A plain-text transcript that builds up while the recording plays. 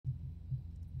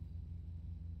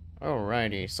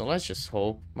Alrighty, so let's just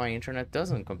hope my internet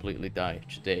doesn't completely die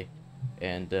today.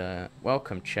 And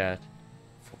welcome, chat,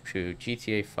 to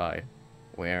GTA 5,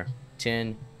 where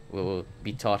Tin will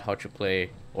be taught how to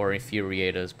play or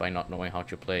infuriate us by not knowing how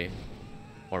to play,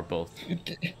 or both.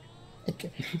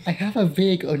 I have a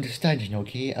vague understanding,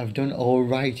 okay? I've done all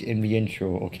right in the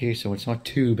intro, okay? So it's not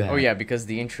too bad. Oh yeah, because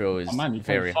the intro is Oh man, you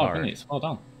played very 5 hard. minutes. Well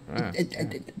done. Ah.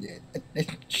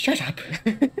 Shut up!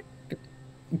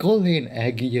 Go lay an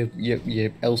egg,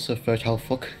 you Elsa fertile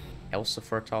fuck. Elsa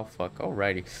fertile fuck.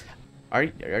 Alrighty. Are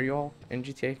you all in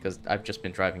GTA? Because I've just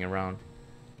been driving around.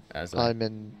 As I'm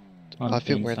in. I'm I think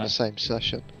being we're in the sad. same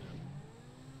session.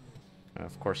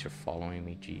 Of course, you're following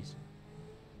me. Jeez.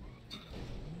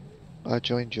 I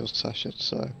joined your session,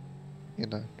 so you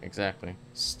know. Exactly.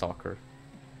 Stalker.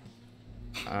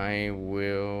 I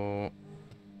will...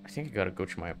 I think I gotta go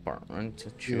to my apartment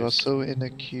to choose... You are still in a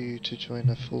queue to join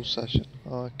a full session.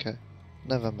 Oh, okay.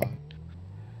 Never mind.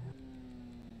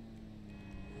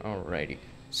 Alrighty.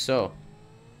 So,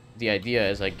 the idea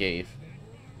as I gave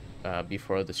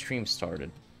before the stream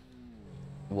started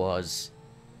was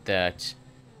that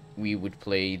we would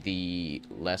play the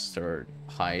lesser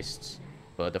heists,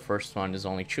 but the first one is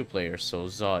only 2 players, so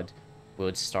Zod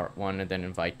would start one and then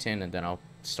invite Tin, and then I'll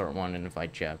start one and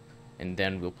invite Jeb, and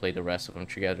then we'll play the rest of them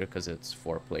together because it's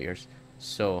 4 players.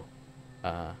 So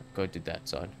go do that,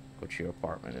 Zod. Go to your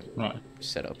apartment and Right.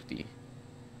 set up the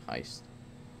heist.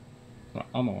 Right,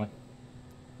 I'm on my way.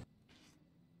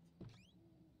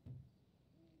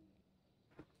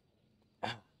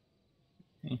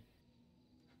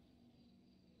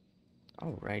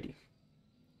 Alrighty.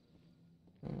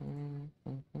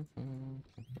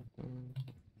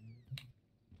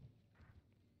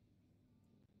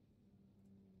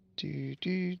 Do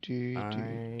do do I do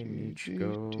need to do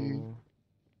go... do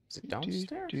Is it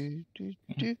downstairs? do do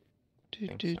do do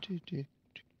Think do so. do do.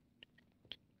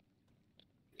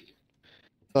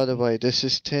 By the way, this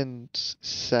is Tin's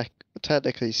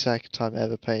technically second time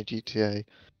ever playing GTA.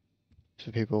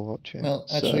 For people watching. Well,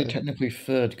 actually, so... technically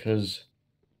third, because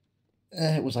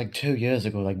it was like 2 years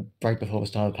ago, like right before the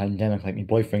start of the pandemic. Like my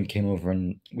boyfriend came over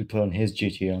and we put on his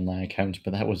GTA Online account,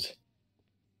 but that was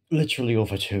literally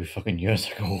over 2 fucking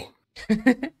years ago.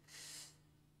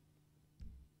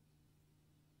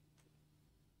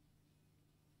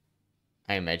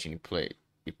 I imagine you played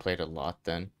a lot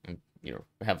then, and you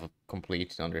have a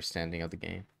complete understanding of the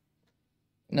game.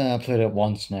 Nah, I played it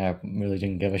once now. Really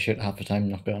didn't give a shit half the time.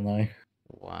 Not gonna lie.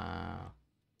 Wow.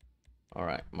 All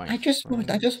right, I just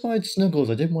wanted snuggles.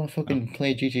 I didn't want to fucking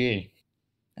play GTA.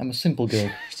 I'm a simple girl.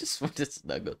 I just wanted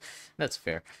snuggle. That's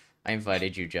fair. I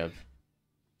invited you, Jeb,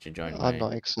 to join I'm my...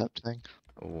 not accepting.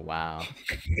 Wow.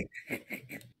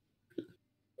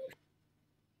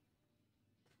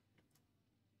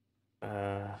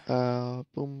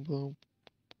 Boom boom.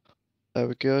 There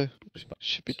we go.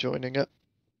 Should be joining it.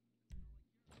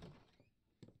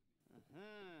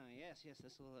 Yes,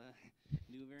 this will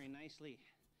do very nicely.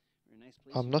 Very nice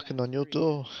place. I'm you've knocking got. on your Very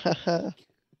door. Haha. Nothing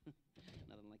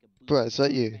like a Bruh, is that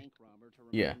blue-collar you? bank robber to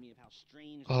Yeah. remind me of how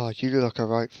strange Oh, those you look like a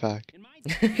right fag. In my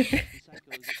day,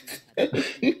 psychos at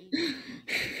least had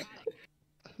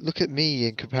Look at me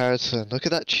in comparison. Look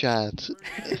at that Chad.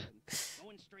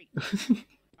 Going straight.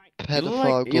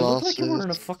 Pedophile You look like you were in a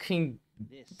glasses. fucking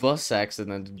bus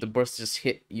accident. The bus just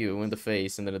hit you in the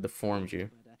face and then it deformed you.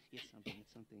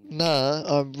 Nah,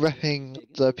 I'm repping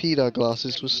the pedo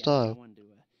glasses with style.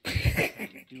 The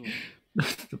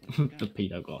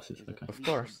pedo glasses, okay. Of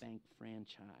course.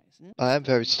 I am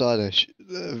very stylish.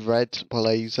 Red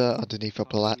blazer underneath a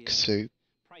black suit.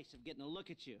 Price of getting a look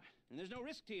at you, and there's no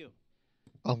risk to you.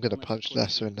 I'm gonna punch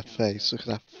Nessa in the face. Look at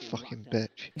that fucking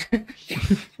bitch.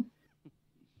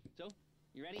 So,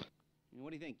 you ready? What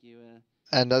do you think?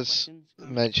 And as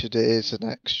mentioned, it is an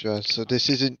extra, so this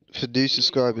isn't for new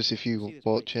subscribers. If you're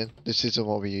watching, this isn't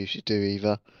what we usually do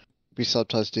either. We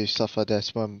sometimes do stuff like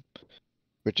this when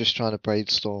we're just trying to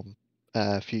brainstorm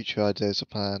future ideas or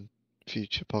plan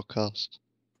future podcasts.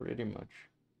 Pretty much.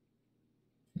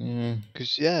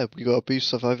 Because yeah, we got a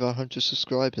boost of over 100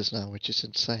 subscribers now, which is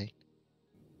insane.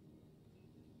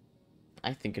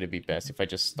 I think it'd be best if I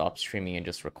just stop streaming and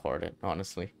just record it,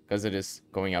 honestly. Because it is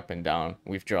going up and down.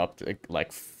 We've dropped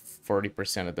like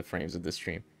 40% of the frames of the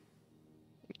stream.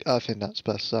 I think that's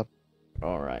best then.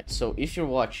 Alright, so if you're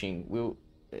watching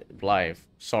live,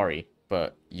 sorry,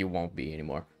 but you won't be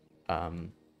anymore.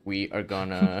 We are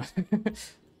gonna...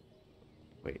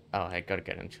 Wait, oh, I gotta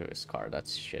get into his car,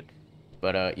 that's shit.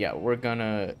 But yeah, we're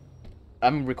gonna...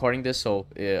 I'm recording this, so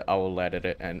I will edit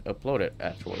it and upload it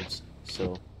afterwards.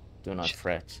 So do not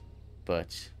fret.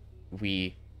 But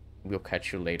we we'll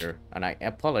catch you later. And I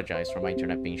apologize for my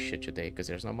internet being shit today, because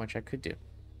there's not much I could do.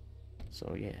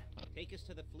 So, yeah. Take us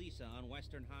to the Fleeca on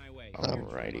Western Highway.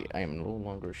 Alrighty, I am no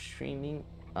longer streaming.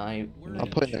 I'm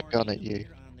pointing a gun at you.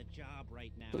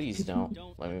 Please don't.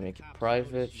 Let me make it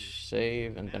private,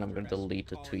 save, and then I'm gonna delete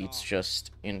the tweets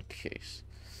just in case.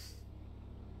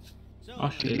 I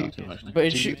should do that too, actually. But it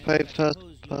Do you should. play first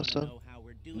person?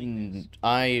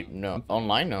 I no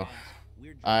online no.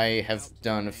 I have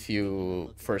done a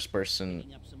few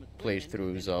first-person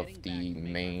playthroughs of the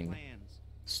main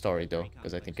story though,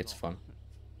 because I think it's fun.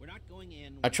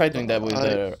 I tried doing that with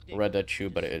the Red Dead 2,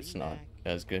 but it's not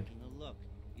as good.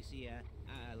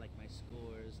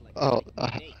 Oh,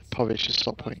 I probably should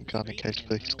stop pointing gun in case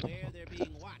police come up.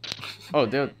 Oh,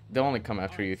 they'll only come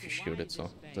after you if you shoot it, so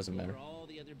it doesn't matter.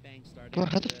 Bro,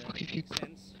 how the fuck have you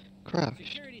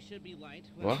crashed?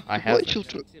 What? I have.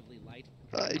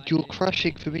 You're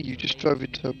crashing for me, you just drove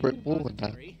into a brick wall and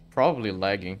that. Probably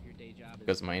lagging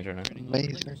because of my internet.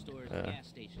 Amazing.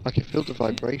 I can feel the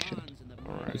vibration.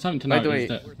 Alright. Something to By note the way, is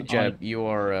that Jeb, you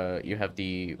are you have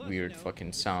the weird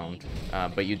fucking sound,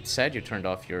 but you said you turned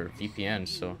off your VPN,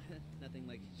 so.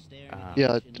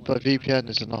 Yeah, but VPN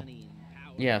isn't on.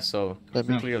 Yeah, so Let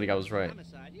me- clearly I was right.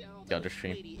 The other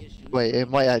stream. Wait, it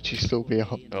might actually still be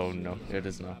on. Oh no, it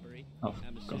is not. Oh,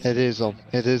 God. It is on.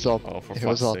 It is on. Oh, for It fuck's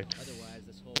was on. sake.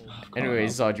 Anyway,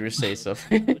 Zod, you were saying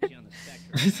something.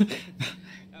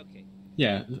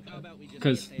 Yeah,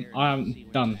 because I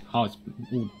haven't done heist,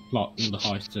 all the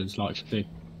heists as like the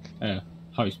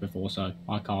host before, so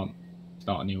I can't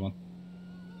start a new one.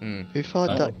 Who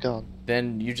fired Oh. that gun?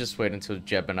 Then you just wait until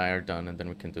Jeb and I are done, and then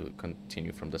we can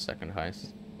continue from the second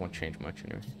heist. Won't change much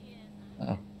anyway.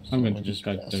 Oh, I'm going I'll to just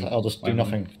go do. I'll just do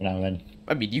nothing for now then.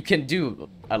 I mean, you can do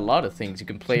a lot of things. You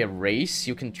can play a race.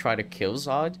 You can try to kill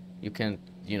Zod. You can,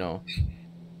 you know,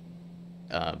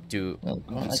 do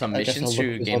Well, some I guess missions I'll to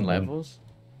look this gain up then. levels.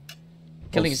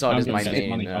 Killing I'm Zod is gonna my save main.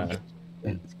 money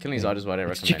from Killing Zod is what I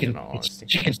It's recommend chicken. in all It's honesty.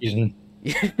 chicken season.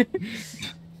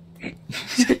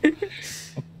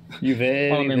 You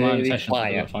Follow me in my own very session so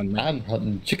quiet. you'll find me. I'm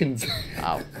hunting chickens.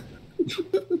 Ow.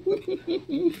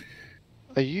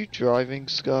 Are you driving,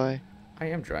 Sky? I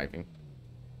am driving.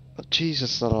 Oh,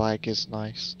 Jesus, the lag is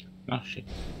nice. Oh shit.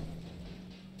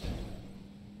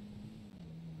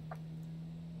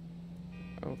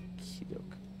 Okie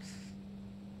doke.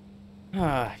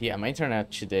 Yeah, my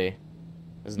internet today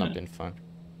has not been fun.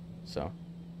 So.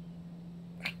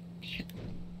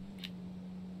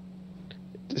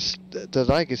 The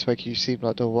lag is making you seem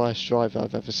like the worst driver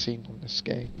I've ever seen on this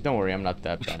game. Don't worry, I'm not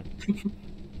that bad.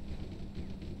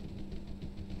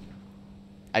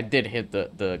 I did hit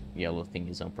the yellow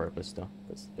thingies on purpose though,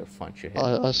 because they're fun to hit.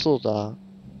 I saw that.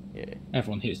 Yeah.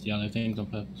 Everyone hits the other things on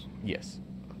purpose. Yes.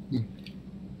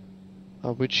 I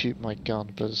would shoot my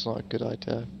gun, but it's not a good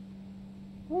idea.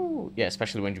 Woo. Yeah,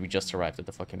 especially when we just arrived at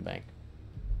the fucking bank.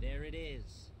 There it is.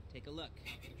 Take a look.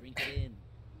 Drink it in.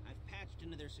 I've patched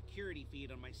into their security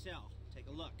feed on my cell. Take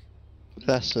a look.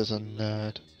 Lester's a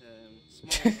nerd.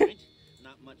 Small print,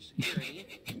 not much security.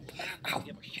 Don't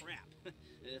give a crap.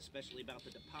 Especially about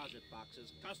the deposit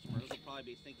boxes. Customers will probably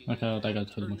be thinking, Okay, I'll take "Turn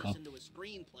it to the this car." into a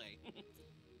screenplay."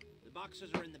 The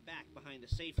boxes are in the back behind a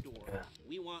safe door.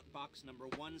 We want box number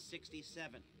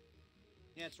 167.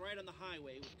 Yeah, it's right on the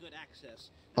highway with good access.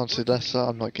 Honestly, Lester,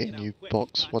 I'm not getting you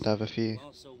box whatever for you.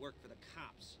 Also work for the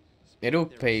cops. It'll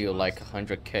pay you like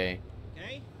 100k.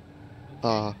 Okay?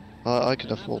 I can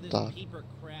Enough of afford this that. paper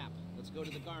crap. Let's go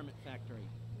to the garment factory.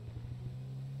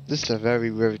 This is a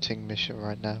very riveting mission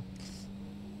right now.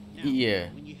 Now, Yeah.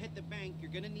 when you hit the bank,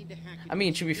 you're gonna need to hack I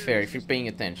mean, to be into the fair, if you're security paying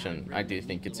system. attention, I'd I do rather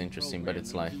think use it's the interesting, but program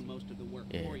it's than like, do most of the work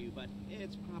yeah. for you, but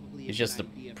it's probably a It's just good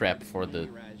the idea prep you for the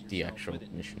familiarize yourself actual with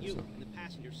it. mission. You, So. in the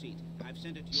passenger seat. I've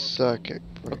sent it to your Circuit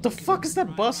phone. break. What the fuck is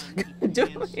that bus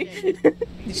doing? Did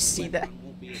you see that?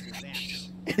 Won't be as disastrous.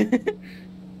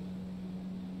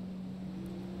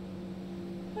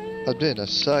 I'm doing a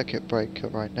circuit breaker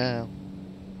right now.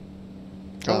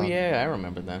 Oh yeah, I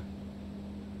remember that.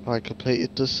 I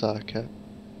completed the circuit.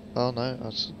 Oh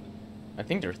no, I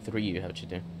think there are 3 you have to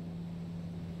do.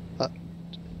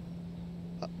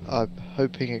 I'm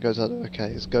hoping it goes out. Okay,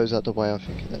 it goes out the way I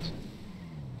think it is.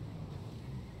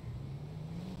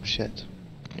 Shit.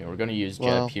 Yeah, we're gonna use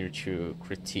Well- Jeb here to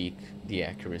critique the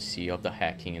accuracy of the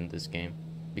hacking in this game,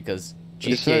 because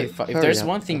It's GTA very- 5. If very there's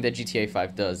one thing accurate. that GTA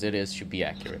 5 does, it is to be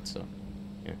accurate. So.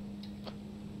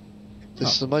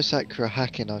 This is the most accurate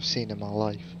hacking I've seen in my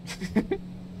life.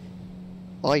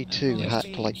 I too Yeah,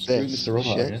 hacked like Screw this. Mr.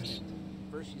 Robot, I Shit. guess.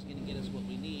 First, she's gonna get us what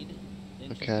we need. Then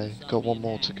she's Okay, gonna got solve one me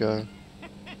more an to act. go.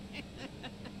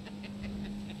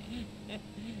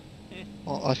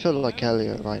 Oh, I feel like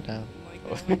Elliot right now.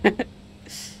 You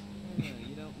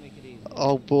don't make it easy.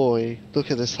 Oh boy,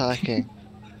 look at this hacking.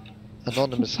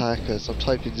 Anonymous hackers. I'm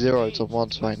typing zeros and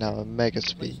ones right now at mega Place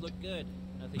speed. looked good.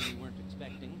 Nothing you weren't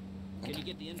expecting. Can you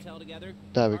get the intel together?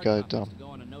 There we Hard go, copies done. to go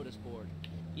on a notice board.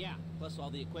 Yeah, plus all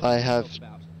the equipment I we have spoke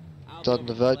about. I'll done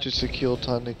go the over and Virtual collect Secure the-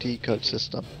 Tunneling decode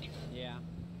system Yeah.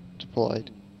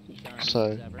 deployed. Darn So,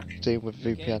 as ever. dealing with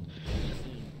Okay, VPN. see you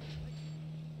soon.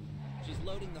 She's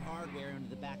loading the hardware into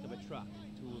the back of a truck.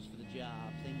 Tools for the job.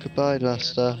 Things Goodbye, to wear.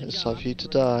 Lester. On a It's job, time for you to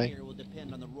your die. attire will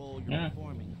depend on the role you're Yeah.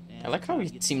 performing. I like how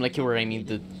it seemed like you were aiming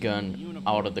the gun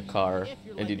out of the car,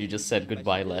 and then you just said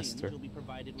goodbye, Lester.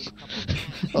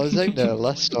 I was aiming at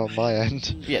Lester on my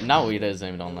end. Yeah, now it is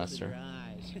aimed on Lester.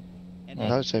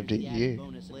 Now it's aimed at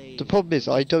you. The problem is,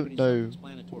 I don't know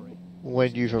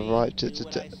when you've arrived at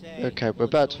the okay, we're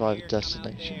about to arrive at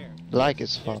destination. Lag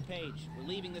is fun. We're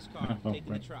leaving this car, Oh, taking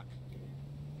the right. truck.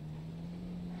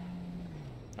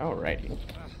 Alrighty.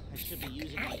 I should be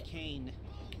using my cane.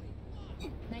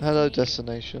 Hello,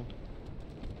 destination.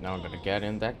 Now I'm gonna get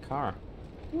in that car.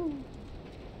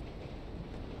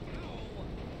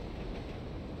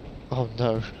 Oh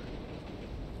no.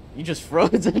 You just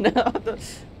froze it now.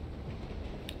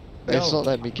 It's No. not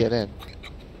letting me get in.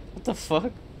 What the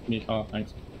fuck? Me car,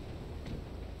 thanks.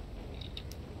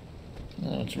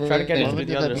 No, it's Try to get Why in through wouldn't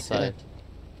the it let other me get side. in?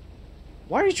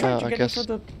 Why are you trying I to get guess- in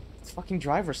through the fucking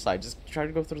driver's side? Just try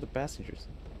to go through the passengers.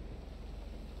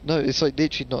 No, it's like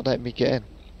literally not letting me get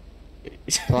in.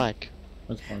 Flag.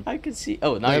 That's fine. I can see.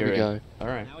 Oh, now There you're we in. go.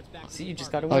 Alright. Now it's back to See, the you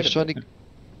just park. gotta I wait was a trying bit. to.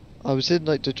 I was in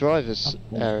like the driver's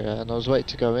area and I was waiting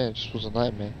to go in, it just wasn't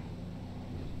letting me.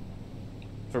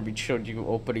 For me showed you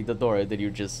opening the door, and then you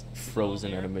just froze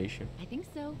in animation. I think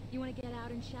so. You want to get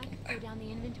out and check, go down the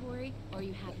inventory, or are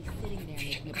you happy sitting there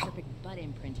making a perfect butt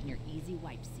imprint in your easy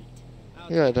wipe seat?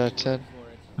 I'll Yeah, take your that's word it. for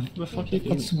it. What the fuck are you I've got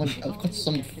doing? someone, I've got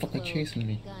someone fucking chasing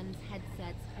me. Guns,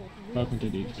 headsets, whole Welcome to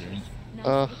the suspicious. experience. Now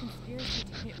Uh. there's a conspiracy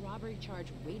to hit robbery charge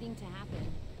waiting to happen.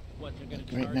 What, they're gonna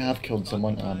Right charge now us I've killed with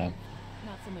someone. thought Oh no. crime?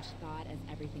 Not so much thought as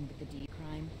everything but the D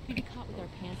crime. We'd be caught with our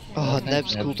pants down. Oh, thanks,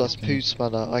 Nev's Nev. called us poo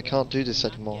spanner. I can't do this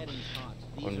Not anymore. getting caught.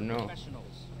 Oh, These are no. professionals.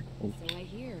 So I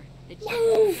hear. The chief Woof,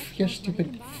 professionals you running stupid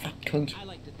them by. fat cunt. I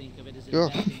like to think of it as You're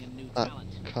investing in new a talent.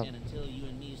 cunt. And until you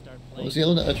and me start What playing was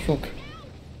yelling at a truck? the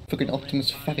Fucking rent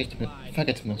Optimus bond is applied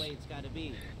the Faggotimus. way it's gotta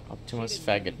be. Optimus She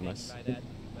didn't mean anything Faggotmus. by that,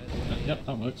 by the way. Yep,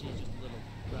 that works. She's just a little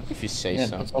rough. If you say Yeah,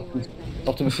 so. that's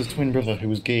Optimus's twin brother who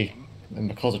was gay in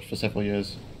the closet for several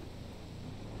years.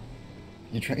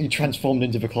 He transformed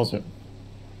into the closet.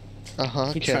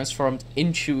 Uh-huh, He okay. transformed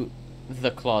into the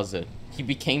closet. He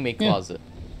became a closet.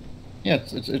 Yeah,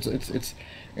 it's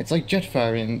like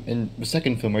Jetfire in the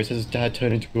second film where he says his dad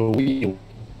turned into a wheel.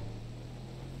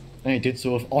 And he did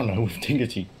so with honor, with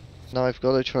dignity. Now I've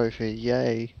got a trophy,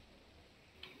 yay.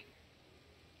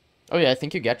 Oh yeah, I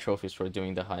think you get trophies for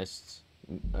doing the heists.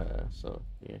 So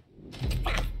yeah,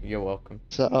 you're welcome.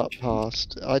 Set up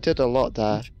past. I did a lot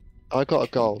there. I got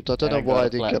a gold. I don't And know got why a I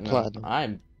didn't get platinum.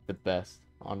 I'm the best,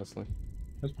 honestly.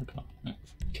 Where's my car? Yeah.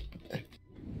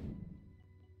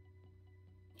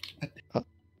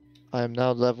 I am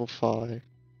now level 5.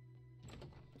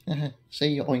 Say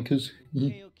your oinkers.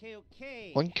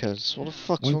 Okay. Oinkers, what the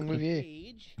fuck's wrong with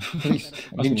you? Please,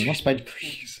 I mean, just bed,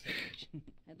 please.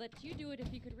 I'd let you do it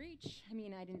if you could reach. I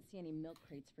mean, I didn't see any milk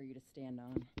crates for you to stand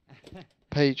on.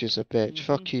 Paige is a bitch.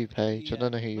 Fuck you, Paige. I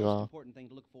don't know who you are.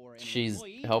 She's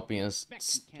helping us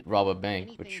rob a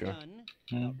bank, but sure.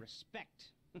 Yeah.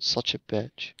 Such a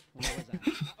bitch.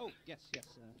 Oh, yes, the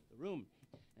room.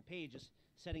 And Paige is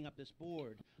setting up this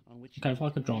board on which Okay, if I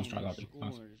could draw plan straight, that'd be your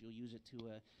nice. scores. You'll use it to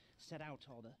set out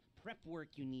all the prep work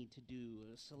you need to do,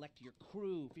 select your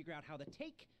crew, figure out how the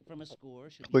take from a score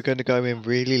should be We're going to go in set up.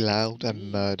 really loud You and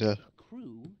need murder. a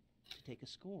crew to take a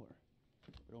score.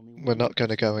 But only We're one not going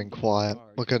to go person in will quiet.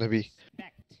 charge We're going to be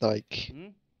respect. like Hmm?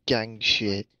 gang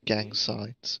shit, gang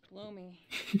signs. Blow me.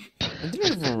 I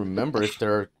didn't even remember if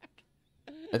there are...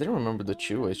 I didn't remember the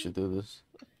two ways to do this.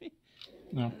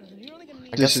 No. You're only gonna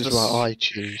need I This guess is this- what I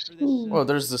choose. for this, Well,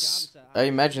 there's job this... is a I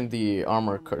imagine the high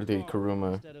armor, score the car.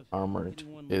 Kuruma Instead of armored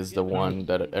getting one is the legitimate one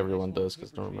that with a everyone nice little does,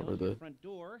 because I don't paper trail remember to your the... front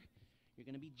door, you're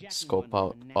gonna be jacking scope one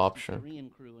out with a nasty option. Korean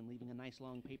crew and leaving a nice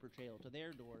long paper trail to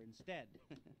their door instead.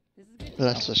 This is good.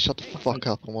 Lester, shut the fuck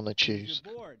up. I want to Here's choose.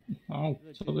 your board. Oh,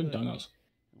 Good, so the good. donuts.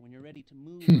 And when you're ready to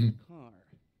move the car,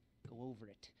 go over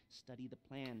it, study the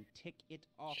plan, tick it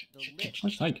off the list.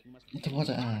 Let's take. You must be What was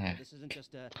it? smart. This isn't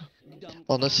just a dumb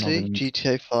Honestly, Nothing.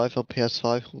 GTA 5 on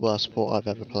PS5, worst port I've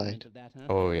ever played.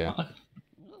 Oh yeah.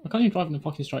 I can't even drive in a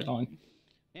fucking straight line.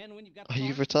 And when you've got Are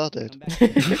you the car, retarded? come back to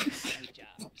the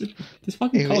job. This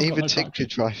fucking car's got Even no Tink traction. could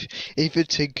drive. Even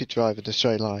Tink could drive in a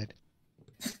straight line.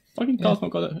 Fucking car's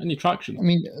not got any traction. I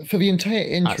mean, for the entire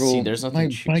intro, see, there's nothing my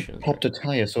cheap bike shit popped a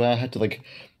tire, so I had to like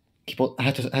keep on, I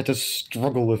had to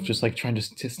struggle with just like trying to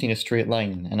stay in a straight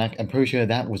line, and I'm pretty sure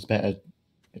that was better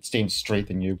at staying straight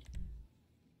than you.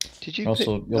 Did you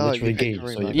Also, pick... you're Oh, literally you picked gay,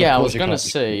 so Karima. you Yeah, I Of was course you gonna can't-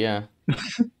 say, yeah.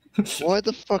 Why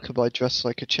the fuck am I dressed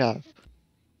like a chav?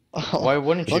 Why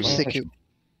wouldn't I you? was thinking...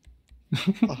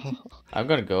 Oh, I'm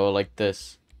gonna go like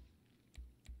this.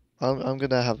 I'm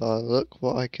gonna have a look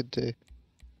what I could do.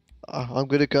 I'm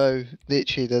gonna go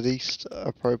literally the least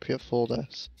appropriate for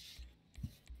this.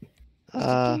 Is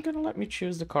the game gonna let me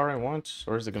choose the car I want,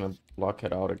 or is it gonna block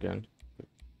it out again?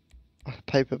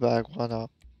 Paper bag, why not?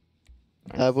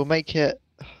 Nice. We'll make it...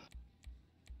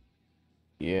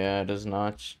 Yeah, it is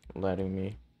not letting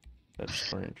me. That's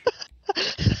strange.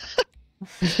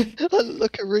 I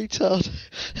look a retard.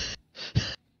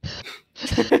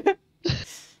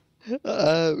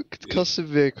 Custom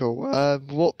vehicle.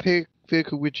 What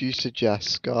vehicle would you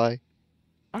suggest, Guy?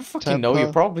 I don't fucking know, you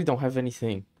Tampa. probably don't have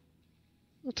anything.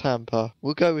 Tampa.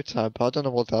 We'll go with Tampa. I don't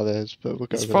know what that is, but we'll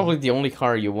go It's with probably that. the only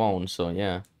car you own, so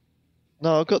yeah.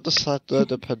 No, I've got the Sadler,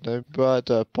 the Penumbra,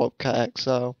 the Bobcat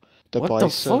XL, the What Bison.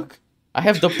 the fuck? I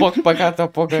have the Bobcat, the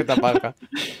Bobcat.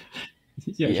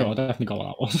 Yeah, Yeah. sure, I definitely got what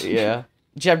that was. Yeah.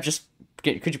 Jeb,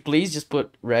 could you please just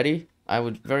put ready? I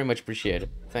would very much appreciate it.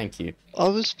 Thank you. I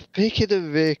was picking a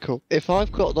vehicle. If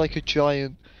I've got like a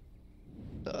giant,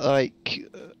 like,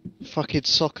 fucking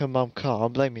soccer mum car,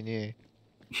 I'm blaming you.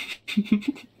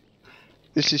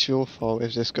 This is your fault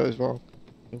if this goes wrong.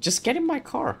 Just get in my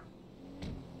car.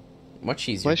 Much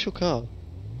easier. Where's your car?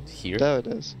 Here. There it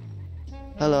is.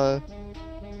 Hello.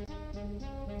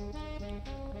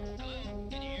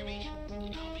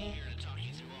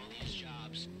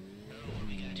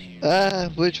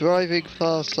 We're driving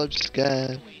fast, I'm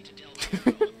scared.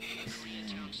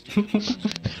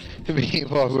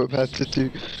 Meanwhile, we're about to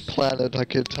plan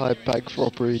like an entire bank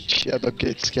robbery and shit, and I'm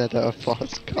getting scared out of a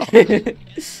fast car.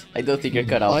 I don't think you're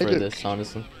cut out I for don't- this,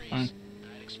 honestly.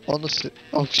 Honestly,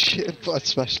 oh shit, I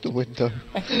smashed the window.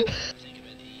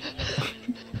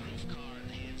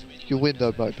 Your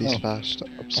window might be Oh. smashed,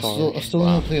 I'm I sorry. still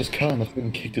want to play his car and I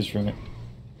fucking kicked us from it.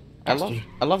 I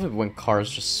love it when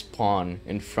cars just spawn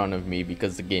in front of me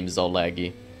because the game is all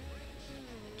laggy.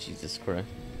 Jesus Christ.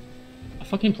 A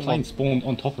fucking plane spawned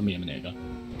on top of me a minute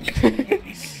ago.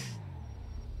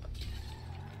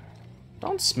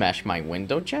 Don't smash my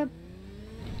window, Jeb.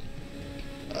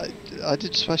 I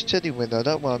did smash Jenny window,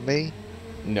 don't mind me.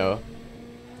 No.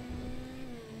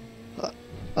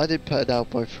 I did put an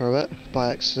elbow through it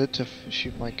by accident to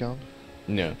shoot my gun.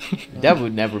 No. That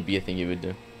would never be a thing you would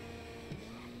do.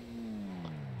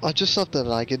 I just love the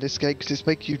lag in this game because it's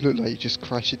making you look like you just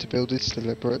crash into buildings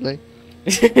deliberately.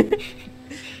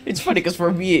 It's funny because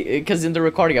for me, because in the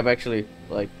recording I'm actually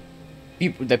like,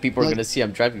 people are Like- gonna see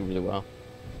I'm driving really well.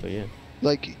 So yeah.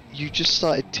 Like, you just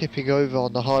started tipping over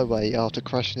on the highway after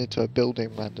crashing into a building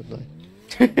randomly.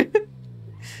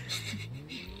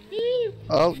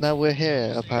 Oh, now we're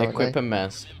here, apparently. Equip a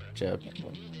mask, Jeb.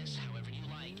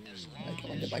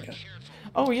 Biker.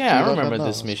 Oh yeah, Do I you like my remember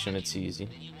this mask? mission. It's easy.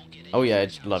 Oh yeah,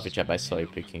 I love it, Jeb. I saw you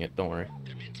picking it. Don't worry.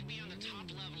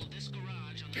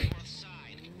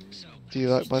 Do you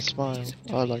like my smile?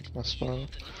 I like my smile.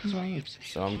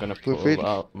 So I'm gonna We're pull really-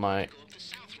 out my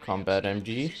combat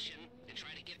MG.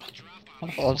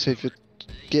 Honestly, if you're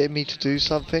getting me to do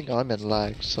something, I'm in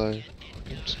lag, so...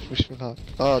 just wish me luck.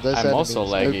 Oh, there's I'm also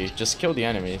enemies. laggy. Just kill the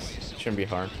enemies. Shouldn't be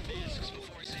hard.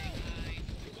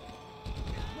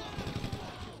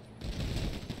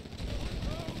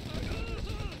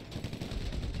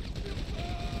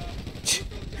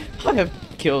 I have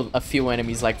killed a few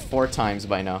enemies like 4 times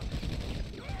by now.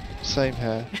 Same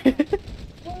here.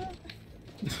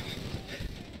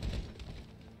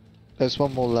 There's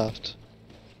one more left.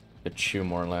 There's 2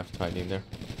 more left hiding there.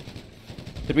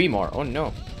 3 more. Oh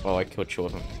no. Oh, I killed 2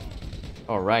 of them.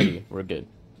 Alrighty, we're good.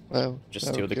 Well, Just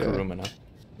steal the okay. Kuruma now.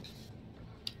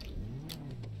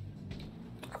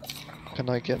 Can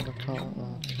I get in the car?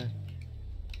 Oh, okay.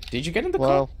 Did you get in the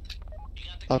Well,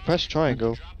 I pressed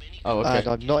triangle, car? Oh, okay. and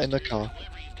I'm not in the car.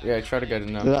 Yeah, try to get it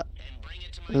now. La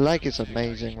lag is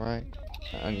amazing, right?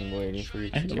 I'm waiting for you I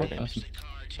to hit the get wrong in. person.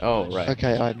 Oh, right.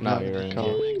 Okay, I'm Now not you're in in the car.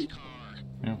 here.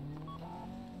 Yeah.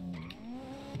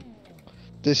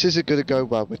 This isn't gonna go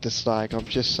well with this lag, I'm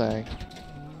just saying.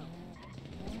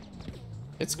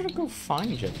 It's gonna go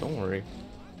fine, Jet. Don't worry.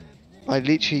 I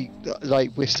literally,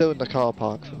 like, we're still in the car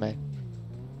park for me.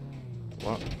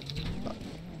 What?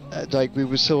 Like, we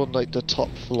were still on, like, the top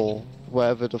floor,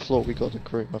 wherever the floor we got the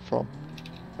Kuruma from.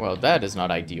 Well, that is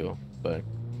not ideal, but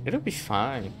It'll be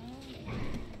fine.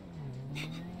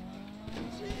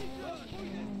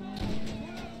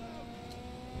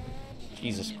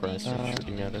 Jesus Christ, you're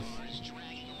shooting at us.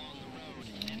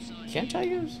 Can't I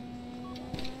use?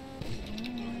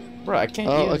 Bro, I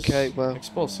can't use okay, well.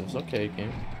 explosives. Okay,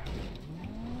 game.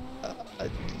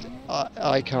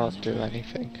 I can't do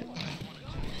anything.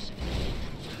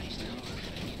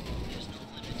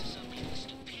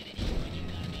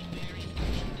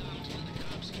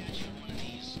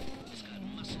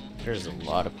 There's a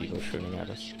lot of people shooting at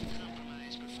us.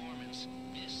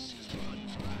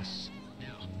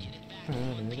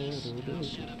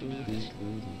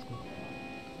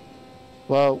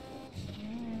 Well,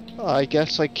 I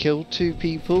guess I killed 2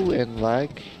 people in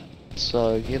lag,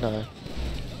 so, you know.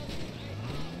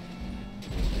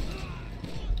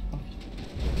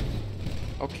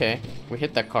 Okay, we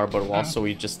hit that car, but also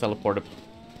we just teleported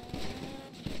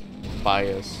by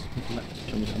us.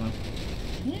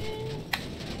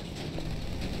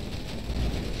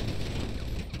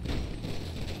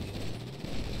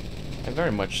 I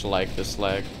very much like this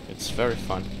lag. It's very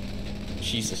fun.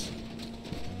 Jesus.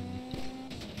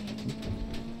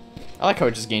 I like how I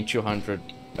just gained 200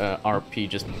 RP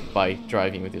just by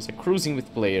driving with this. Like cruising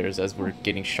with players as we're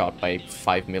getting shot by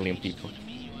 5 million people.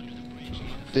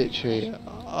 Literally,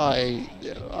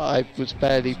 I was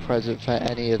barely present for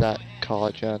any of that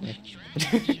car journey.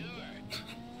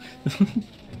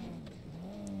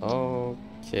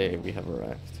 Okay, we have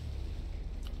arrived.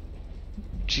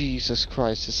 Jesus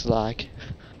Christ, this lag.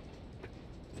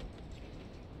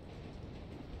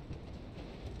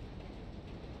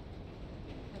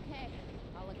 Okay,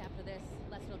 I'll look after this.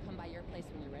 Lester will come by your place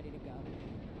when you're ready to go.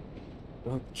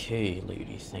 Okay,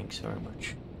 lady, thanks very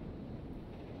much.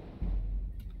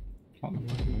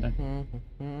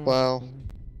 Well,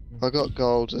 I got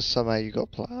gold and somehow you got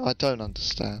I don't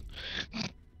understand.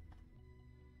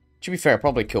 To be fair,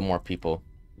 probably kill more people.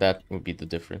 That would be the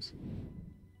difference.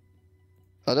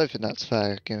 I don't think that's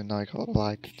fair, given I got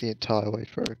lag the entire way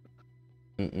through.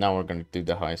 Now we're gonna do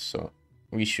the heist, so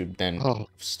we should then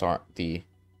start the...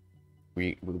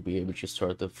 We will be able to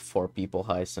start the 4 people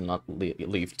heist and not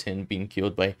leave 10 being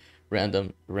killed by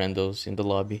random randos in the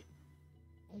lobby.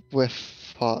 We're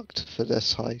fucked for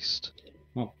this heist.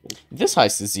 Oh. This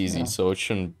heist is easy, so it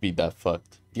shouldn't be that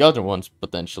fucked. The other ones,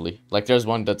 potentially. Like, there's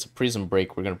one that's a prison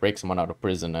break. We're gonna break someone out of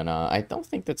prison, and I don't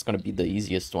think that's gonna be the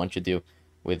easiest one to do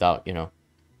without, you know,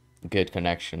 good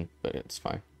connection, but it's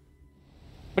fine.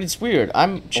 But it's weird.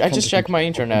 I just checked my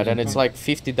internet, and it's like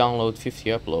 50 download, 50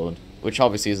 upload. Which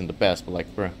obviously isn't the best, but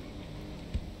like, bruh.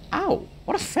 Ow!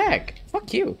 What a fag!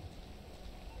 Fuck you!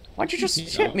 Why'd you just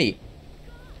hit me?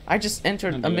 I just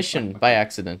entered a mission by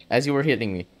accident, as you were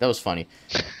hitting me. That was funny.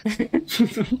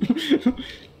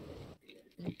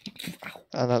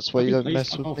 And that's why you don't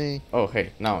mess with me. Oh,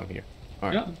 hey, now I'm here.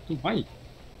 Alright. Yeah, wait.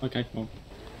 Okay, well.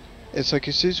 It's like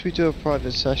as soon as we do a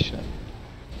private session,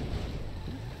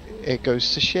 it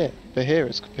goes to shit. But here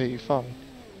it's completely fine.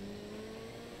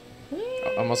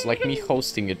 Almost like me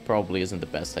hosting it probably isn't the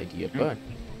best idea, but...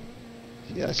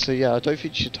 Yeah, so yeah, I don't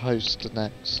think you should host the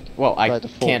next. Well, I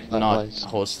can't not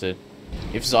host it.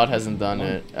 If Zod hasn't done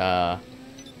it,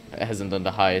 hasn't done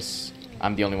the heist,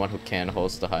 I'm the only one who can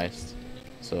host the heist.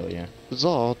 So, yeah.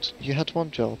 Zod, you had one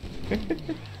job.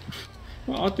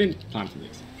 Well, I didn't plan for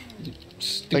this.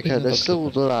 Okay, there's still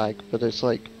lag, but it's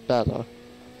like better.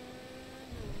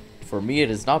 For me,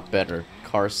 it is not better.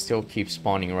 Cars still keep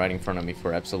spawning right in front of me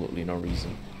for absolutely no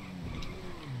reason.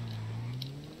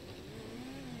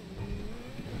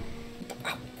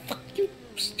 Oh, fuck you,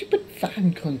 stupid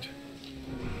fan cunt.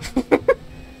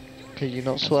 Can you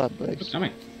not swear, please?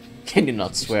 Can you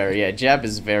not swear? Yeah, Jab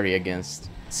is very against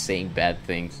saying bad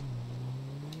things.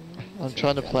 I'm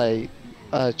trying to play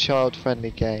a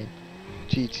child-friendly game,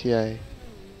 GTA.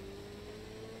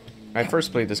 I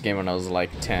first played this game when I was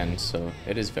like 10, so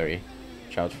it is very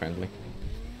child-friendly.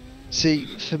 See,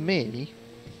 for me,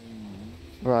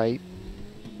 right,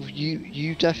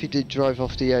 you definitely did drive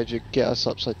off the edge and get us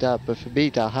upside down, but for me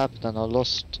that happened and I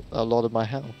lost a lot of my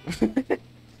health.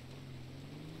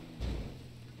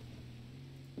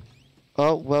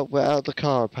 Oh, well, we're out of the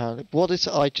car apparently. What is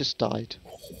it? I just died.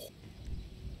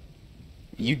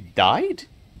 You died?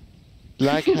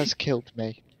 Lag has killed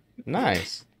me.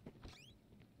 Nice.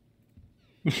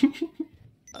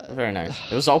 Very nice.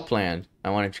 It was all planned. I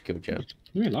wanted to kill Jeff.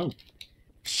 You're low.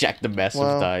 Shaq the Massive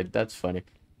died. That's funny.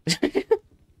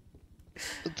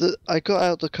 I got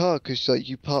out of the car because like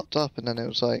you parked up and then it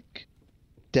was like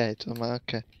dead. I'm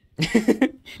like, okay.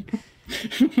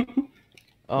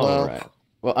 Alright.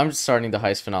 Well, I'm just starting the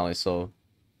heist finale, so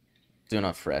do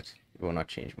not fret. It will not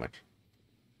change much.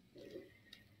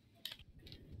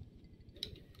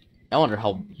 I wonder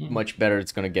how much better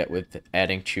it's gonna get with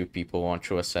adding 2 people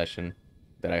onto a session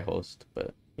that I host,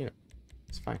 but you know,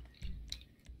 it's fine.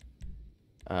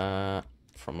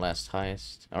 From last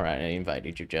heist. Alright, I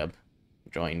invited you, Jeb.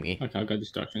 Join me. Okay, I'll go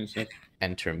destruction instead.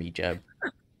 Enter me, Jeb.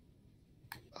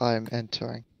 I'm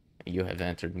entering. You have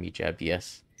entered me, Jeb.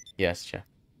 Yes. Yes, Jeb.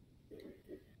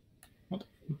 What?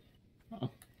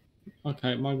 Oh,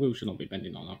 okay, my wheel should not be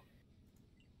bending on that.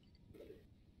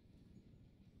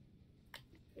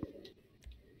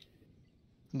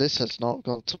 This has not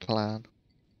gone to plan.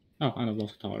 Oh, and I've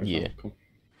lost a tire. Yeah. Cool.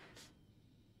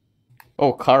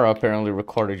 Oh, Kara apparently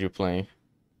recorded you playing.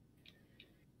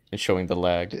 And showing the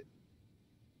lag.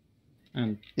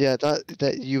 And Yeah,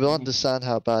 that you will understand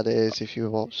how bad it is if you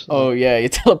watch. That. Oh yeah, you're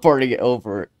teleporting it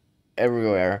over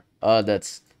everywhere. Oh,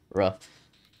 that's rough.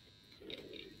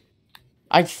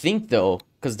 I think though,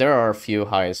 because there are a few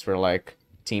heists where like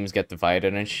teams get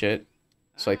divided and shit.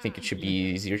 So I think it should be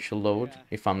easier to load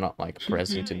if I'm not like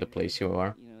present in the place you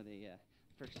are. You know, the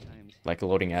first times. Like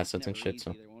loading assets and shit,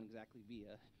 so. There won't exactly be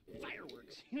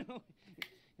fireworks, you know.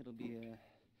 It'll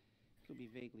be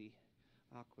vaguely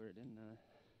awkward and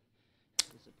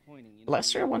disappointing. You know?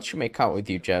 Lester wants to make out with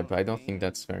you, Jeb. I don't think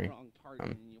that's very.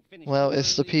 Well,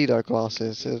 it's the pedo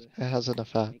glasses. It has an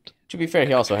effect. To be fair,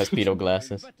 he also has pedo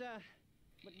glasses. But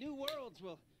new worlds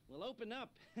will open up.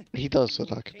 He does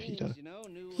look like a pedo. You know,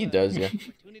 new, He does, yeah.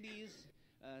 Opportunities,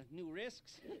 new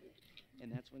risks, and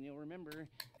that's when you'll remember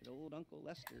that old Uncle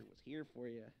Lester was here for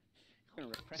you.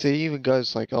 So he even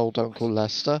goes like old Uncle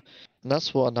Lester, and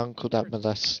that's what an uncle that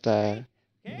molests their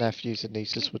nephews and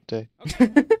nieces would do.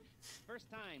 First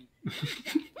time.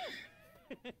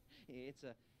 It's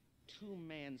a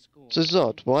 2-man score. So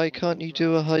Zod, why can't you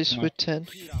do a heist with 10?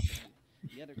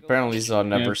 Apparently Zod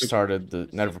never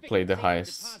never played the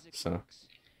heist, so.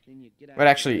 But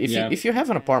actually, if you have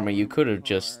an apartment, you could have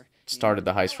just started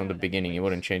the heist from the beginning. It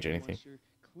wouldn't change anything.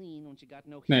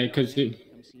 no,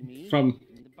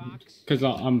 because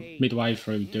I'm midway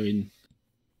through doing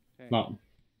like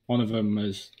one of them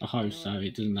as a host, so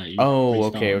it doesn't let you. Oh,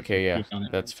 restart okay, if yeah, you've done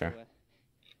it. that's fair.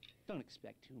 Don't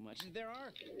expect too much. There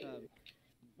are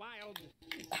wild,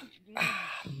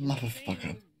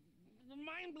 Motherfucker.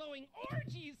 mind-blowing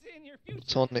orgies in your future.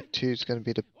 Sonic 2 is going to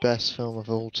be the best film of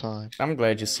all time. I'm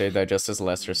glad you say that just as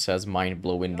Lester says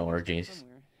mind-blowing orgies.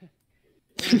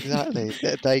 Exactly.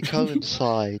 They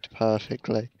coincide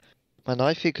perfectly. When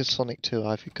I think of Sonic 2,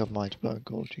 I think of mind-blowing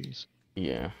orgies.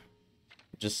 Yeah.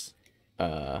 Just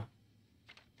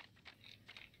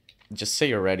say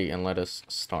you're ready and let us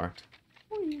start.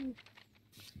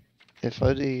 If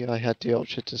only I had the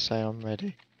option to say I'm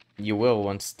ready. You will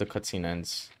once the cutscene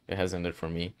ends. It has ended for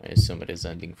me. I assume it is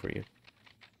ending for you.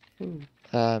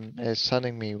 It's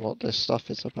telling me what this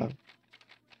stuff is about.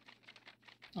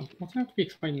 Oh, what's have to be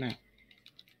explained now?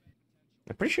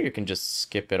 I'm pretty sure you can just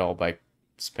skip it all by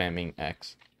spamming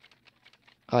X.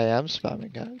 I am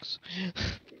spamming X.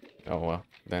 Oh well,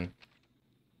 then.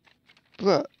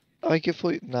 But I can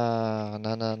put nah.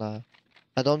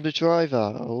 And I'm the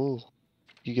driver. Oh,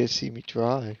 you guys see me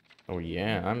drive. Oh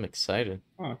yeah, I'm excited.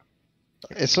 Oh,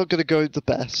 It's not gonna go the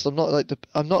best. I'm not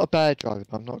a bad driver.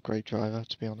 But I'm not a great driver,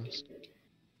 to be honest.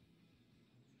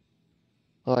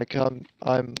 Like I'm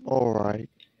all right.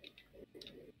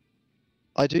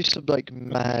 I do some like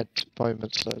mad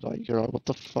moments though. Like you're like, what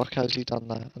the fuck has he done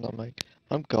that? And I'm like,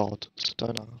 I'm God, so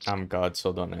don't ask. I'm God,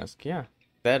 so don't ask. Yeah,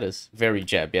 that is very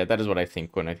Jeb. Yeah, that is what I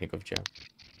think when I think of Jeb.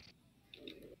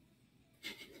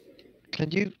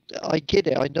 Can you? I get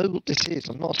it. I know what this is.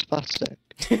 I'm not a spastic.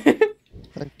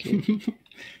 Thank you.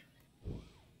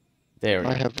 There we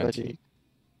I go. have ready.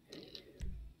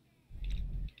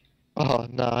 Oh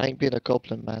no, I ain't been a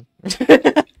goblin man.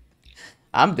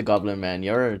 I'm the Goblin Man.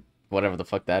 You're whatever the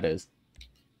fuck that is.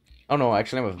 Oh no,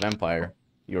 actually I'm a vampire.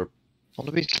 You're I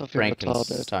wanna be something retarded.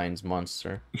 Frankenstein's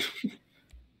monster.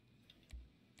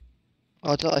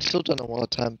 I still don't know what a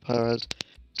temper is.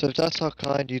 So if that's how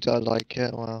kind you don't like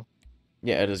it, well.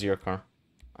 Yeah, it is your car.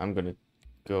 I'm gonna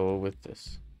go with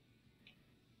this.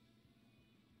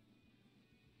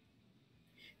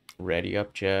 Ready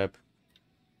up, Jeb.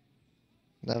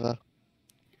 Never.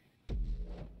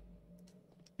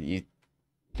 You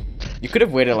could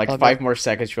have waited like I'm 5 more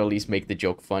seconds to at least make the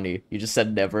joke funny. You just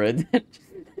said never and then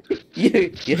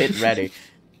you hit ready.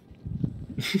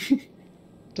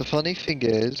 The funny thing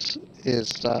is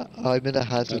that I'm in a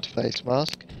hazard face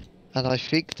mask, and I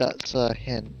think that's a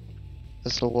hint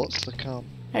as to what's to come.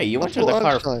 Hey, you went to That's the what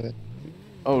I'm car. driving.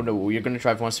 Oh no, you're gonna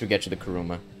drive once we get to the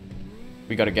Kuruma.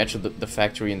 We gotta get to the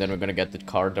factory and then we're gonna get the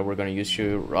car that we're gonna use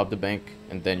to rob the bank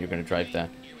and then you're gonna drive that.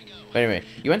 But anyway,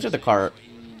 you entered the car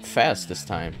fast this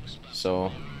time,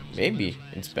 so Maybe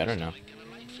it's better now.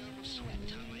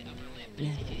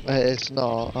 It's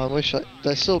not. I wish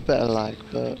there's still better lag,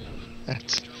 but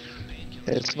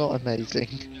it's not amazing.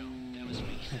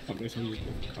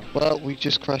 Well, we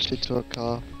just crashed into a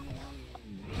car.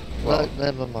 Well, No,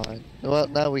 never mind. Well,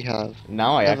 now we have.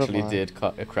 now I Never actually mind.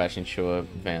 did crash into a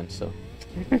van, so.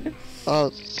 Oh,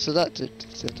 so that did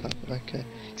happen. Okay.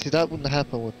 See, that wouldn't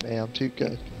happen with me. I'm too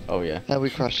good. Oh yeah. And we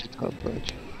crashed into a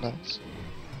bridge. Nice.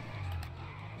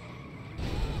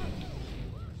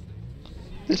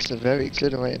 This is a very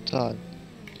exhilarating time.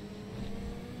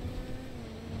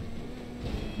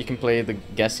 You can play the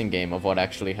guessing game of what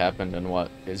actually happened and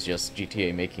what is just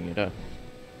GTA making it up.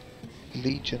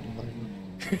 Legion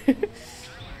moment.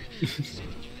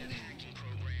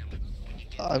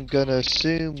 I'm gonna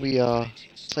assume we are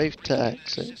safe to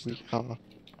exit. We are.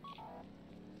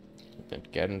 Then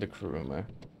get in the crew, man.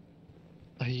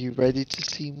 Are you ready to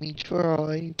see me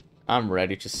drive? I'm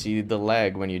ready to see the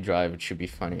lag when you drive. It should be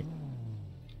funny.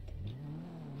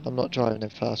 I'm not driving in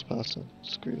first person.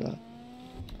 Screw that.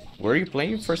 Were you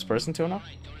playing first person till now?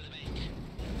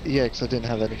 Yeah, 'cause I didn't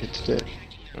have anything to do.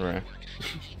 Alright.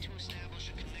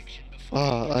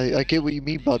 Ah, I get what you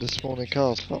mean by the spawning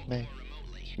cars. Fuck me.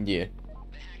 Yeah.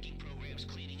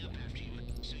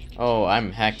 Oh,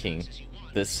 I'm hacking.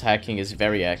 This hacking is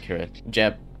very accurate.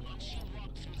 Jeb.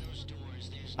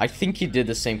 I think you did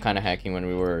the same kind of hacking when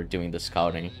we were doing the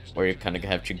scouting, where you kind of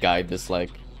have to guide this, like,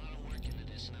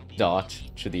 dot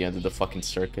to the end of the fucking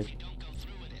circuit.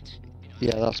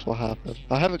 Yeah, that's what happened.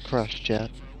 I haven't crashed yet,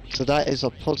 so that is a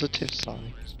positive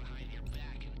sign.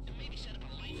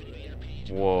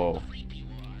 Whoa.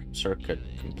 Circuit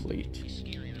complete.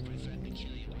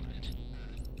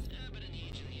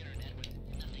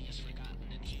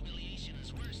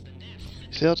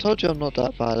 See, I told you I'm not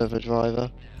that bad of a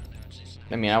driver.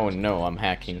 I mean, I wouldn't know. I'm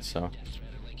hacking, so...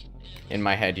 In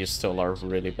my head, you still are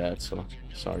really bad, so...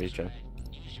 Sorry, Jeb.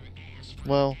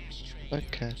 Well,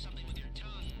 okay.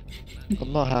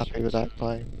 I'm not happy with that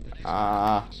claim.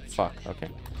 Ah, fuck, okay.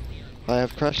 I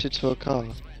have crashed into a car.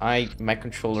 My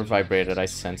controller vibrated, I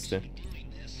sensed it.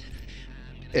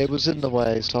 It was in the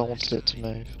way, so I wanted it to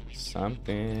move.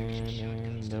 Something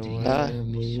in the Ah.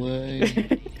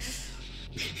 way.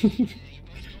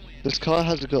 This car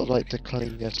hasn't got like the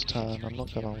cleanest turn, I'm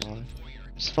not gonna lie.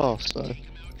 It's fast though.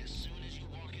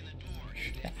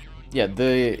 Yeah,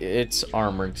 it's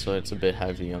armored, so it's a bit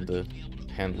heavy on the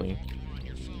handling.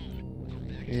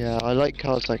 Yeah, I like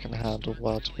cars that can handle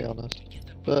well, to be honest.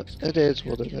 But it is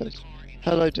what it is.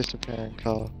 Hello, disappearing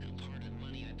car.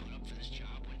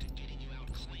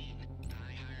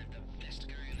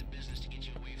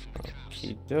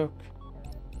 Okey-doke.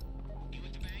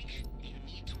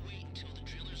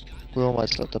 We're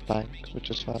almost at the bank, we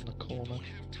just found the corner.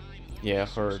 Yeah,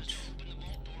 heard.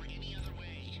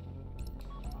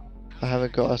 I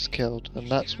haven't got us killed, and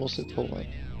that's what's important.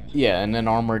 Yeah, and an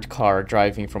armored car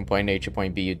driving from point A to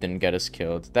point B, you didn't get us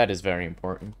killed. That is very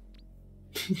important.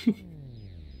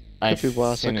 I Could be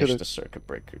worse, I finished could've- the circuit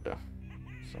breaker though.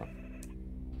 So.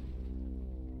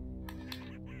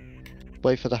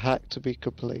 Wait for the hack to be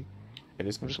complete. It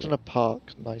is I'm just complete. gonna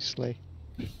park nicely.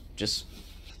 Just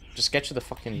get to the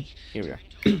fucking area.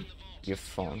 Your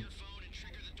phone.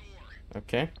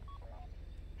 Okay.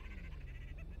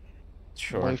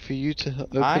 Sure. Wait for you to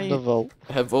open the vault.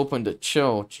 Have opened it.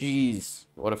 Chill. Jeez.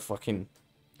 What a fucking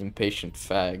impatient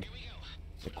fag.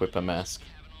 Equip a mask.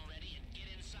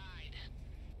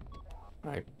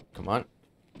 Alright, come on.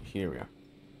 Here we are.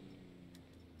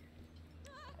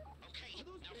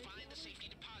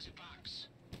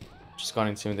 Just got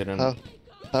intimidated.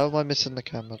 How am I missing the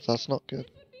cameras? That's not good.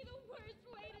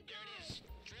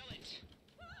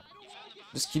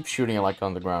 Just keep shooting it like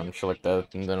on the ground and shit like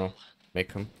that, and then it'll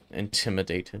make them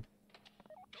intimidated.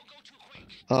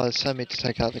 Oh, it's telling me to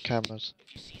take out the cameras.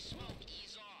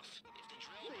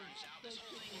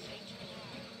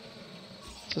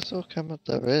 That's all camera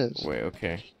there is. Wait,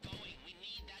 okay.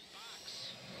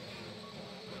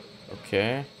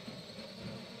 Okay.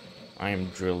 I am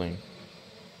drilling.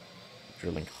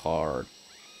 Drilling hard.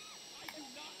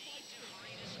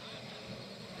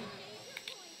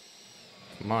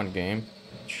 Come on, game.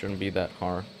 It shouldn't be that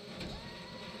hard.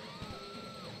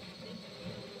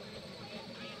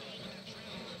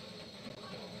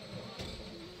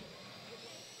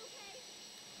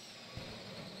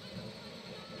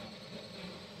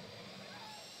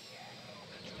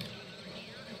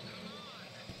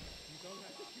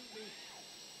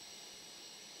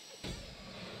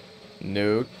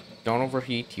 No, don't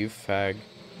overheat, you fag.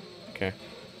 Okay.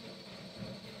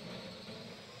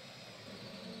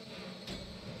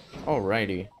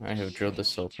 Alrighty, I have drilled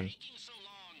this open.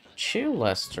 Chill,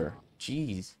 Lester.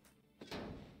 Jeez.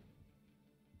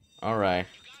 Alright.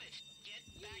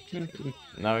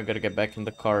 Now we gotta get back in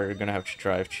the car. You're gonna have to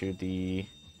drive to the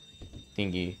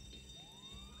thingy.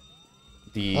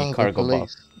 The Oh, the cargo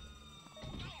box. police.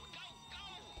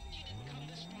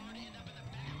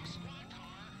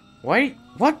 Why?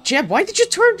 What, Jeb? Why did you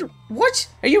turn? What?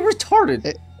 Are you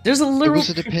retarded? There's a It literal. was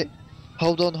an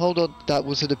Hold on. That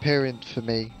was an appearance for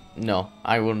me. No,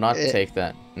 I will not take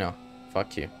that. No,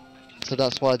 fuck you. So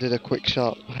that's why I did a quick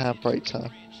sharp handbrake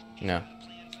turn. No,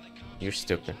 you're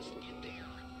stupid.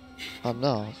 I'm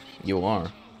not. You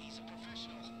are.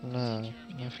 No,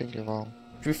 I think you're wrong.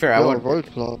 To be fair, You're a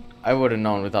roadblock. I would have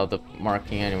known without the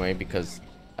marking anyway because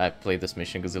I played this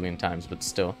mission a gazillion times. But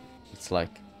still, it's like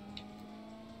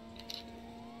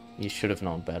you should have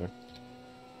known better.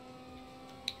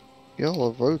 You're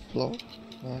a roadblock.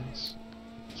 Nice.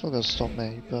 It's not gonna stop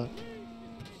me, but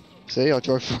see, I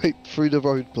drove right through the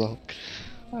roadblock.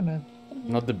 Oh man.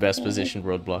 Not the best positioned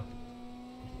roadblock.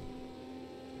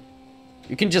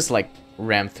 You can just like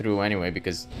ram through anyway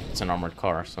because it's an armored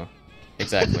car. So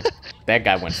exactly. That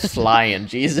guy went flying.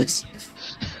 Jesus.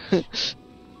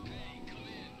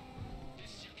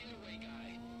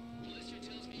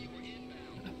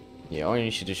 Yeah, all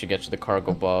you should do is get to the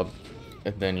cargo bob,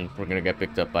 and then we're gonna get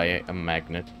picked up by a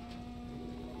magnet.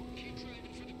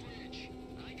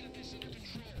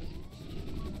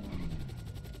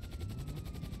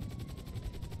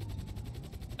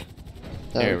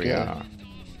 There we are.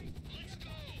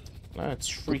 Let's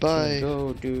freaking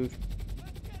go, dude.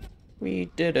 We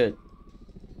did it.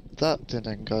 That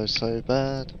didn't go so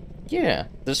bad. Yeah,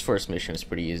 this first mission is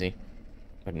pretty easy.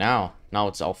 But now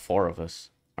it's all four of us.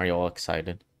 Are you all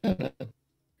excited? Oh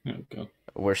god.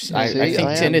 I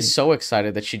think Tin is so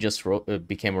excited that she just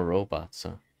became a robot,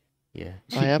 so yeah.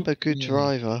 I am a good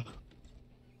driver.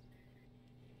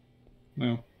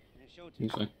 Well,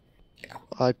 okay.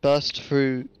 I burst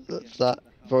through that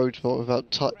roadblock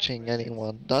without touching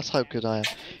anyone. That's how good I am.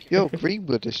 Yo,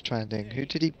 Greenwood is trending. Who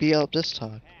did he beat up this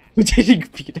time? Who did he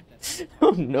beat up?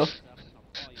 Oh no.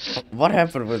 What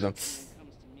happened with him?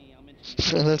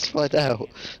 Let's find out.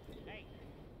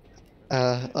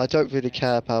 I don't really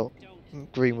care about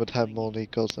Greenwood having more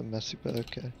league goals than Messi, but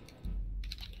okay.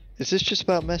 Is this just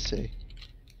about Messi?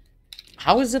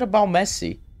 How is it about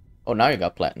Messi? Oh, now you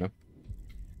got platinum.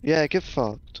 Yeah, get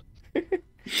fucked.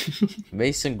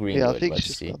 Mason Greenwood, Yeah, I think let's it's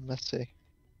just see. about Messi.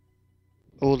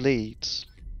 Or Leeds.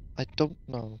 I don't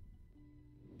know.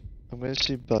 I'm gonna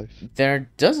see both. There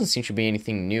doesn't seem to be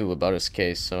anything new about his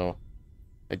case, so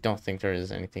I don't think there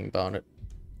is anything about it.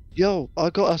 Yo, I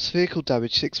got us vehicle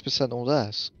damage 6% or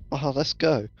less. Oh, let's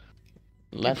go.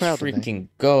 Let's proud of me. freaking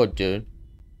go, dude.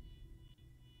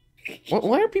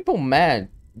 Why are people mad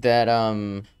that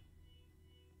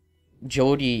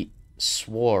Jody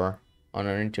swore on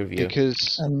an interview?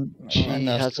 Because she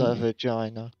has a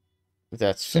vagina.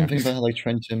 That's fair. Something about like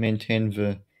trying to maintain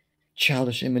the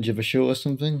childish image of a show or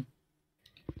something.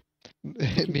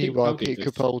 Meanwhile, Capaldi Pete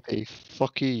just- Capaldi,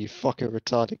 fuck you fucking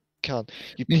retarded cunt.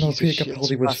 You You know, piece of Peter shit.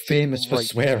 Capaldi was spastic famous for rape.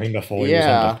 swearing before he was on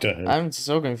Yeah, Doctor Who. I'm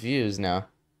so confused now.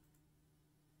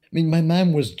 I mean, my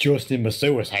man was just in the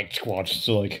Suicide Squad,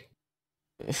 so like...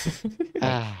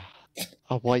 Ah,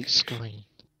 a white screen.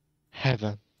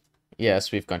 Heaven.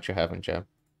 Yes, we've gone to heaven, Jeb.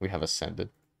 We have ascended.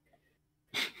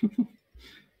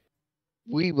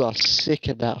 We were sick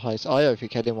in that heist. I don't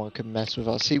think anyone can mess with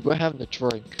us. See, we're having a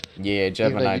drink. Yeah,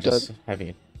 Jeb Even and though I you just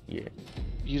having. Yeah.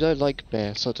 You don't like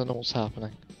beer, so I don't know what's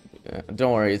happening.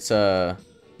 Don't worry, it's I'm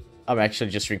actually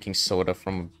just drinking soda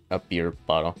from a beer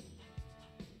bottle.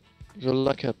 You're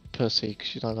like a pussy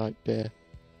because you don't like beer.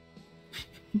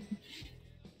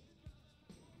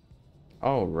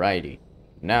 Alrighty.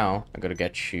 Now, I gotta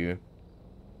get you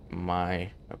my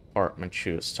apartment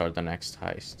to start the next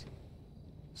heist.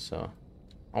 So...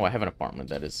 Oh, I have an apartment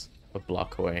that is a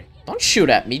block away. Don't shoot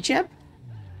at me, Jeb!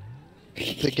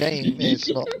 The game is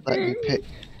not letting me pick.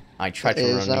 I tried It to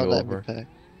is run now you letting me over. pick.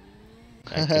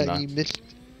 I cannot. You missed.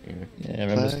 Yeah. Yeah, I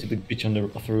remember Fuck. stupid bitch on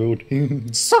the off the road.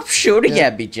 Stop shooting Yeah.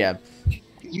 at me, Jeb!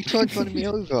 You tried running me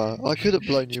over. I could have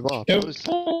blown you up.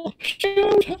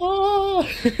 Shoot her!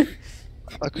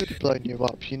 I could have blown you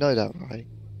up. You know that, right?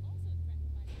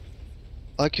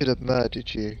 I could have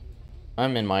murdered you.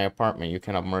 I'm in my apartment, you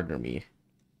cannot murder me,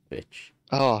 bitch.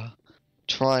 Ah,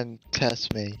 try and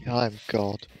test me. I'm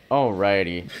God.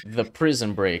 Alrighty, the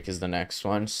prison break is the next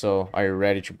one, so are you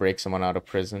ready to break someone out of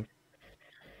prison?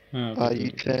 Are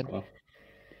you 10?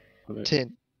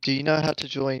 Tin, do you know how to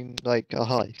join, like, a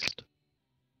heist?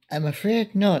 I'm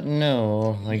afraid not,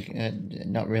 no. Like,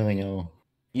 not really, no.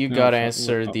 You No, gotta fuck,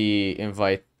 answer fuck. the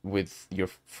invite with your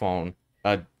phone.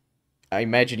 I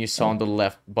imagine you saw on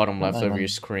the bottom left of your man.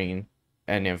 screen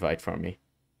an invite from me.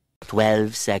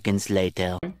 12 seconds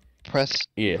later. Press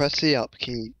Yeah. press the up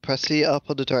key. Press the up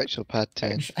on the directional pad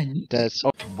 10. There's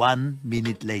 1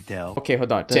 minute later. Okay,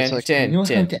 hold on. There's 10, like- 10, I know how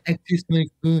 10. to access my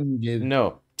phone, Joe.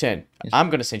 No, 10. Yes. I'm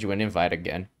gonna send you an invite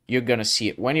again. You're gonna see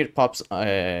it. When it pops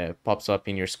up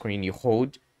in your screen, you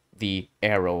hold the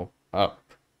arrow up,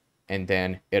 and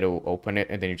then it'll open it,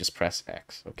 and then you just press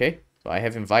X, okay? So I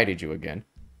have invited you again.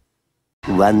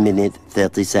 1 minute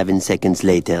 37 seconds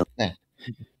later.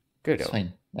 Good. It's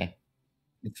fine. Yeah.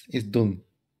 It's done.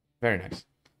 Very nice.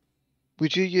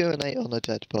 Would you urinate on a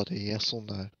dead body? Yes or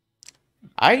no?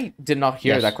 I did not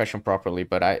hear Yes. that question properly,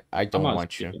 but I don't might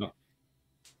want skip you. it.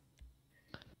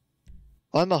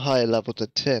 I'm a higher level than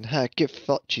 10. Ha, get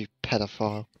fucked, you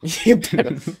pedophile. You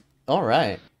better- All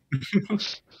right.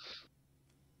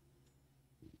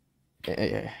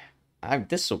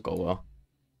 This will go well.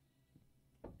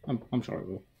 I'm sure it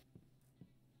will.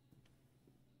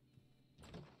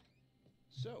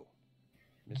 So,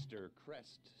 Mr.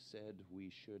 Crest said we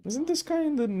should. Isn't this guy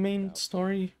in the main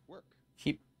story? Work.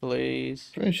 He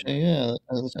plays. Pretty sure, yeah.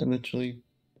 I literally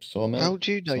saw him. How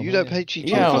do you know? So You don't high. pay GT.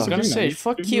 Yeah, I was fuck gonna you, say, man.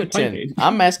 fuck You've you, never played Tin. it.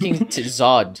 I'm asking to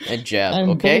Zod and Jab, I'm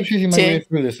okay? bullshitting my way Tin,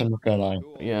 through this, I'm not gonna lie.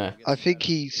 yeah. I think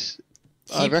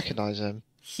I He- recognize him.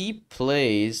 He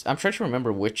plays. I'm trying to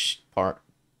remember which part.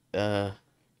 Isn't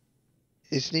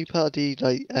he part of the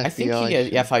like FBI? I think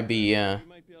he has FIB. Yeah. You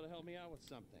might be able to help me out with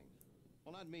something.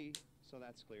 Well, not me, so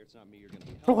that's clear. It's not me you're gonna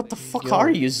be Bro, what the helping. fuck Yo. are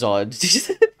you, Zod?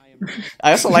 I am not-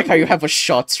 I also like how you have a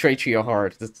shot straight to your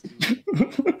heart. It's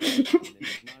not an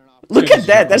Look at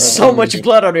that. There's so much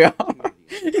blood on your arm.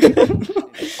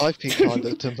 I think I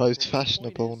look the most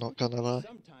fashionable. Not gonna lie.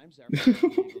 Sometimes our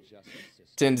legal justice system-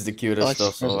 Tin's the cutest I-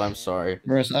 stuff, so I'm sorry.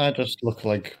 Whereas I just look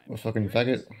like a fucking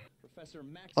faggot. Professor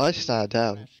I stand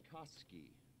out. Mashkowski.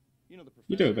 You know the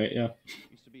You do a professor bit, yeah.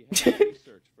 used to be head of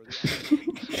research for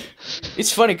the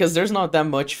It's funny because there's not that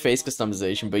much face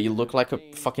customization, but you look like a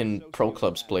fucking pro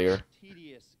clubs player.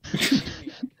 tedious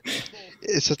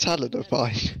It's a talent of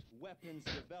mine. weapons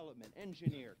development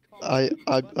engineer.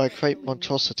 I create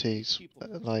monstrosities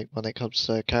like when it comes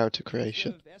to character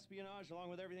creation. Espionage along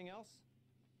with everything else.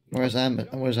 Whereas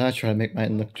I try to make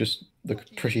mine look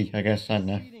pretty, I guess, I don't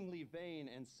know. Exceedingly vain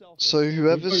and self- So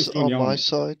whoever's You're on young. my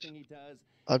side, Everything he does,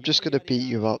 I'm just gonna beat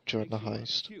you up during the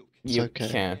heist. It's You okay.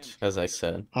 can't, as I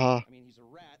said. Ah, I mean, he's a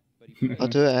rat, but he I'll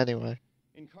do it anyway.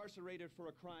 incarcerated for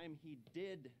a crime he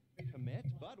did commit.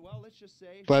 But well, let's just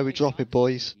say. Where we drop it,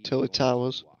 boys? Tilted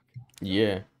Towers.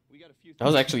 Yeah. I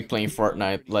was actually playing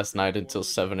Fortnite last night until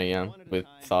 7 a.m. with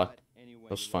Thought. It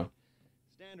was fun.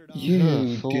 You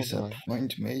Fortnite.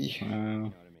 disappoint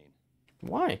me.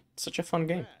 Why? It's such a fun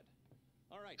game.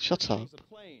 Shut up.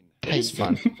 It is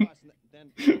fun.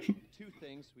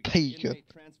 Pagan.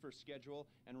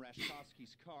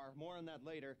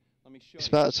 It's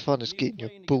about as fun as getting your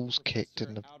balls kicked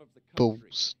in the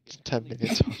balls 10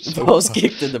 minutes. Balls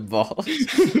kicked in the balls.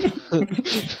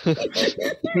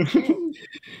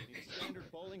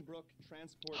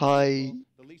 Hi.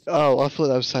 Oh, I thought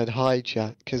that was saying hi,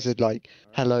 Jack, because it's like,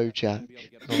 hello, Jack.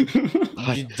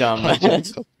 Hi, You dumb. hi, Jack.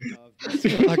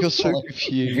 I got so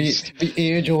confused. The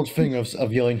age-old thing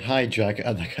of yelling "Hi, Jack"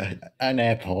 at like an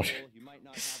airport.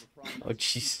 Oh,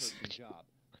 Jesus.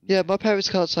 Yeah, my parents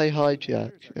can't say hi,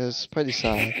 Jack. It's pretty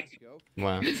sad.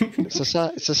 Wow. It's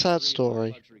a sad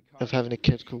story of having a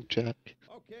kid called Jack.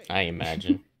 I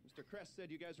imagine. Mr. Crest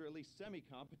said you guys are at least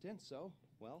semi-competent, so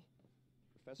well.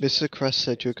 Mr. Crest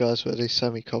said you guys were at least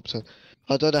semi-competent.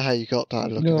 I don't know how you got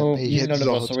that looking No, at me. Hit none of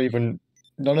us Zod. are even.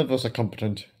 None of us are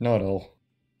competent. Not at all.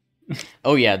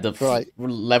 Oh, yeah, the Right.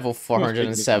 level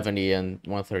 470 and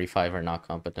 135 are not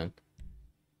competent.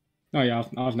 Oh yeah,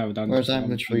 I've never done. Whereas I'm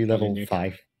literally level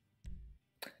 5.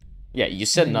 Yeah, you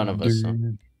said none of us, so.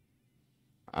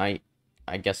 I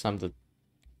guess I'm the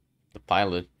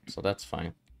pilot, so that's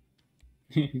fine.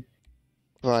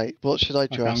 Right, what should I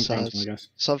Okay, dress I'm Grantham, I as? guess.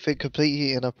 Something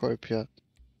completely inappropriate.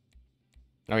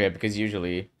 Oh, yeah, because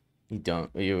usually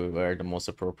you wear the most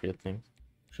appropriate things.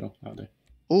 Sure, I'll do.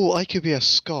 Oh, I could be a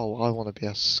skull. I want to be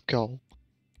a skull.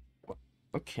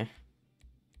 Okay.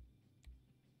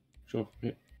 Sure.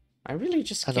 Yeah. I really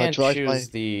just And I can't drive choose my-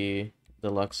 the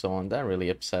deluxe one. That really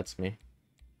upsets me.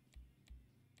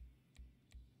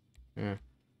 Yeah.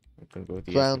 I can go with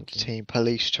the Ground SMG. team,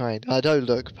 police train. I don't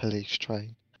look police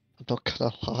train. I'm not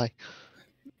gonna lie.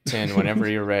 10, whenever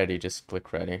you're ready, just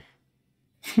click ready.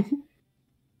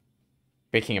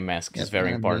 Picking a mask is Yep, very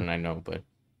I'm important, I know, but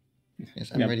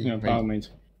Yes, I'm Yeah, ready. yeah, by all ready. means.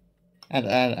 And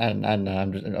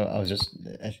I was just.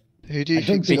 Who do you I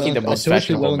don't think? Picking the I most don't do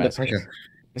fashionable well under mask.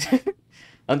 pressure.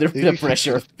 Under Who the you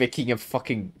pressure think- of picking a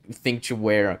fucking thing to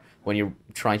wear when you're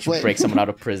trying to Wait. break someone out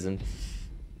of prison.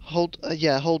 Hold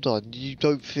on. You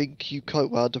don't think you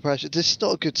cope well under pressure? This is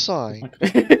not a good sign.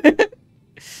 This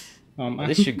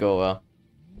should go well.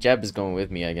 Jab is going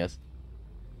with me, I guess.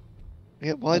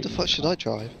 Yeah, why the fuck should I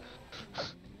drive?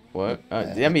 What?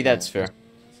 I mean, that's fair.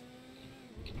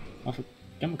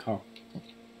 Get my car.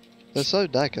 There's no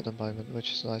lag at the moment,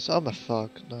 which is nice. I'm a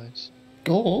thug, nice.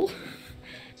 Goal?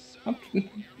 I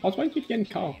was waiting to get in the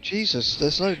car. Jesus,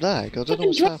 there's no lag. I don't know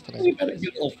what's happening. You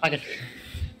little faggot.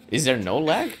 Is there no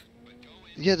lag?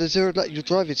 Yeah, there's zero lag. You're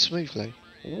driving smoothly.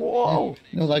 Whoa!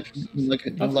 No, like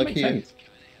That makes here. sense.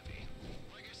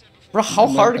 Bro, how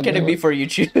I'm hard like- can it I'm be like- for you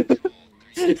to...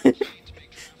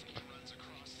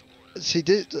 See,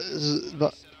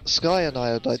 Sky and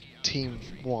I are like team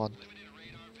 1.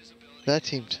 They're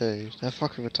team 2. They're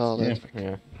fucking retarded.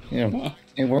 Yeah. Yeah, What?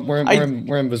 yeah we're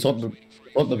in the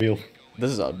Zodmobile.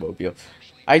 This is automobile.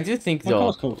 I do think My though,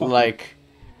 car's cool, fuck like,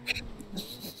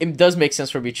 it does make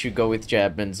sense for me to go with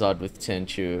Jab and Zod with Tin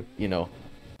to, you know,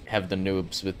 have the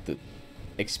noobs with the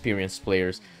experienced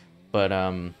players. But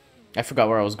I forgot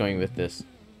where I was going with this.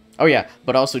 Oh yeah,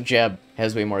 but also Jab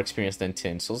has way more experience than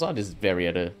Tin, so Zod is very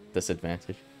at a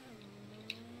disadvantage.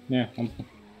 Yeah.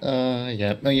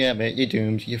 Yeah. Oh, yeah, mate, you're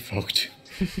doomed. You're fucked.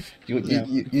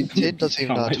 Tin doesn't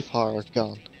even know how to fire a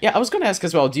gun. Yeah, I was gonna ask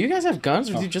as well. Do you guys have guns,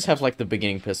 or do you just have like the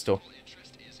beginning pistol?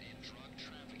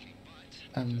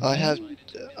 I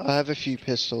have a few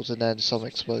pistols and then some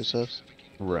explosives.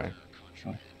 Right.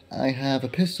 I have a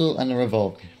pistol and a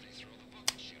revolver.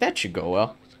 That should go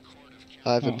well.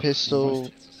 I have a Oh,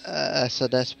 pistol,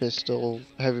 SNS pistol,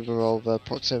 heavy revolver,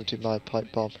 proximity mine,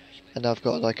 pipe bomb, and I've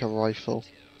got like a rifle.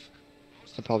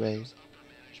 And probably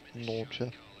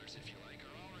launcher.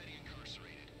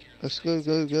 Let's go,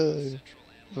 go, go.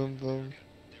 Boom, boom.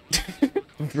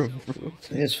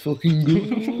 Let's fucking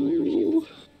go.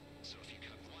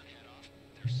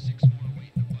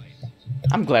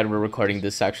 I'm glad we're recording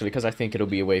this actually, because I think it'll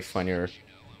be way funnier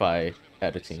by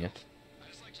editing it.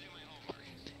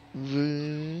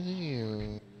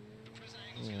 You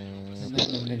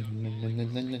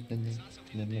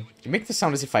make the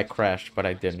sound as if I crashed, but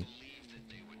I didn't.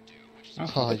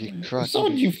 Oh, you crashed.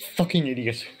 Zod, you fucking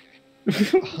idiot.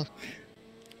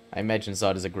 I imagine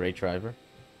Zod is a great driver.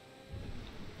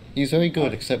 He's very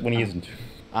good, except when he isn't.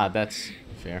 Ah, that's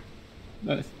fair.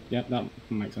 Yeah, that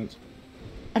makes sense.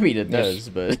 I mean, it Yes. does,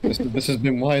 but... This has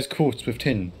been Wise Quotes with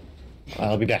Tin.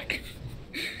 I'll be back.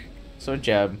 So,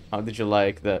 Jab, how did you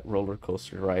like that roller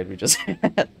coaster ride we just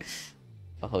had?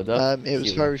 Oh, hold up. It was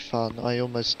Cute. very fun. I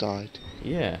almost died.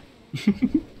 Yeah.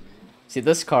 See,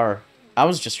 this car... I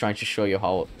was just trying to show you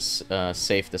how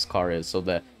safe this car is, so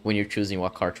that when you're choosing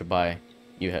what car to buy,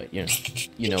 you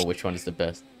know which one is the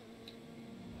best.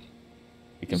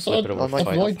 You can flip it I over might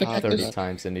avoid the 30 cactus.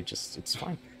 times and it's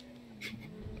fine.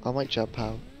 I might jump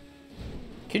out.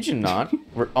 Could you not?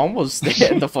 We're almost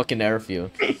there at the fucking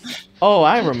airfield. Oh,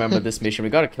 I remember this mission. We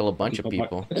gotta kill a bunch of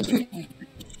people.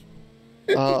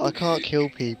 I can't kill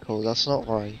people. That's not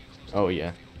right. Oh,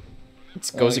 yeah.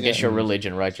 It goes yeah. against your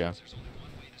religion, right, Joe?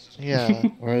 Yeah.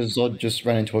 Whereas Zod just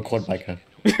ran into a quad biker.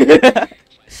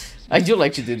 I do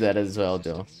like to do that as well,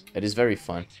 though. It is very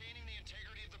fun.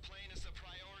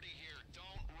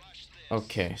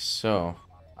 Okay, so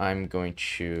I'm going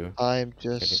to I'm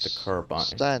get just the curb on.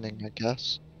 standing, I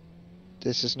guess.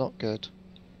 This is not good.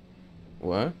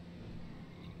 What?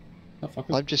 The fuck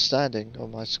is... I'm just standing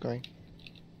on my screen.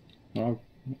 Oh,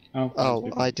 Oh,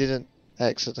 I didn't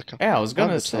exit the car. Yeah, I was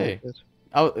gonna I'm say.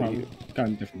 retarded.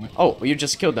 Going a different way. Oh, you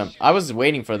just killed them. I was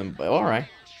waiting for them, but alright.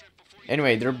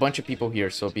 Anyway, there are a bunch of people here,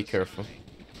 so be careful.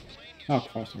 Oh,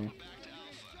 Christ. Yeah.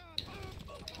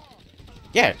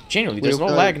 Yeah, genuinely, there's We'll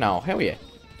no go- lag now. Hell yeah.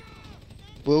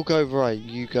 We'll go right,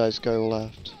 you guys go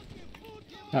left.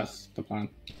 That's the plan.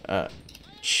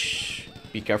 Shh.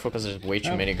 Be careful, because there's way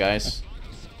too Oh, many guys.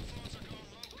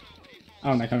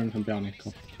 Oh, they're coming from behind me.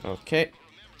 Cool. Okay.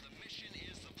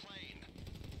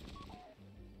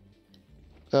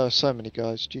 There are so many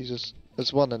guys, Jesus.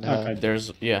 There's one in here. Okay. There's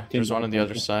Didn't one on the know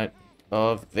other that. side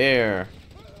of there.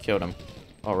 Killed him.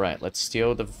 Alright, let's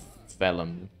steal the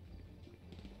vellum.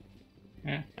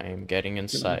 Yeah. I am getting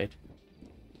inside.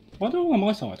 Why are they all on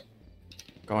my side?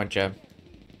 Go on, Jeb.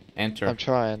 Enter. I'm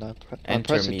trying, I'm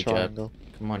Enter pressing me, Jeb. triangle.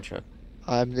 Come on, Jeb.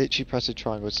 I'm literally pressing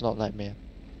triangle, it's not letting me in.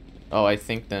 Oh, I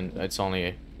think then it's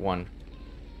only one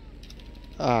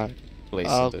Alright, place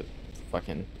I'll- of the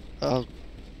fucking...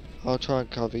 I'll try and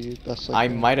cover you best I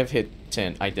can. might have hit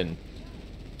 10. I didn't.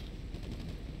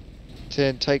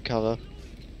 Tin, take cover.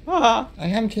 Ah! I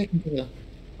am taking the...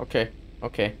 Okay,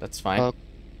 okay, that's fine.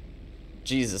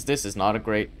 Jesus, this is not a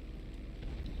great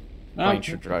plane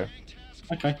to drive.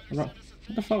 Okay, alright.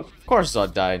 What the fuck? Of course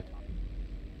Zod died.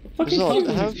 Fucking Zod,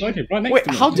 Zod how- exploded right next Wait,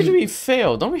 to me. how did we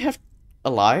fail? Don't we have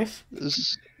alive? Yeah,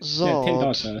 Tim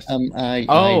died Zod. first. I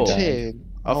Oh. died. Tim.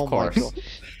 Of Oh my course. god.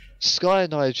 Sky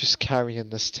and I are just carrying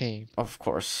this team. Of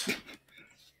course.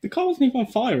 The car wasn't even on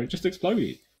fire, it just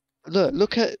exploded.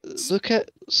 Look at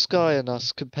Sky and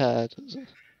us compared.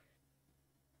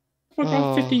 I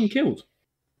got Oh. 15 killed.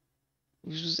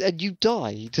 And you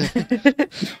died.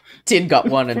 Tin got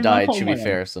one and From died, that to be hole,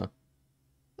 fair, so.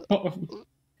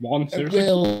 One, seriously?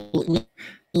 Well,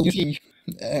 huge.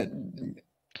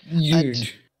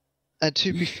 And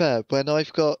to be fair, when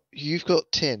you've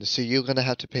got 10, so you're gonna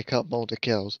have to pick up more of the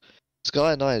kills.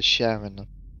 Sky and I are sharing them,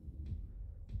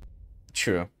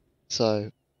 True.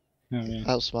 so Oh, yeah.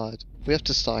 outsmarted. We have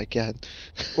to start again.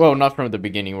 Well, not from the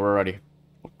beginning. We're already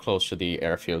close to the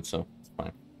airfield, so it's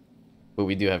fine. But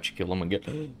we do have to kill them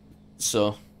again.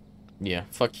 So, yeah,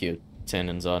 fuck you, Tin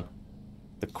and Zod.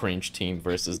 The cringe team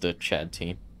versus the Chad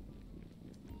team.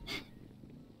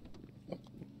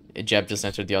 Jeb just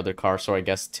entered the other car, so I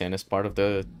guess Tin is part of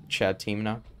the Chad team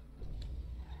now.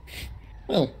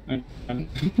 Well, And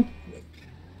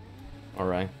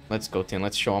Alright, let's go, Tin.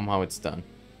 Let's show him how it's done.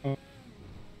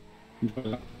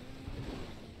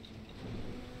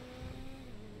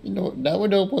 you know, now I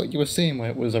know what you were saying when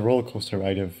it was a roller coaster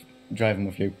ride of driving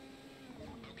with you.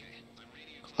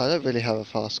 I don't really have a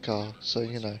fast car, so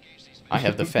you know. I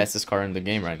have the fastest car in the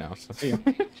game right now. So. Yeah.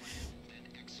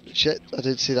 Shit, I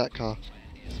didn't see that car.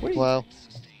 Wait. Well,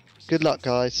 good luck,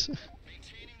 guys.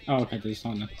 Oh, okay, there's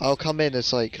sign there. I'll come in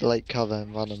as like late cover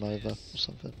and run them over or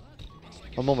something.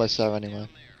 I'm almost there anyway.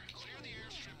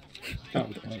 That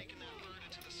was right.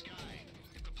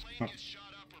 Oh.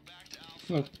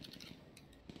 Look.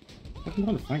 I can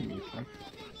kind of thank me, bro.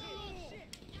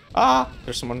 Ah!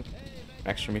 There's someone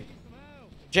next to me.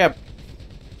 Jeb!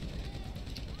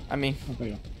 I mean, Oh, there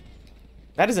you are.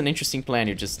 that is an interesting plan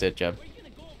you just did, Jeb.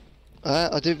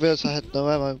 I didn't realise I had no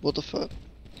ammo. What the fuck?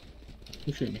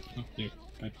 Who shoot me? Oh, you.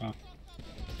 Okay, ah.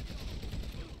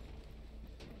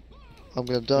 I'm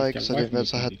gonna die Get because I away didn't from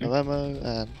realise I me, had no ammo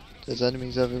and there's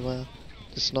enemies everywhere.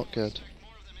 This is not good.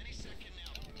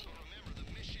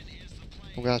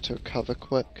 I'm gonna have to recover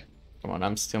quick. Come on,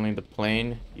 I'm stealing the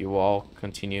plane. You all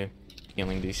continue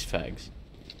killing these fags.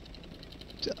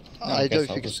 I guess don't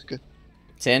I'll think just- it's good.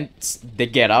 Tin, they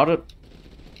get out of...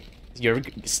 You're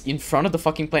in front of the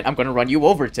fucking plane. I'm gonna run you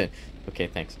over, Tin. Okay,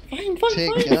 thanks. Fine,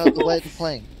 Tick, get out of the way of the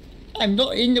plane. I'm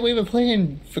not in the way we're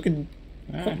playing. Fucking.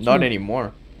 Ah, Not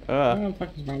anymore. oh,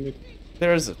 fuck is rounded.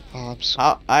 There's... Oh,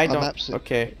 I I'm don't... absolute-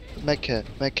 Okay,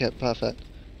 Medkit, perfect.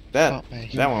 that Fuck me.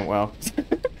 that went well.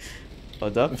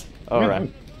 Hold up.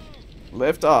 Alright,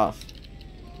 lift off.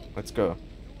 Let's go.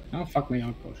 Oh, fuck me,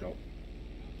 I've got shot.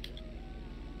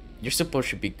 You're supposed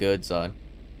to be good, Zod.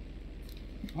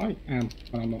 I am,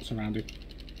 but I'm not surrounded.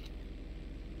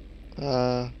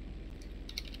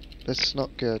 That's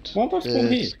not good. Why am I spawn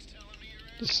here?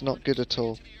 This is not good at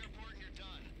all.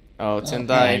 Oh, Tin Oh,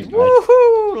 died. right.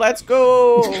 Woohoo! Let's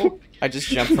go! I just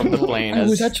jumped from the plane. I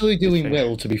was as- actually doing fair.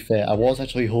 well, to be fair. I was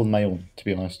actually holding my own, to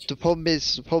be honest. The problem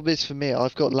is for me,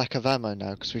 I've got lack of ammo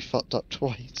now because we fucked up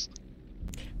twice.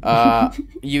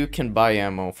 You can buy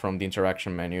ammo from the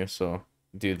interaction menu, so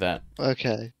do that.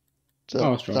 Okay. So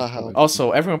Oh, that's right. that helps.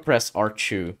 Also, everyone press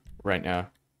R2 right now,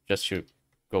 just to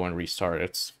go and restart.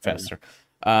 It's faster.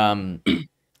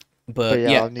 But yeah,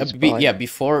 yeah, I'll need to buy yeah.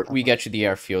 Before we ammo. get to the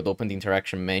airfield, open the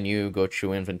interaction menu, go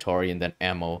to inventory, and then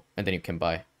ammo, and then you can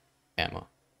buy ammo.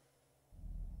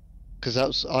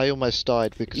 Because I almost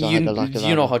died because I had a lack of ammo.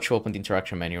 You know how to open the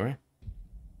interaction menu, right?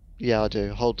 Yeah, I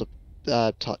do. Hold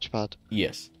the touchpad.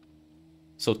 Yes.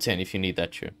 So 10, if you need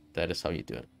that too, that is how you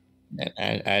do it.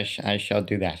 I shall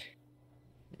do that.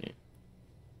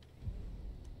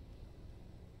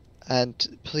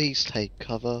 And please take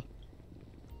cover.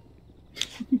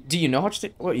 Do you know how to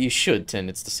take... Well, you should, 10.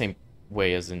 It's the same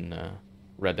way as in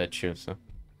Red Dead 2, so...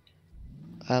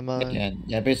 Ammo.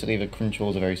 Yeah, basically the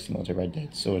controls are very similar to Red Dead,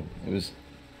 so it was...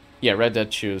 Yeah, Red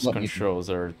Dead 2's What you- controls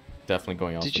are definitely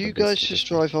going off. Did with you the guys basic just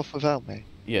edition. drive off without me?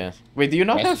 Yeah. Wait, do you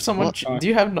not Yes. have someone... What? Do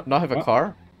you have not have a What?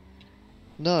 car?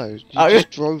 No, you Oh,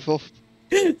 just drove off.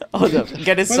 Hold up, get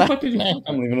Where the inside. fuck did you... Nah,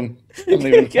 I'm leaving them. I'm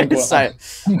leaving them. Get inside.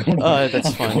 Oh, that's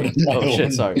I'm fine. going on my Oh shit,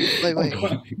 own. sorry.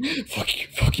 Wait.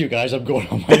 Fuck you guys, I'm going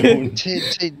on my own.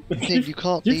 Tin, you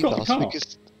can't You've leave got a us car.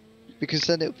 because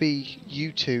then it'll be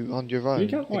you two on your own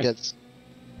can't wait.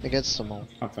 against them all.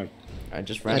 Fuck's sake. I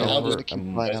just And ran I'll over. just keep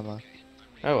buying ammo.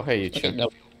 Oh, hey, you Okay, two. no.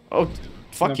 Oh,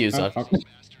 fuck you, Oh, Zod. fuck.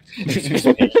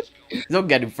 Don't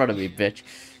get in front of me, bitch.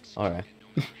 Alright.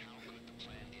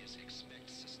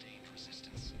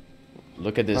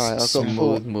 Look at this Alright, I've got smooth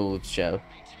 4. moves, Joe.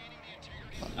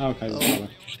 Okay. Oh.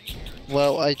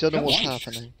 Well, I don't know That what's works.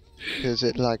 happening because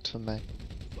it lagged for me.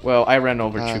 Well, I ran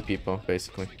over Ah. 2 people,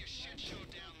 basically.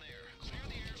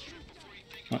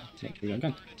 Right, here we go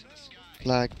again.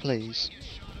 Lag, please.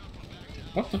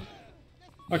 What the?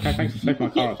 Okay, thanks for flipping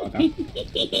my car upside down.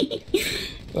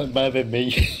 That might have been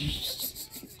me.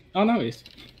 Oh no, it's.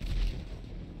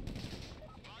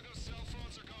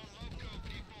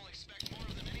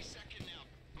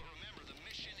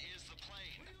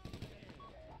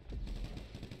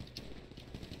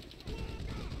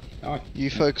 Oh, You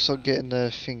focus on getting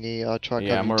the thingy. I'll try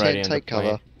Yeah, I'm cover. already Tin, in the take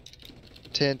cover.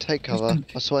 Tin, take cover.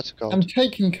 I swear to I'm God.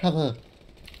 taking cover.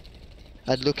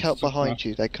 And look out behind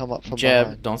you. They come up from Jeb,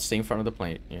 behind. don't stay in front of the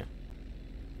plane. Yeah.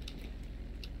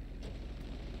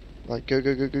 Right, go,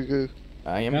 go, go, go, go.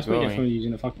 I am that's what you get from going.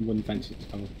 using the fucking wooden fences.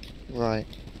 Cover. Right.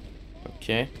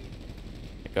 Okay.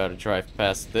 I gotta drive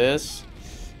past this.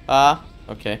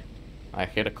 Okay. I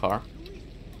hit a car.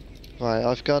 Right,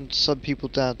 I've gunned some people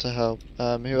down to help.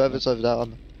 Whoever's over there,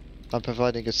 I'm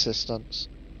providing assistance.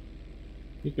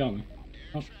 Keep going.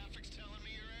 Oh,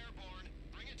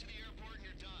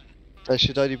 There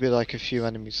should only be like a few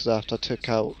enemies left. I took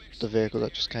out the vehicle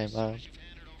that just came around.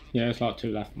 yeah, it's like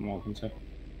 2 left from what I can see.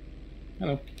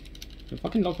 Hello. The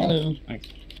fucking log Hello. off. Thanks.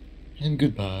 And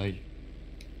goodbye.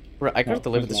 Right, I could have Oh,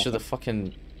 delivered there's this to the nothing.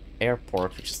 fucking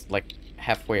airport, which is like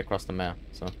halfway across the map,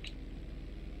 so.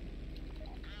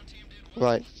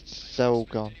 Right, they're all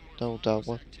gone. They're all dealt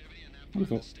with.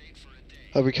 Wonderful.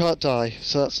 Oh, we can't die,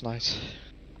 so that's nice.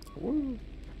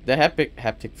 The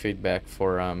haptic feedback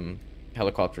for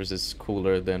helicopters is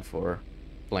cooler than for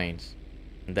planes.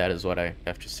 And that is what I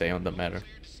have to say on the matter.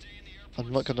 I'm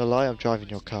not gonna lie, I'm driving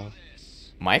your car.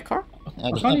 My car?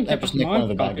 I can't even get just past nicked one of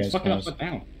my the car. bad It's guys' fucking cars. upside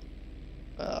down.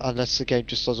 Unless the game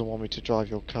just doesn't want me to drive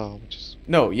your car, which is...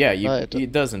 No, yeah, Right,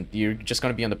 it doesn't. You're just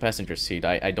gonna be on the passenger seat.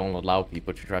 I don't allow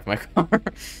people to drive my car.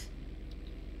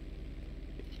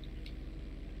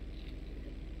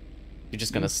 You're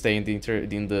just gonna stay in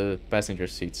the passenger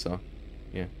seat, so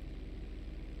yeah.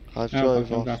 I've No, drove I'm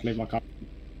going off. to leave my car.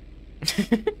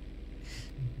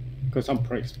 Because some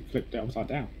pricks flipped it upside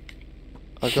down.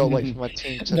 I've got to wait for my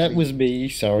team to That leave. was me.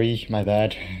 Sorry, my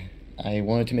bad. I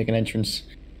wanted to make an entrance.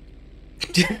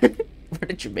 Where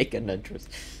did you make an entrance?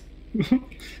 What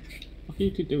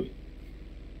you could do it.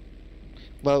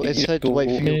 Well, it said wait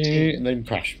for your team, and then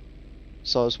crash.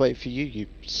 so I was waiting for you, you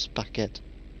spackhead.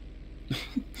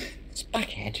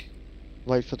 Spackhead.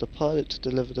 Wait for the pilot to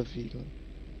deliver the vehicle.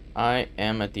 I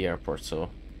am at the airport, so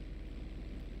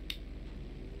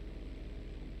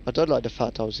I don't like the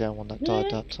fact I was the only one that died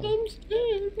that time.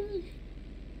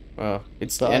 well,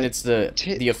 it's But and it's the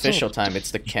Ti- official stop. time.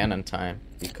 It's the canon time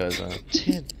because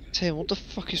Tim, what the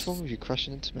fuck is wrong with you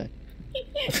crashing into me?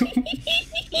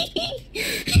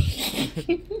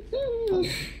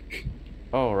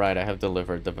 oh right, I have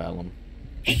delivered the vellum.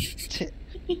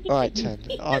 Alright, Tim,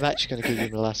 I'm actually going to get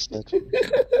you molested.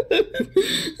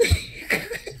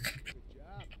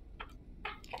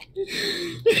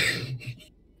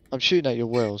 I'm shooting at your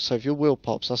wheel, so if your wheel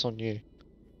pops, that's on you.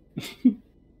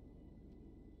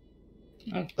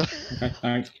 Oh, okay,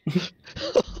 thanks.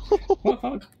 What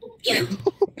the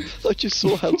fuck? I just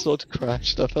saw how Zod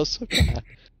crashed. I felt so bad.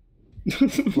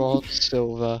 Rod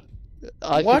Silver.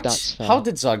 I think What? that's fair. How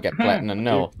did Zod get platinum?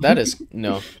 No, that is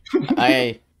no.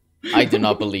 I do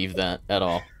not believe that at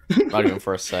all. Not even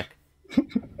for a sec.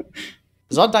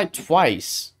 Zod died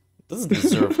twice. Doesn't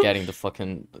deserve getting the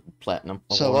fucking platinum.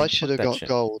 So award. I should have Fuck that got shit.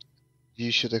 gold.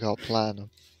 You should have got platinum.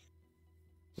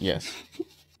 Yes.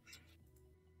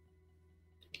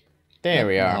 There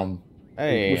we are. With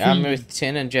Hey, I'm who- with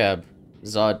Tin and Jeb.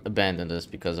 Zod abandoned us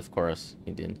because, of course,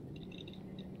 he did.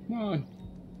 No,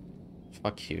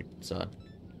 Fuck you, Zod.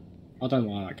 I don't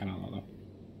know why that came out like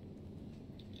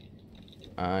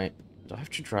that. Do I have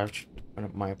to drive to one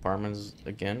of my apartments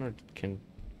again, or can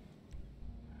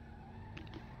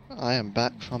I am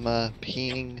back from a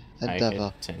peeing I endeavor.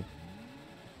 hit Tin?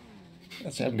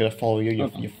 That's it, I'm gonna follow you,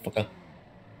 you fucker.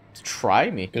 Try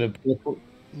me. Gonna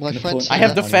My Gonna friend put- said I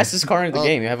have the that- fastest car in the Oh.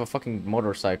 game. You have a fucking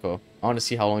motorcycle. I want to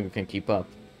see how long you can keep up.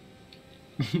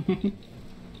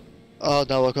 Oh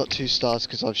no, I got 2 stars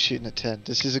because I was shooting at 10.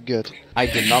 This isn't good. I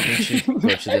did not mean to go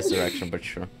to this direction, but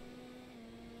sure.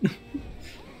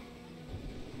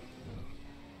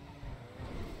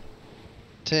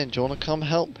 Tin, do you want to come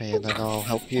help me and then I'll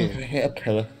help I you? hit a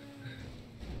pillar.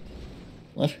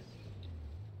 What?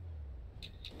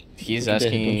 He's What you did,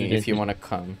 asking what you if did. you want to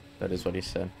come. That is what he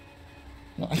said.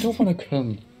 No, I don't want to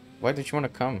come. Why don't you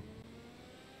want to come?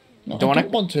 No, Don't I wanna-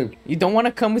 don't want to. You don't want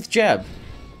to come with Jeb.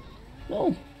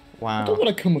 No, I Wow. don't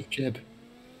want to come with Jeb.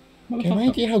 Do you have any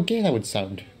idea how gay that would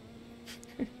sound?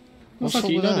 What's Motherfucker,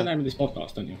 wrong you with know the that? name of this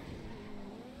podcast, don't you?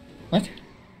 What?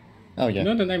 Oh, yeah. You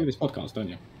know the name of this podcast, don't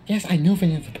you? Yes, I know the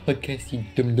name of the podcast, you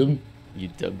dum-dum. You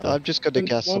dubbed I'm just gonna Then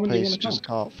guess why the wouldn't you police wanna just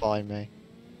come? can't find me.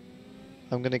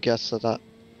 I'm gonna guess that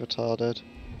retarded.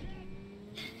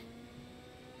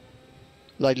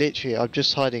 Like literally, I'm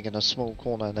just hiding in a small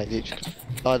corner and they literally.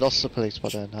 I lost the police by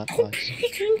doing that. Nice. You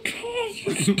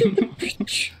stupid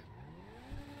bitch.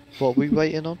 What are we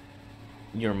waiting on?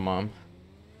 your mom.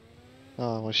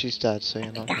 Oh well, she's dead, so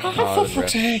you're not. Oh, For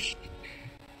fuck's sake.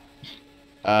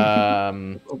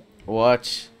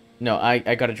 What? No,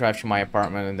 I gotta drive to my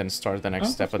apartment and then start the next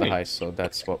Oh, step of the sweet. heist, so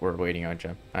that's what we're waiting on,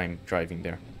 Jem. I'm driving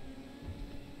there.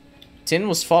 Tin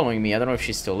was following me, I don't know if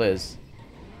she still is.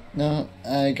 No,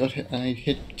 I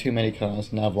hit too many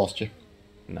cars, now I've lost you.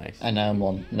 Nice. And now I'm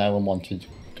wanted,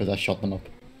 because I shot them up.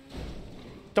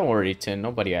 Don't worry, Tin,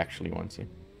 nobody actually wants you.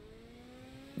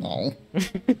 No.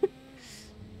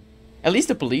 At least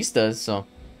the police does, so.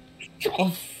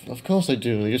 Of course I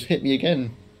do, they just hit me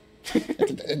again.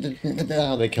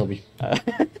 Oh, they kill me.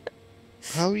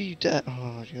 How are you dead?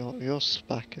 Oh, you're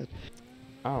spackered.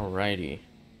 Alrighty.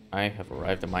 I have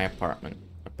arrived at my apartment,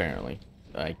 apparently.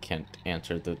 I can't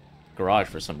enter the garage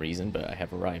for some reason, but I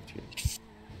have arrived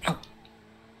here.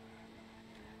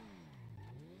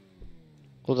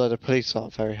 Although the police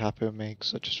aren't very happy with me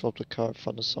because I just robbed a car in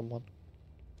front of someone.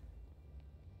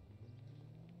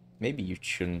 Maybe you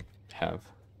shouldn't have.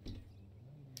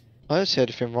 I don't see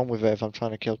anything wrong with it if I'm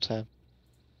trying to kill Tim.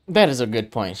 That is a good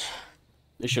point.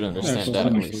 You should understand so that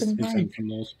at some least. people do think from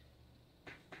laws.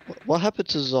 What happened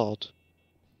to Zod?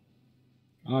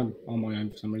 I'm on my own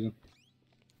for some reason.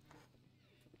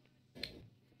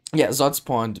 Yeah, Zod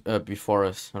spawned before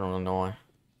us. I don't know why.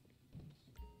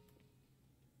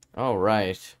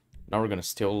 Alright. Now we're gonna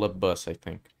steal the bus, I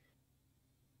think.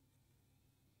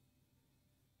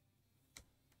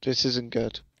 This isn't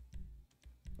good.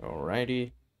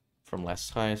 Alrighty. From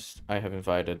last heist, I have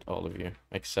invited all of you.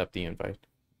 Accept the invite.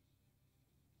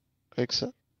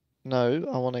 Accept. No,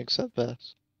 I want to accept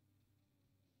this.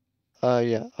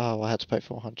 Yeah. Oh, I had to pay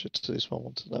 400 to this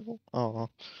one to level. Oh.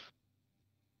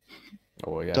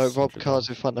 Oh, yes. Don't rob $100. cars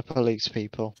in front of police,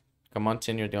 people. Come on,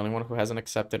 Tin, you're the only one who hasn't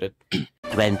accepted it.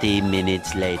 20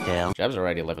 minutes later. Jab's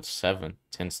already level 7.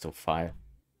 Tin's still 5.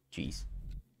 Jeez.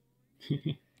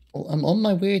 Well, I'm on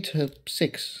my way to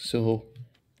 6, so...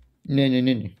 No.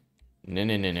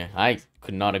 No. I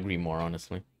could not agree more,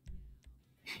 honestly.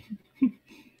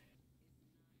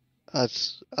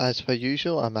 As per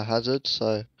usual, I'm a hazard,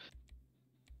 so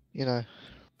you know.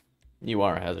 You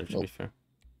are a hazard, to be fair.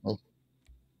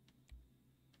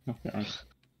 Okay, right.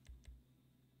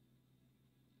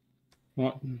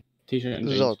 What? T-shirt and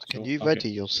jeans. Zod, can so- you okay. ready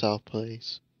yourself,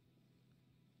 please?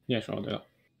 Yeah, sure, I'll do that.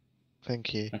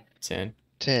 Thank you. 10.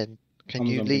 10. Can I'm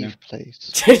you zombie now. leave, please?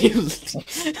 10 you...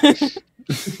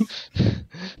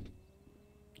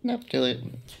 Nope, kill it.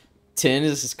 10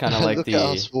 is kind of like Look the... at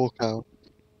us walk out.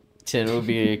 10 would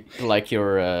be like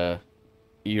your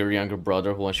younger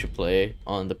brother who wants you to play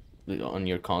on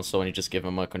your console and you just give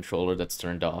him a controller that's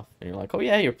turned off. And you're like, oh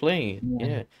yeah, you're playing.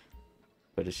 Yeah.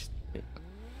 But it's...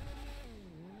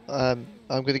 I'm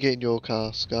gonna get in your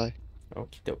car, Sky.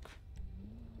 Okie doke.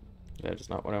 That is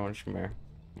not what I want to share.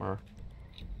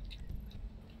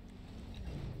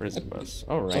 Where's the bus?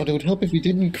 So Alright. it would help if we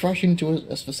didn't crash into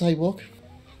a sidewalk.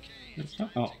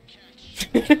 Oh,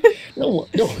 No,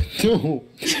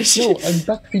 I'm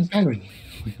back in Paris.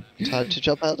 Time to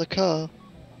jump out the car.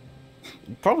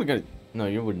 Probably gonna... No,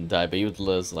 you wouldn't die, but you would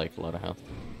lose like a lot of health.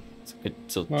 It's good.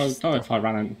 So well, not if I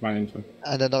ran into him.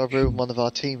 And then I ruined one of our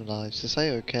team lives. Is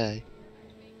they okay?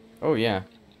 Oh yeah.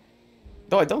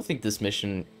 Though I don't think this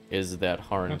mission is that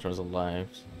hard in terms of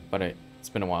lives, but it's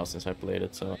been a while since I played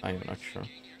it, so I am not sure.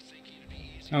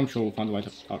 I'm sure we'll find a way to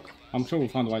fuck. I'm sure we'll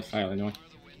find a way to fail anyway.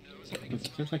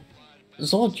 Seriously?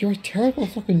 Zod, you're a terrible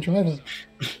fucking driver.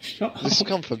 Shut This has up.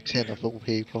 come from 10 of all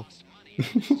people.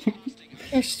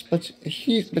 Yes, but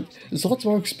Zod's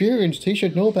more experienced. He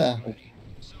should know better.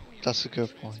 That's a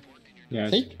good point. Yeah,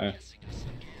 See?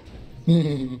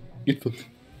 Good fuck.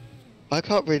 I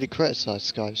can't really criticize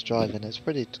Sky's driving. It's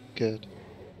pretty good.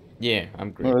 Yeah,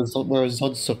 I'm great. Whereas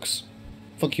Zod sucks.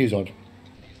 Fuck you, Zod.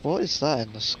 What is that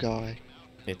in the sky?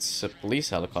 It's a police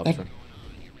helicopter.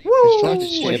 It's Woo! like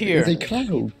a We're ship. here. It's a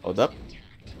cloud. Hold up.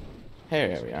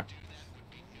 Here we are.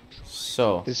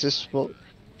 So, Is this what?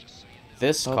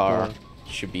 this Oh, car boy.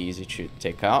 should be easy to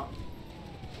take out.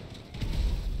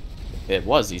 It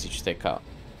was easy to take out.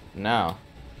 Now,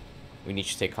 we need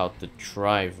to take out the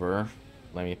driver.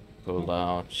 Let me pull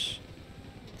out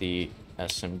the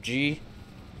SMG.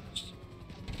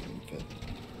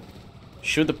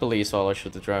 Shoot the police while I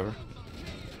shoot the driver.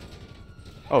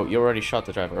 Oh, you already shot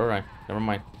the driver. Alright, never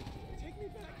mind.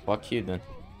 Fuck you then.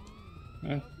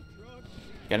 Yeah.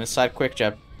 Get inside quick,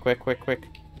 Jeb. Quick, quick, quick.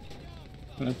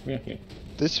 We're here.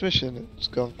 This mission has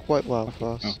gone quite well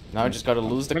for us. Oh. Now I just gotta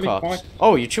lose the Really cops. quiet.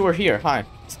 Oh, you two are here. Hi.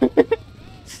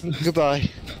 Goodbye.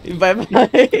 Bye bye.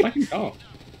 Fucking car.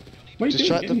 What are you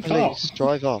Distract doing? the Get in the car. police.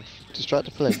 Drive off. Distract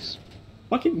the police.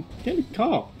 Fucking get in the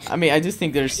car. I mean, I do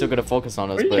think they're still gonna focus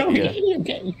on us, Where are you but going? yeah.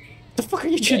 Get in. The fuck are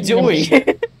you two Get in. doing?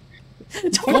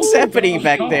 What's Oh, happening God.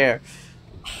 back there?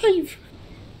 Drive.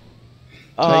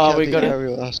 Oh, Take out we the gotta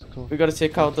aerial obstacle.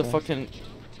 take out the Okay. fucking.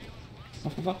 Oh,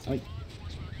 for fuck's sake.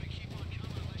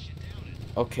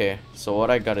 Okay, so what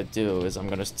I gotta do is I'm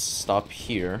gonna stop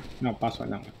here. No, pass right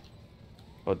now.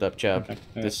 Hold up, Jab. Okay,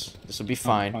 This will be Oh,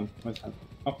 fine. Where's that?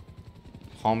 Oh,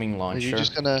 Homing Are launcher. you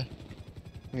just gonna...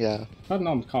 Yeah. I don't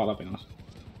know, I'm car, that'd be nice.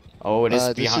 Oh, it is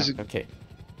This behind. isn't- Okay.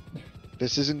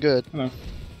 This isn't good. Hello.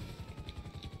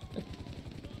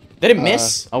 Did it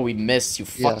miss? Oh, we missed. You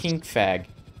yes. fucking fag.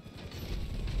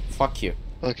 Fuck you.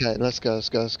 Okay, let's go, let's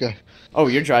go, let's go. Oh,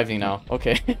 you're driving now.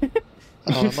 Okay.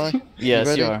 Oh, am I? Yes,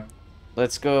 ready? you are.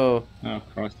 Let's go. Oh,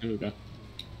 Christ, here we go.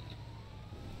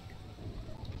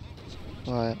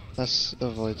 Right, let's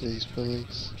avoid these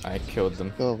police. I killed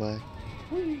them. Go away.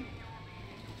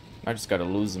 I just gotta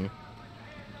lose them.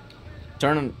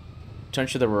 Turn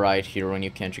to the right here when you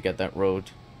can to get that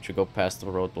road. To go past the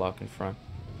roadblock in front.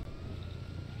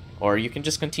 Or you can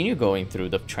just continue going through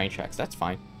the train tracks. That's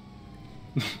fine.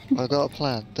 I got a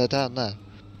plan. They're down there.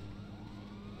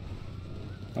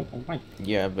 Oh, wait.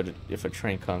 Yeah, but if a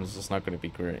train comes, it's not gonna be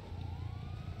great.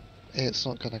 It's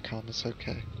not gonna come, it's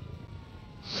okay.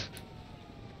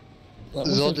 That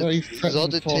was a very Zod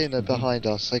and threatening Tina thought. behind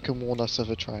us. They can warn us of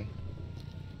a train.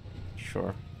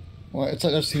 Sure. Well, it's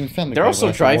like I've seen Family They're Guy, also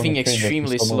where I saw one driving train that was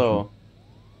extremely slow slow. motion.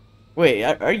 Wait,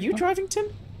 are you driving, Tim?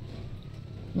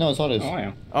 No, it's not his. Oh, I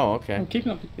am. Oh, okay. I'm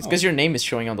keeping up. It's because your name is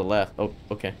showing on the left. Oh,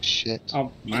 okay. Shit.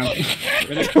 Oh, man.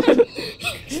 Really?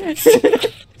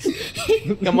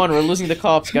 Come on, we're losing the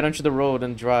cops. Get onto the road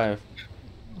and drive.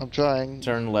 I'm trying.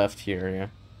 Turn left here, yeah.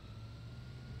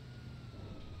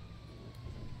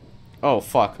 Oh,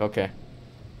 fuck, okay.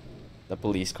 The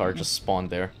police car just spawned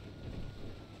there.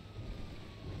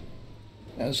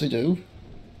 As they do.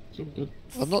 So good.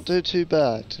 I'm not doing too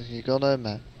bad. You got no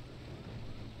man.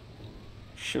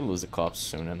 Should lose the cops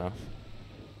soon enough.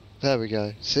 There we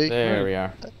go. See? There we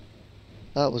are.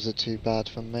 That wasn't too bad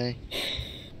for me.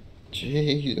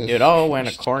 Jesus. It all went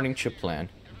according to plan.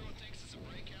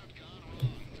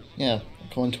 Yeah,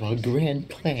 according to our grand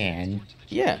plan.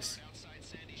 Yes.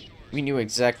 We knew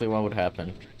exactly what would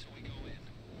happen.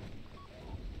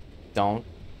 Don't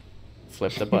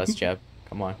flip the bus, Jeb.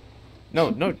 Come on.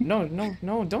 No,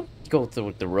 don't go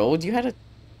through the road. You had a...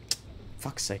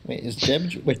 Fuck's sake. Wait, is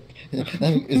Jeb... Wait,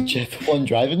 is Jeb the one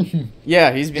driving?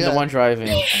 Yeah, he's been the Yeah. one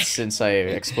driving since I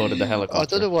exploded the helicopter. I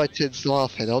don't know why Tid's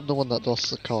laughing. I'm the one that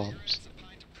lost the cops.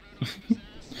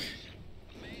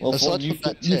 Well, Aside you, from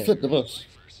that you tip. flipped the bus.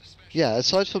 Yeah,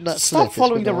 aside from that Stop flip,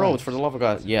 following it's the been road, alright. for the love of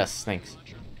God. Yes, thanks.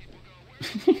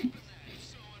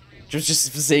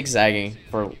 just zigzagging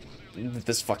for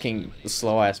this fucking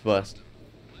slow-ass bus.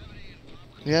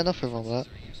 Yeah, nothing wrong with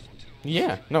that.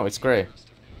 Yeah, no, it's great.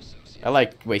 I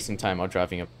like wasting time while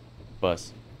driving a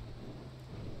bus.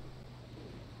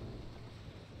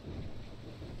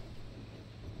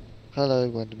 Hello,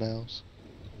 windmills.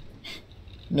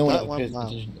 No That one went pays well.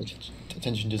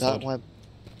 attention to That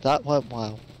Zod. went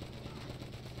well.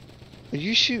 Are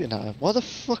you shooting at him? Why the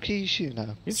fuck are you shooting at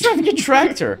him? He's driving a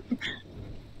tractor!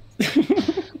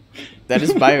 That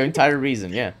is my entire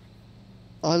reason, yeah.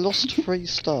 I lost 3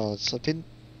 stars. I didn't.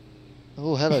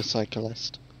 Oh, hello,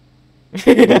 cyclist.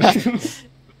 It's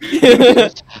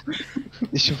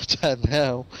your turn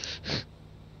now.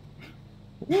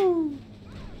 And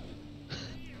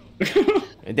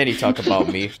then he talk about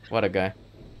me. What a guy.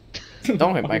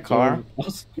 Don't hit my car.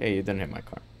 What? Hey, you didn't hit my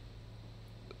car.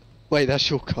 Wait, that's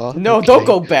your car? No, Okay. don't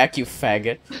go back, you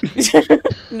faggot.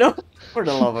 No, for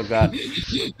the love of God. Wait,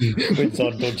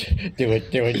 Zod, don't do it,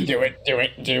 do it, do it, do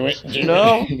it, do it, do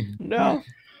No, it. no.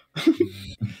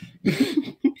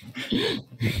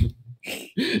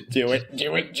 Do it,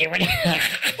 do it, do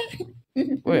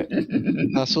it. Wait.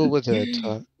 That's all we're doing,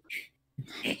 Turk.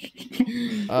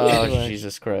 Oh, Anyway.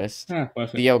 Jesus Christ. Ah,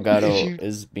 perfect. The Elgato If you-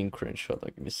 is being cringe. Hold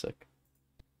on, give me a sec.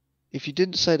 If you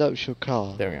didn't say that was your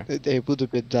car, There we are. it would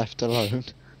have been left alone.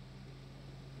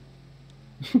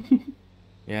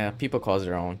 Yeah, people cause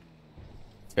their own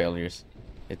failures.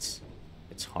 It's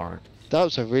hard. That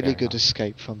was a really Fair good enough.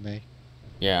 escape from me.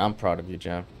 Yeah, I'm proud of you,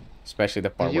 Jam. Especially the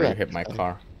part you where you had hit my to.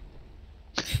 car.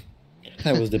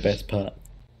 That was the best part.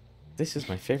 This is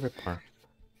my favorite part.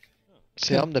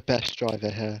 See, I'm the best driver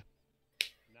here.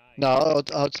 No,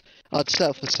 I'd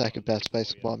settle for second best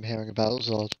based on what I'm hearing about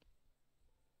Zod.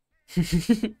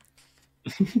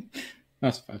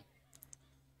 That's fair.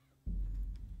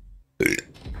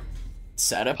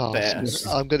 Set up Pass. best.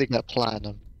 I'm gonna get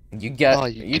platinum. You get. Oh,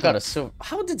 you got a silver.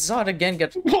 How did Zod again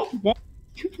get? What?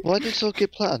 Why did Zod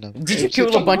get platinum? Did you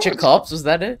kill a bunch of cops? Was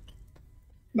that it?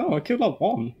 No, I killed like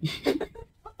one.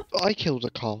 I killed a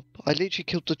cop. I literally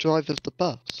killed the driver of the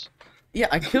bus. Yeah,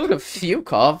 I killed a few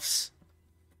cops.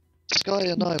 Sky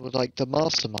and I were like the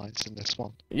masterminds in this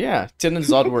one. Yeah, Tin and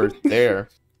Zod were there.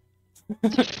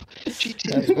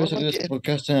 GTA, That's why am basically I this getting-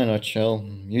 podcast in a nutshell.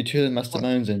 You two are the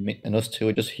masterminds, and me and us two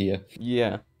are just here.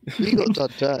 Yeah. we got done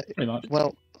dirty. Pretty much.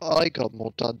 Well, I got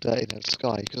more done dirty than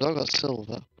Sky because I got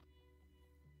silver.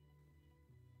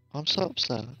 I'm so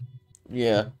upset.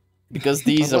 Yeah. Because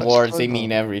these I worked awards, so they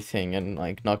mean hard. everything, and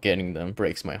like not getting them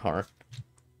breaks my heart.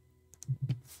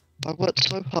 I worked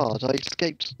so hard. I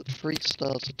escaped 3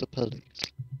 stars of the police.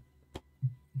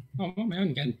 Oh, I'm on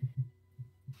again.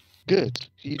 Good.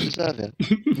 You deserve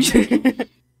it.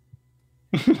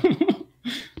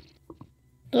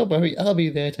 Don't worry, I'll be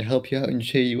there to help you out and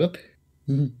cheer you up.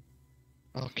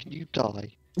 Oh, can you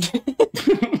die?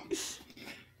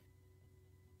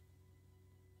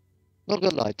 Not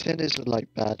gonna lie, Tin isn't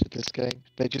like bad at this game.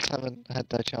 They just haven't had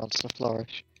their chance to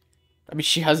flourish. I mean,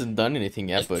 she hasn't done anything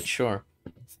yet, but sure.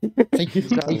 he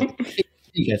gets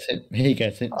it. He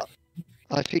gets it.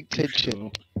 I think Tin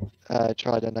should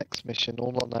try the next mission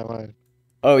all on their own.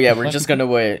 Oh yeah, we're just gonna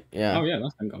wait. Yeah. Oh yeah,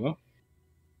 that's been going well.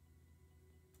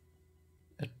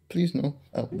 Please no.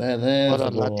 Oh, there's the Hold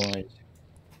on, lads. boy.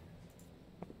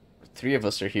 3 of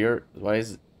us are here. Why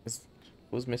is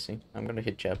who's missing? I'm gonna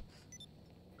hit Jeb.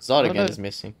 Zod Oh, again no. is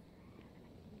missing.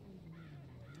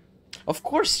 Of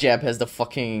course Jeb has the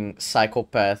fucking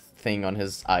psychopath thing on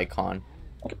his icon.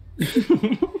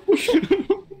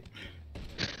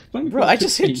 Bro, I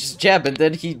just hit Jeb and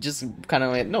then he just kind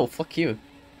of went, no, fuck you.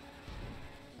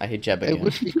 I hit Jeb again. It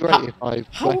would be great if I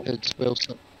how- weapons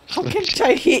Wilson. How can't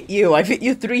I hit you? I've hit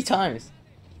you 3 times.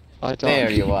 I died.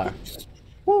 There you are.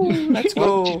 Woo, let's Why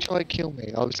would go. you try and kill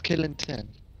me? I was killing Tin.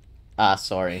 Ah,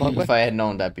 sorry. My If I had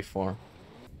known that before.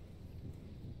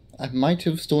 I might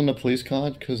have stolen a police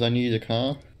card because I needed a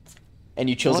car. And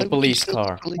you chose Why a would you police steal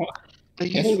car. the Are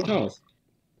What you was cars?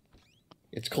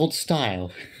 It's called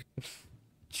style. It's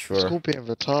Sure. called being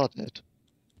retarded.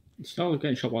 So I was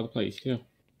getting shot by the police, yeah.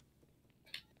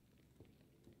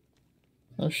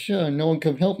 Oh sure, no one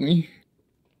can help me.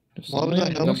 Just Why would I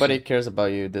somebody help else. Nobody cares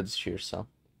about you. Did this to yourself.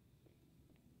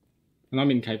 And I'm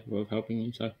incapable of helping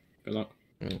you, so good luck.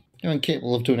 You're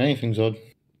incapable of doing anything, Zod.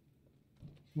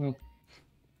 Well,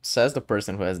 Says the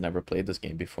person who has never played this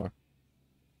game before.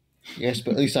 Yes,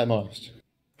 but at least I'm honest.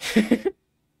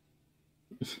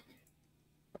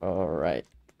 Alright.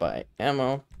 Buy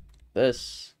ammo.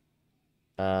 This.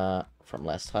 From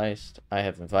last heist. I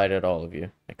have invited all of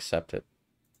you. Accept it.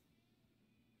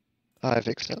 I've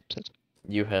accepted.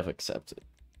 You have accepted.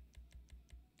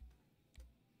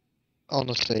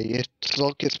 Honestly, if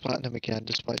Zod gets platinum again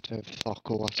despite doing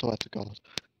fuck all, I swear to God.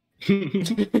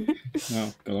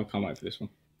 no, God, I can't wait for this one.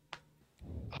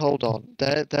 Hold on,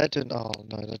 they're doing. Oh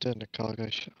no, they're doing the cargo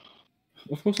shit.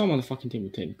 Of course, I'm on the fucking team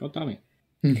with Tim. God damn it.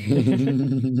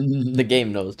 The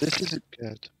game knows. This isn't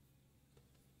good.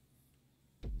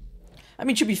 I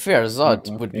mean, to be fair, Zod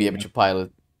Well, would be yeah. able to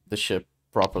pilot the ship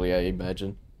properly, I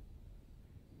imagine.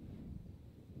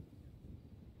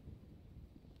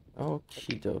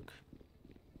 Okie doke.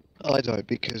 I don't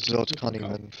because Zod can't Okay.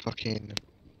 even fucking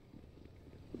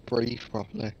breathe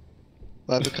properly.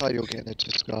 Whatever car you're getting into,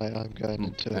 Sky, I'm going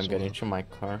into. I'm as getting well. into my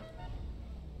car.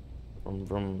 Vroom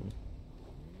vroom.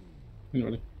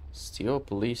 Really. Steel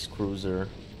police cruiser.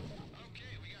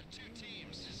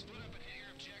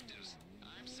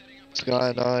 Sky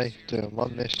and I doing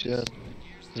one mission.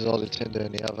 Zod and Tim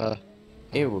doing the other.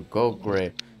 It would go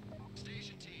great.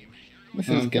 This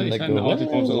is gonna Please send go the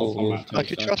articles a lot of well. combat too, I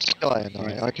could so- trust Sky and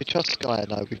Right. I could trust Sky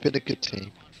and I. We've been a good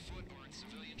team.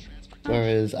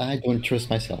 Whereas I don't trust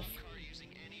myself.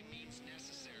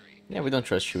 Yeah, we don't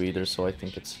trust you either, so I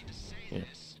think it's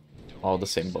all the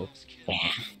same boat. They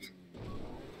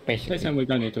Basically. saying we're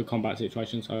going into a combat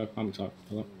situation, so I'm excited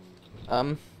for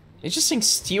that. It's just saying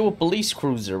steal a police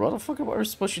cruiser. What the fuck are we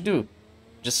supposed to do?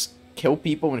 Just kill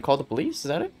people and call the police? Is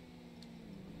that it?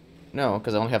 No,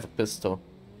 because I only have a pistol.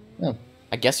 No.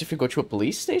 I guess if you go to a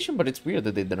police station, but it's weird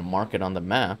that they didn't mark it on the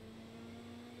map.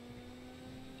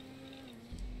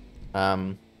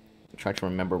 I'm trying to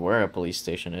remember where a police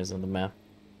station is on the map.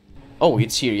 Oh,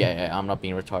 it's here. Yeah, yeah. I'm not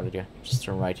being retarded. Yeah, just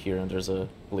turn right here, and there's a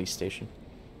police station.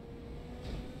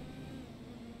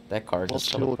 That car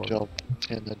just What's your teleported. job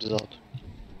in the desert?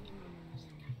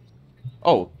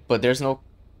 Oh, but there's no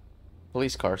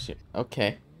police cars here.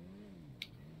 Okay.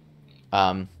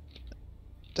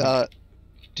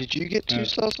 Did you get 2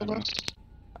 stars on us?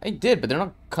 I did, but they're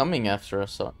not coming after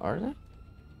us, are they?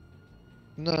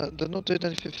 No, they're not doing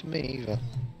anything for me either.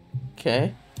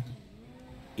 Okay.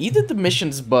 Either the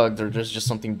mission's bugged or there's just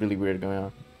something really weird going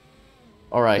on.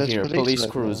 Alright, There's here, police police right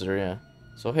cruiser, yeah.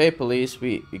 So, hey, police,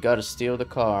 we gotta steal the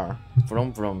car.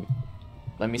 Vroom, vroom.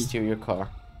 Let me steal your car.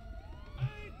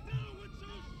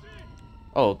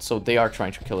 Oh, so they are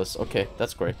trying to kill us. Okay,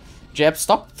 that's great. Jeb,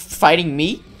 stop fighting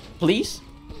me, please.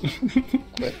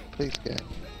 Quick, please get.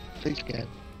 Please get.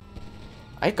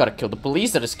 I gotta kill the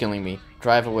police that is killing me.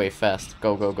 Drive away fast.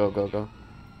 Go, go, go, go, go.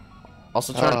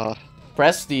 Also, turn.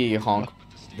 Press the honk.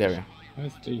 There we go.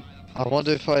 Where's the... I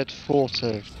wonder if I had thought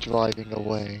of driving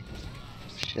away.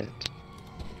 Shit.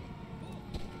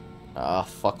 Ah,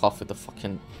 fuck off with the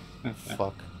fucking...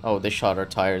 Fuck. Oh, they shot our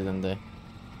tire, didn't they?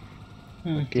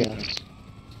 Yes.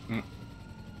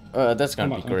 That's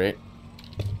gonna be great.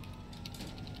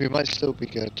 We might still be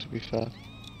good, to be fair.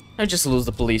 I just lose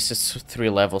the police. It's 3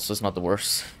 levels, so it's not the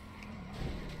worst.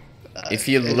 If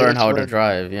you It learn is how to when-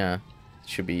 drive, yeah. It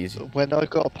should be easy. When I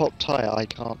got a pop tire, I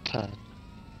can't turn.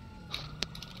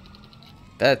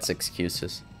 That's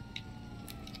excuses.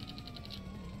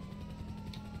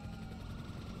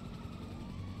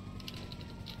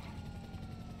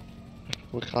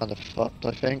 We're kind of fucked,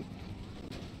 I think.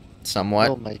 Somewhat.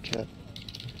 We'll make it.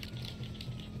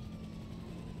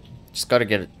 Just gotta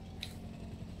get it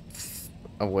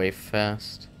away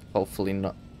fast. Hopefully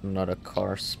not a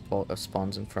car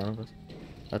spawns in front of us.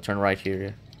 I'll turn right here,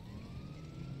 yeah.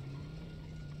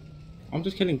 I'm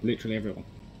just killing literally everyone.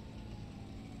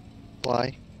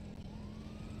 Why?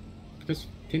 Because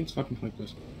Tin's fucking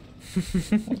hopeless.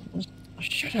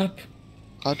 Shut up.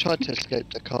 I tried to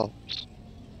escape the cops.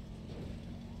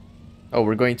 Oh,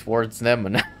 we're going towards them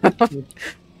now.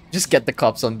 Just get the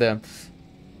cops on them.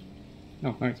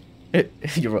 Oh, thanks.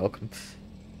 You're welcome.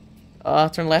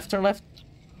 Turn left, turn left.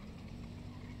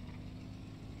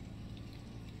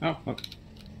 Oh, okay.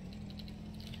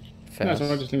 Fast. No,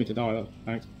 so I just leave me to die though.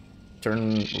 Thanks.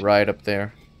 Turn right up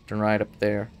there. Turn right up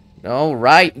there. No,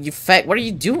 right, you fat. What are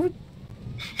you doing?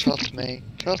 Trust me.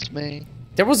 Trust me.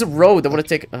 There was a road that would have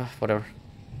taken. Whatever.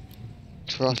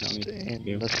 Trust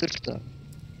in the system.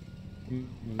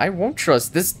 I won't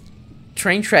trust. This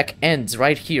train track ends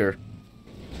right here.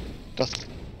 That's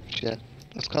shit.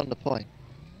 That's kind of the point.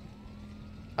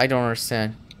 I don't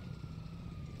understand.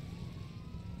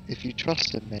 If you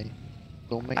trust in me,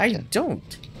 we'll make I it.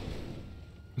 don't.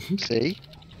 See?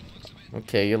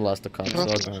 Okay, you lost the cops.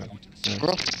 Trust, So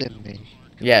trust in me.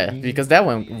 yeah, because that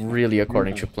went really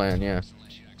according to plan, yeah.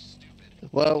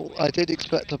 Well, I did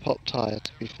expect a pop tire,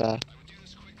 to be fair.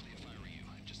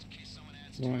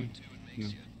 Why? No.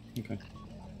 Okay.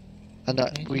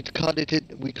 And we kind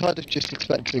of just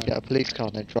expected to get a police car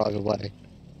and then drive away.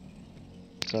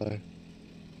 So,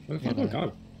 Where the fuck do I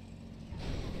go?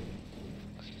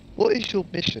 what is your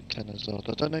mission, Tenazod?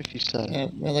 I don't know if you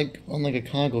said. We're like on like a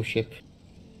cargo ship.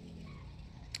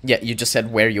 Yeah, you just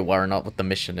said where you are, not what the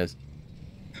mission is.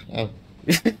 Oh,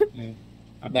 Yeah.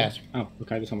 That. Oh,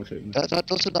 okay, there's someone shooting. That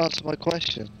doesn't answer my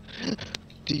question.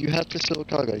 Do you have this little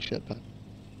cargo ship? Then?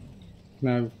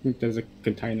 No, there's a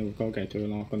container we've got to get to,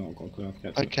 and I've not got to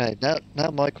get to. Okay, now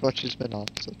my question's been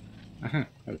answered. Aha,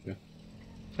 there we go.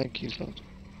 Thank you, Lord.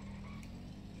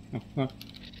 Oh, no.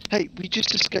 Hey, we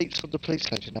just escaped from the police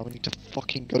station. Now we need to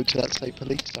fucking go to that state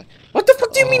police station. What the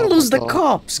fuck do you mean Oh my lose the God.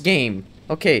 cops game?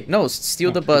 Okay, no, steal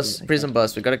Oh, the bus, prison. prison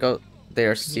bus. We gotta go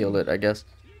there, steal it, I guess.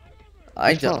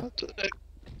 I We're don't. fucked.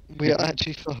 We are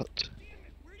actually fucked.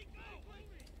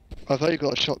 I've only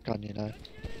got a shotgun, you know.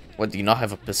 What, do you not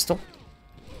have a pistol?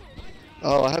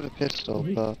 Oh, I have a pistol,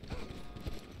 but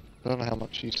I don't know how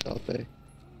much use that'll be.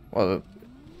 Well, a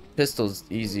pistol's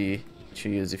easy to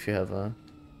use if you have a...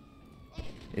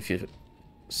 If you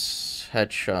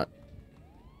headshot.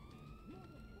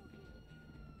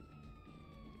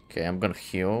 Okay, I'm gonna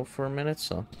heal for a minute,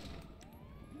 so...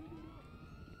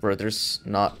 Bro, there's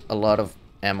not a lot of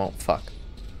ammo. Fuck.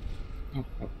 Oh,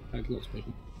 that looks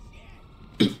people.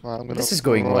 Right, I'm gonna This is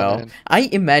going run well. in. I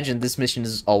imagine this mission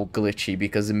is all glitchy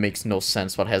because it makes no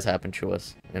sense what has happened to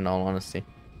us, in all honesty.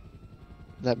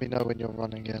 Let me know when you're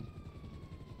running in.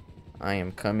 I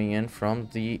am coming in from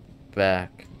the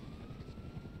back.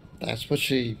 that's what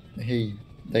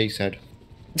they said.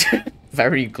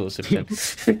 Very inclusive, Tim.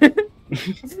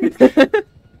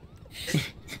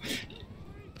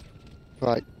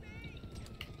 Right.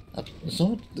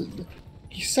 Zod,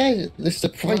 you said this is a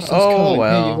priceless Oh, car.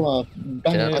 well. Here you are.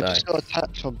 Bang Did it. I I just got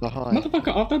attacked from behind.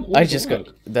 Motherfucker, I've done all I the just work.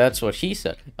 got. That's what he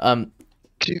said.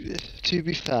 To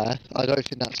be fair, I don't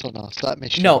think that's on us. That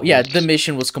mission. No, yeah, was- the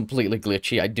mission was completely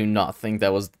glitchy. I do not think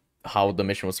that was how the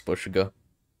mission was supposed to go.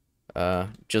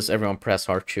 Just everyone press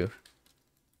R2.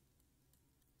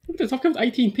 Look at this, I've killed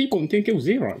 18 people and didn't kill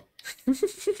 0.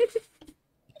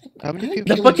 How many people?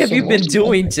 The killed fuck have you been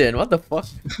someone. doing, Tin? What the fuck?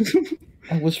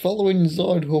 I was following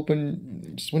Zod,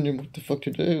 hoping, just wondering what the fuck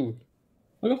to do.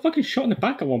 I got fucking shot in the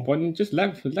back at one point and just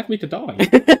left me to die.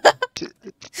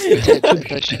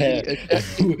 There should be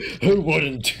Who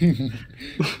wouldn't?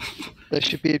 there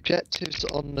should be objectives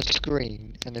on the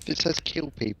screen, and if it says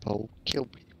kill people, kill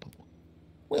people.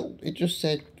 Well, it just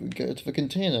said go to the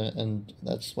container, and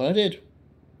that's what I did.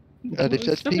 And if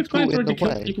there's Stuff is people going for in to the kill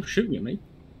way, people shooting at me.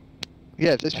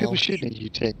 yeah, if there's people Oh. shooting at you,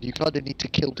 Tin, you kind of need to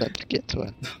kill them to get to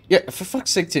it. Yeah, for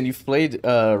fuck's sake, Tin, you've played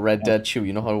Red Dead 2.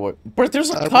 You know how to work. But there's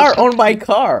a what's car up, on my Tin?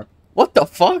 car. What the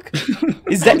fuck?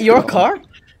 Is that your car?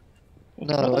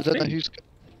 No, What I the don't know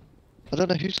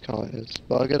thing? whose car it is,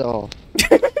 but I'll get it off.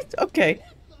 Okay.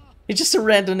 It's just a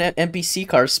random NPC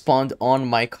car spawned on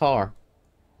my car.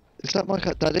 Is that my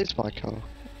car? That is my car.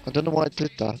 I don't know why I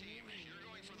did that.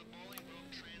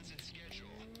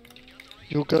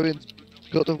 You'll go in,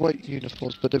 got the white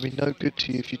uniforms, but they'll be no good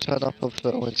to you if you turn up on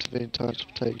foot or in civilian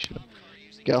transportation.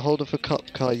 Get a hold of a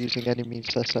cop car using any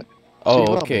means necessary.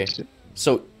 Oh, okay.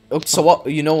 So what?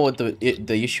 You know what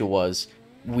the issue was?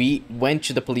 We went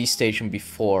to the police station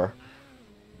before.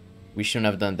 We shouldn't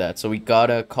have done that. So we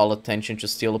gotta call attention to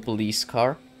steal a police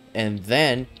car, and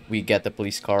then we get the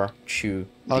police car to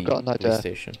the I've got an police idea.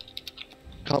 station.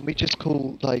 Can't we just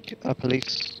call, like, a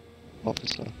police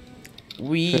officer?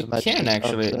 We For emergency can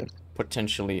actually services.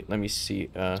 potentially. Let me see.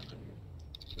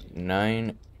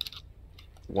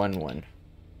 911.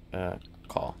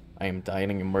 Call. I am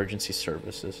dialing emergency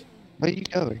services. Where are you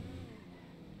going?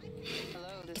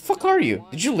 The fuck are you?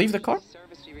 Did you leave the car?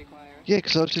 Yeah,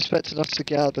 because I was expecting us to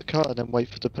get out of the car and then wait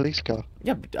for the police car.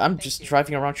 Yeah, but I'm just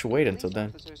driving around to wait until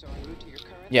then.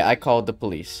 Yeah, I called the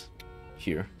police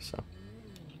here, so.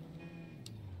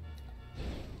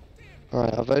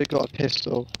 Alright, I've only got a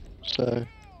pistol, so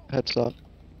heads up.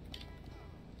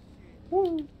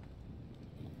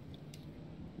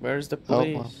 Where's the Oh,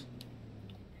 police? well.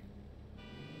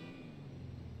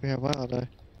 Yeah, where are they?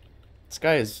 This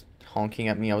guy is honking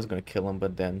at me. I was gonna kill him,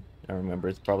 but then I remember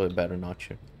it's probably better not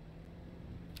to.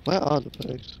 Where are the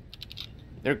police?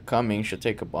 They're coming. Should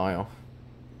take a while.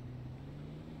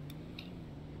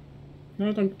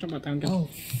 No, don't jump back down again. Oh,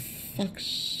 fuck's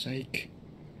sake.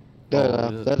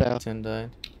 They're there. Tin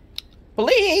died.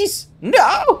 Police!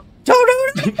 No! No!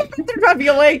 They're driving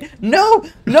away! No!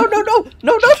 No! No! No! No! No!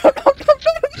 No! No! No! No!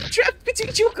 Trapped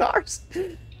between two cars.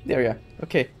 There we are.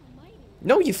 Okay.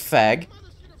 No, you fag.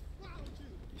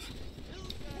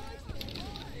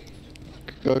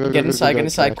 Get inside. Get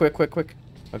inside. Quick! Quick! Quick!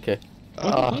 Okay.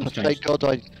 Ah, Oh, thank God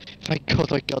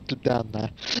I got them down there.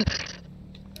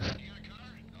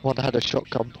 One had a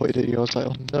shotgun pointed at you, I was like,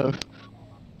 oh no.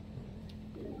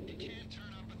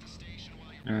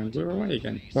 And we're away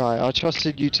again. Right, I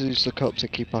trusted you to use the cop to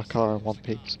keep our car in one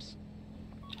piece.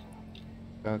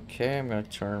 Okay, I'm gonna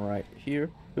turn right here.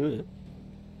 Ugh.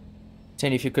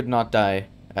 Tin, if you could not die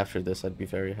after this, I'd be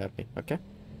very happy. Okay.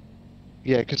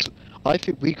 Yeah, because I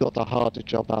think we got the harder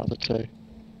job out of the two.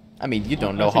 I mean, you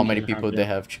don't I know how think many you have, people yeah. they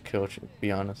have to kill, to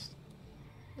be honest.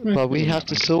 Well, we have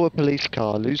to steal a police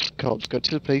car, lose the cops, go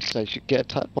to the police station, get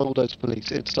attacked by all those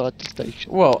police inside the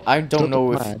station. Well, I don't Got the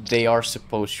know if plan. they are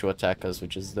supposed to attack us,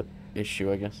 which is the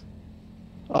issue, I guess.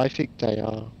 I think they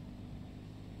are.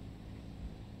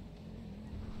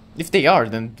 If they are,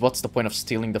 then what's the point of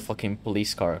stealing the fucking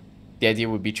police car? The idea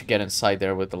would be to get inside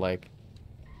there with the, like...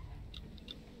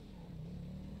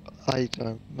 I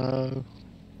don't know.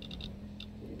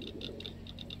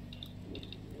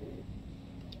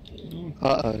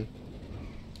 Uh-oh.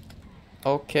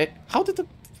 Okay. How did the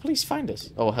police find us?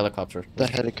 Oh, helicopter. The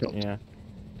helicopter. Yeah.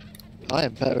 I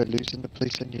am better at losing the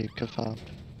police than you, confirmed.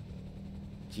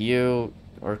 You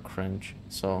are cringe,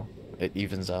 so it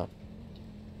evens out.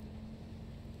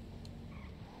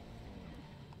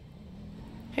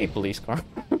 Hey, police car.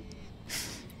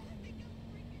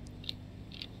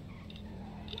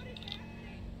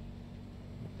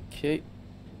 Okay.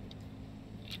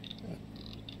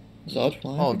 Zod,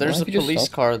 why? Oh, there's why a have you just police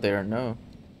stopped? car there. No.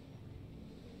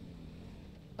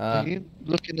 Are you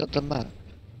looking at the map?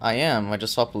 I am. I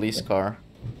just saw a police car.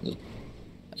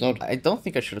 Zod, I don't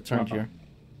think I should have turned here.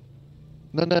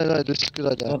 No, this is a good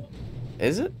idea. Zod,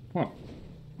 Is it? What?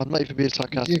 I'm not even being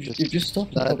sarcastic. you just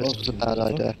stopped. No, Oh, this was a bad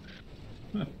Zod. idea.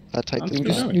 I take I'm this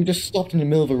still car. going. You just stopped in the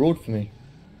middle of the road for me.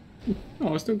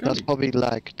 Oh, I still That's going. probably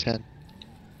lag 10.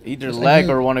 Either Yes, I lag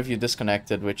know. or one of you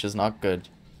disconnected, which is not good.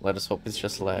 Let us hope it's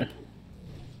just lag.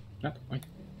 That way.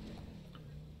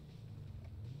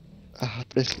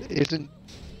 This isn't.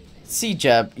 See,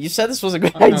 Jab, you said this was a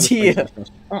good Oh, now the space idea. is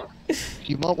just- Oh,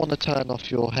 You might want to turn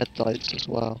off your headlights as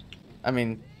well. I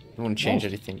mean, it wouldn't change No.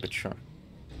 anything, but sure.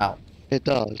 Ow. It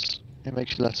does. It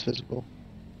makes you less visible.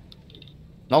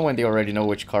 Not when they already know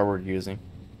which car we're using.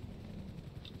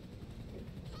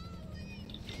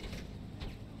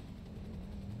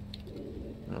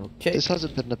 Okay. This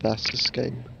hasn't been the best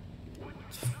escape.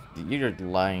 You're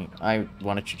lying. I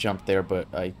wanted to jump there, but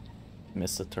I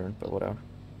missed the turn, but whatever.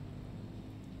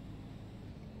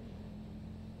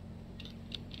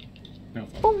 no.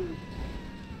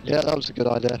 Yeah, that was a good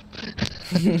idea.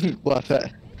 Worth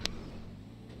it.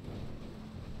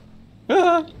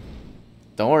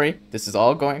 Don't worry, this is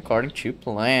all going according to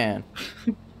plan.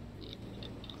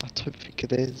 I don't think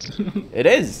it is. It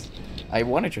is! I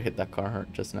wanted to hit that car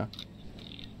just now.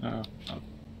 Oh.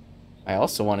 I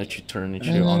also wanted to turn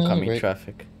into Oh, oncoming great.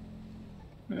 traffic.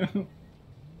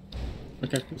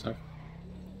 Okay, so.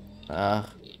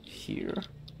 Here.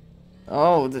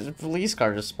 Oh, the police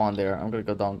car just spawned there. I'm gonna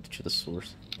go down to the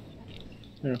source.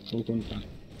 Yeah, we'll go down.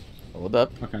 Hold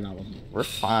up. Okay, that wasn't. We're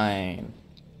fine.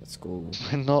 Let's go.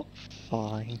 We're not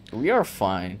fine. We are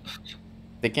fine.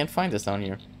 They can't find us down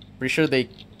here. Pretty sure they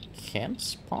can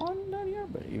spawn down here,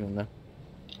 but even though...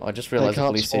 Oh, I just realized the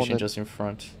can't police spawn station in- just in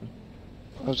front.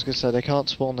 I was gonna say, they can't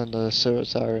spawn in the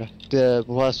Sirius area. The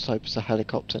worst type is a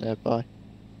helicopter nearby.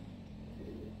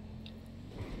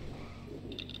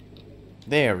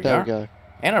 There we There are. we go.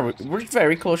 And we're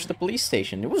very close to the police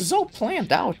station. It was all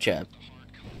planned out, Jeb.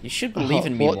 You should believe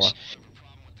in me more.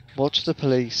 Watch the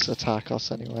police attack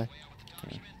us anyway.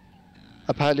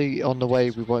 Apparently, on the way,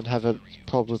 we won't have a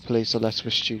problem with police unless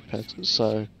we're stupid,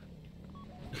 so...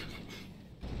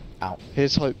 Ow.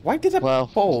 Here's hope. Why did that Well-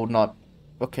 pole not...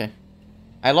 Okay.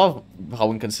 I love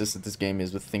how inconsistent this game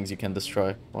is with things you can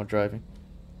destroy while driving.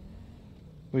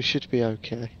 We should be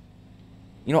okay.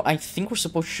 You know, I think we're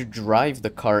supposed to drive the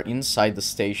car inside the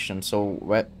station, so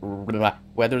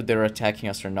whether they're attacking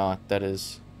us or not, that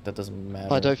doesn't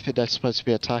matter. I don't think they're supposed to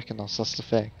be attacking us, that's the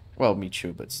thing. Well, me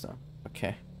too, but still.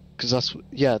 Okay. Because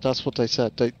that's what they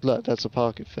said. Look, that's a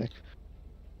parking thing.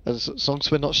 As long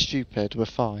as we're not stupid, we're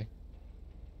fine.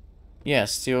 Yeah,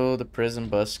 steal the prison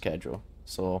bus schedule.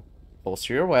 So,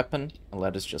 holster your weapon and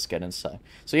let us just get inside.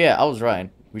 So yeah, I was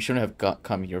right. We shouldn't have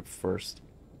come here first.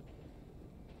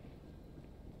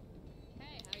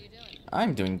 Hey, how you doing?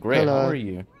 I'm doing great. Hello. How are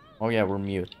you? Oh yeah, we're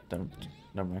mute.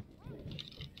 Never mind.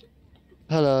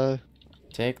 Hello.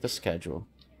 Take the schedule.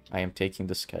 I am taking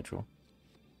the schedule.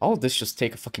 Oh, this just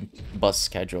take a fucking bus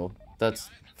schedule.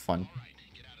 That's fun.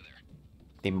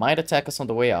 They might attack us on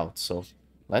the way out, so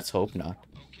let's hope not.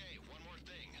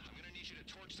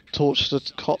 Torch the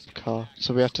cop car,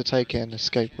 so we have to take it and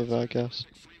escape with it, I guess.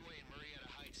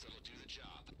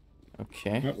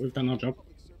 Okay, Well, we've done our job.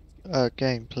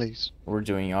 Game, please. we're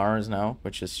doing ours now,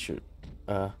 which is to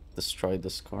destroy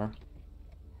this car.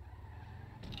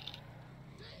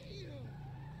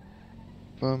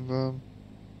 Boom, boom.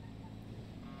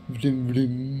 Vroom,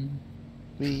 vroom.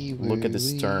 Look at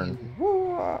this turn.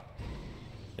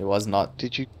 It was not.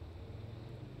 Did you?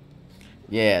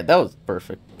 Yeah, that was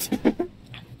perfect.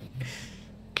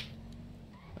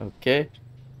 Okay,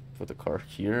 put the car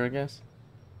here, I guess.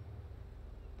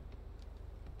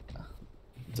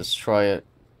 Destroy it.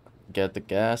 Get the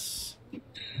gas.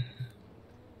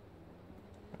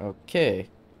 Okay,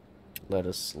 let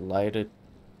us light it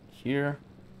here.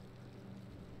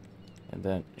 And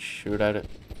then shoot at it.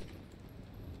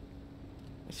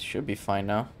 It should be fine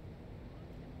now.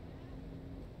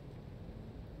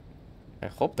 I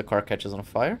hope the car catches on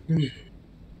fire.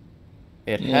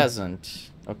 It Yeah.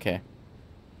 hasn't. Okay.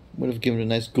 Would have given it a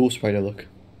nice Ghost Rider look.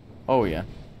 Oh yeah.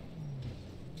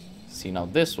 See, now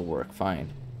this will work fine.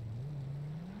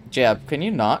 Jab, can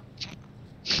you not?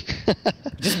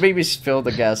 Just maybe spill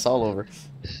the gas all over.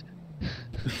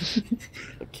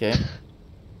 Okay.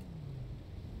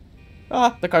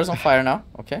 Ah, the car's on fire now.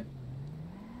 Okay.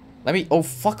 Let me... Oh,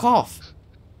 fuck off.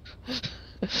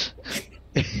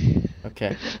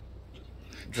 Okay.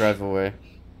 Drive away.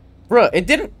 Bruh, it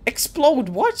didn't explode.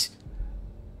 What?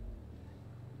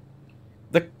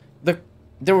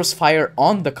 There was fire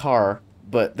on the car,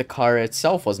 but the car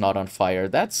itself was not on fire.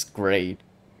 That's great.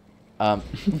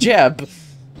 Jeb,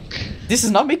 this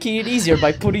is not making it easier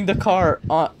by putting the car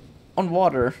on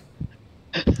water.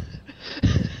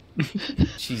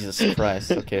 Jesus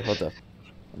Christ. Okay, hold up.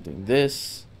 I'm doing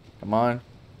this. Come on.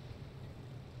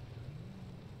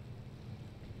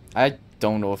 I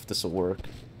don't know if this will work.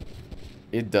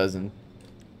 It doesn't.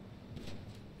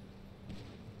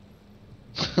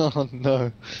 Oh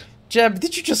no. Jeb,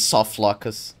 did you just soft lock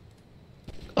us?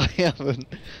 I haven't.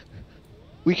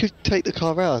 We could take the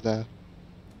car out of there.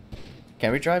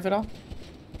 Can we drive it out?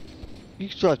 You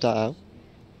can drive that out.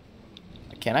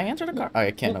 Can I enter the car? Oh,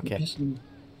 I can, okay. Yes,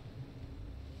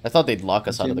 I thought they'd lock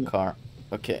us out of the car.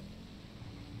 Okay.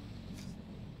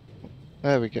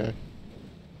 There we go.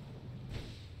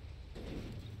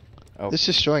 Oh. This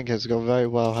destroying has gone very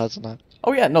well, hasn't it?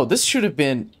 Oh yeah, no, this should have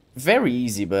been very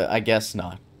easy, but I guess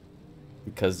not.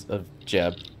 Because of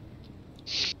Jeb.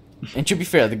 And to be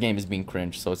fair, the game is being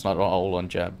cringe, so it's not all on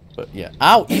Jeb. But yeah.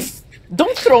 Ow!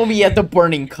 Don't throw me at the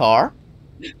burning car!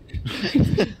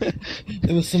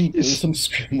 There was some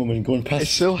scream woman going past. It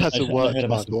still hasn't worked,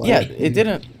 by the way. Yeah, it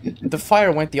didn't. The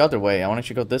fire went the other way. I wanted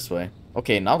to go this way.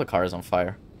 Okay, now the car is on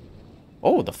fire.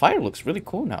 Oh, the fire looks really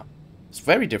cool now. It's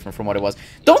very different from what it was.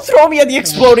 Don't throw me at the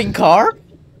exploding car!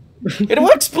 It will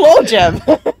explode, Jeb!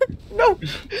 No!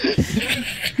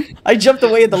 I jumped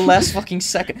away at the last fucking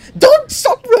second. Don't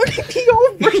stop running me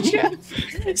over,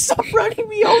 Jeb! Stop running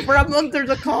me over! I'm under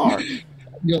the car!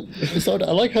 Yo, so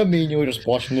I like how me and you were just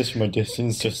watching this from a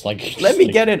distance, just like. Let me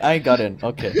get in. I got in.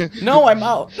 Okay. No, I'm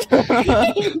out.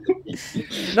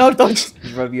 No, don't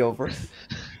run me over.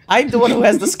 I'm the one who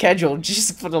has the schedule.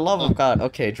 Just for the love of God.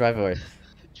 Okay, drive away.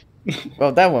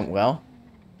 Well, that went well.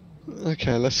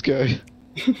 Okay, let's go.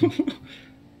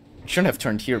 Shouldn't have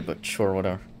turned here, but sure,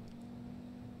 whatever.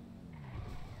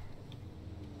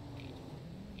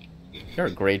 You're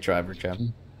a great driver, Jeb.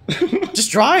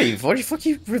 Just drive! What the fuck are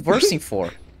you reversing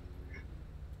for?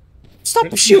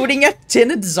 Stop shooting at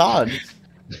Tin and Zod!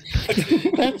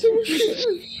 That's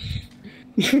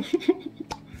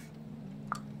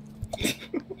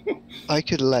I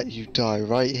could let you die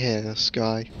right here,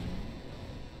 Sky.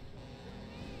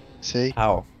 See?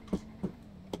 How?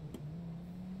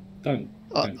 Don't.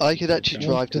 I could actually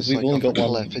drive this we've like only off got the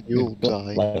one. cliff and you'll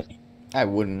die. Like, I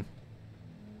wouldn't.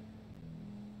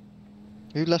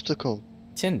 Who left a call?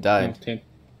 Tin died. 10.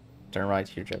 Turn right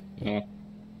here, Jeb. No.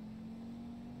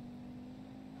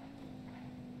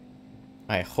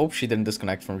 I hope she didn't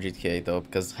disconnect from GTA though,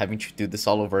 because having to do this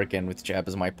all over again with Jeb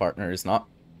as my partner is not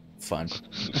fun.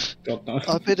 God, no.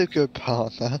 I've been a good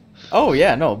partner. Oh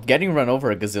yeah, no, getting run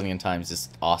over a gazillion times is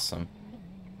awesome.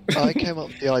 I came up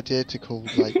with the idea to call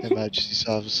like emergency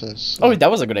services. So. Oh,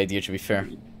 that was a good idea to be fair.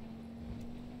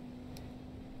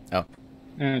 Oh.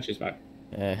 And she's back.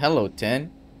 Hello,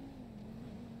 Tin.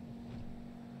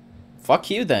 Fuck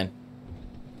you then.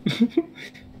 I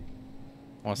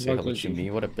want to say hello to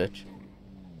me, what a bitch.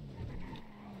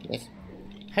 yes.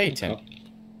 Hey, Tin.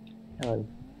 Hello.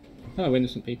 Hello,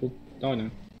 innocent people. Die now.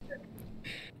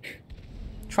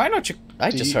 Try not to...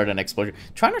 I just you- heard an explosion.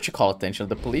 Try not to call attention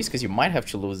to the police, because you might have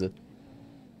to lose it.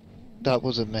 That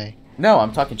wasn't me. No,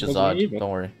 I'm talking to Wasn't me Zod. either.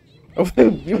 Don't worry.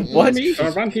 What? I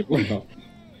ran people over.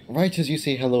 Right as you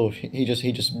say hello, he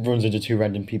just runs into two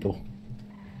random people.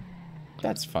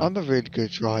 That's fine. I'm a really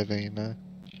good driver, you know.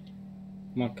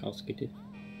 My car skidded.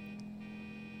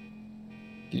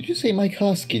 Did you say my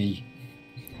car skiddy?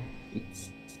 It's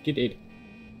skidded.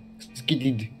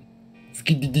 Skidded.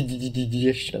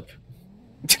 Skidded. Shut up.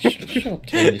 Shut up,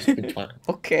 Tony, stupid twat.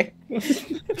 Okay.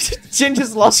 Jin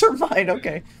just lost her mind,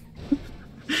 okay.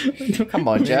 Come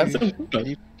on, Jeb.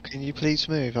 Can you please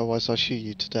move? Otherwise I'll shoot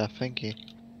you to death. Thank you.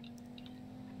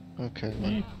 Okay,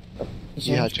 well.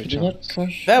 You had your Did you not chance.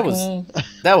 crush That the was- car?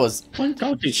 That was One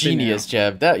car just genius,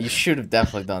 Jeb. That you should have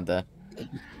definitely done that.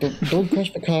 Don't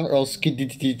crush the car or I'll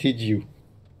skidded you.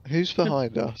 Who's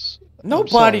behind us?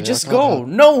 Nobody, sorry, I just can't go. help.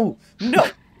 No, no.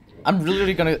 I'm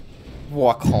literally gonna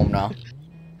walk home now.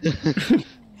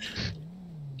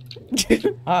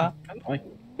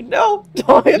 No,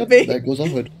 don't hit me. There goes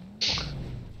onward.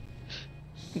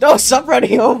 No, stop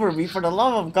running over me, for the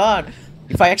love of God.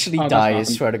 If I actually Oh, that's die, I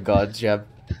awesome. swear to God, Jeb.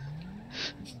 Do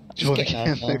you want to Just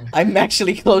get get out now. I'm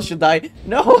actually close to die.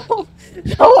 No,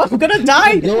 no, I'm gonna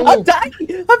die. No. I'm dying. I'm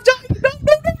dying. No,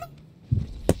 no, no, no.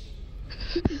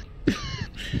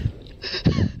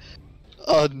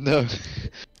 Oh no.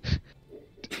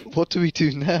 What do we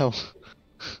do now?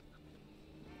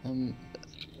 Oh,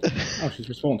 she's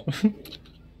respawned.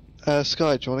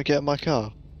 Sky, do you want to get in my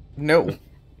car? No.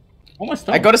 Oh, my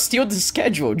stuff. I gotta steal the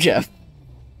schedule, Jeff.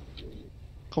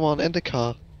 Come on, in the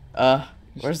car.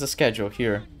 Where's the schedule?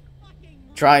 Here.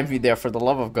 Drive me there, for the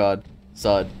love of God,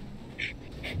 Zod.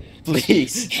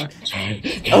 Please.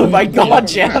 Oh my God,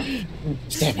 Jeff.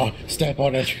 Step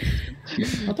on it.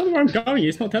 I don't know where I'm going.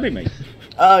 It's not telling me.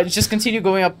 Just continue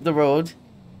going up the road.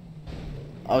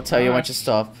 I'll tell you when to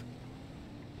stop.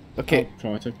 Okay. I'll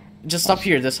try to. Just stop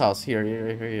here, this house.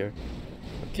 Here.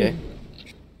 Okay.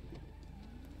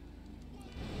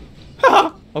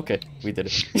 Okay, we did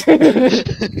it.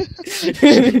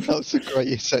 That was the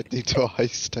greatest ending to a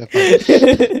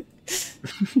heist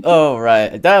ever.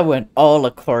 Alright, that went all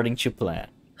according to plan.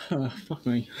 Fuck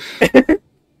me.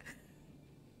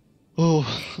 Oh,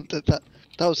 that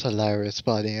was hilarious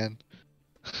by the end.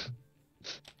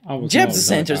 Jeb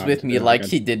centers with me like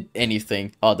he. he did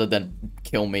anything other than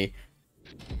kill me.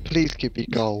 Please give me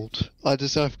gold. I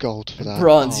deserve gold for that.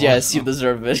 Bronze, Oh. yes, you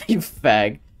deserve it, you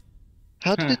fag.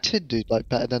 How did the tin do like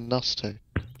better than us two?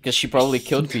 Because she probably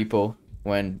killed people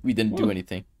when we didn't do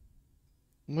anything.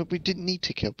 Well, we didn't need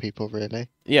to kill people, really.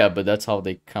 Yeah, but that's how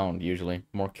they count usually.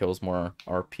 More kills, more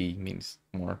RP means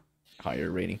more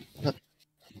higher rating.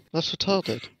 That's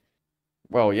retarded.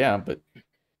 Well, yeah, but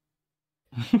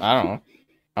I don't know.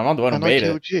 I'm not the one who And I made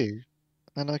killed it. you.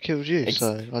 And I killed you,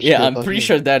 so... I should Yeah, go I'm above pretty you.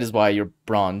 sure that is why you're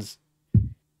bronze.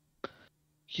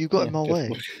 You got in my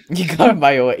way. You got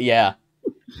my way, yeah.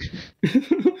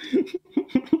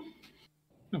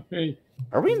 Okay.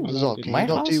 Are we in Zog, can my you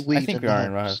not house? do I weed think in we the are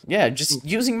in my house? house. Yeah, just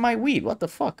using my weed. What the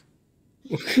fuck?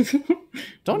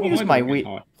 Don't Well, use I my don't get weed.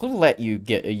 high. Who let you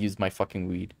get use my fucking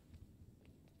weed?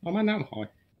 Oh man, I'm high.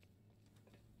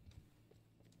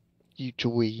 You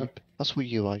dweeb. That's what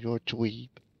you are. You're a dweeb.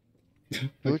 You're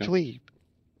Okay. a dweeb.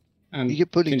 And You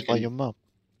get bullied Tim's by getting- your mum.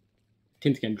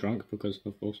 Tim's getting drunk because,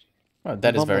 of course. Oh,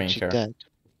 that Your is mum very wants you unfair. dead.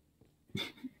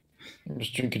 I'm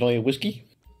just drinking all your whiskey.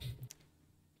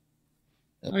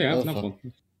 Oh yeah, Oh, another fuck.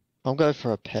 one. I'm going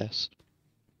for a piss.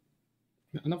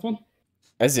 Another one?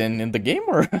 As in the game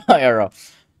or IRL?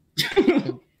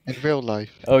 In real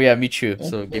life. Oh yeah, me too. Yeah,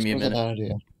 So give me a that's not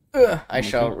minute. bad idea. I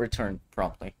shall return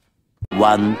promptly.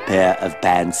 One pair of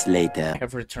pants later. I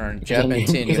have returned. Jeb and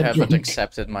Tin, you Is it haven't drunk?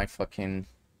 accepted my fucking...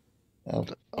 Oh,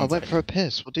 I went for a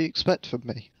piss. What do you expect from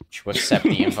me? To accept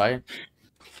the invite.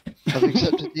 I've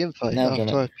accepted the invite Now, after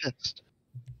Jonah. I pissed.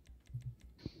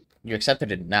 You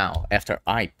accepted it now, after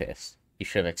I pissed. You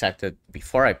should have accepted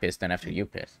before I pissed and after you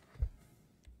pissed.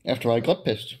 after I got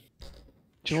pissed.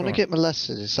 Do you want Sure. to get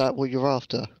molested? Is that what you're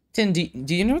after? Tin,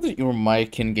 do you know that your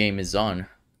mic in game is on?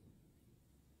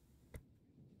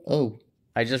 Oh,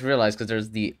 I just realized because there's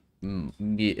the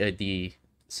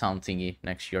sound thingy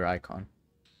next to your icon.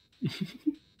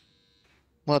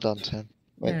 Well done, Tim.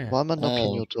 wait. Yeah. Why am I knocking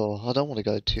Oh. your door? I don't want to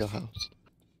go to your house.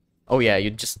 Oh yeah, you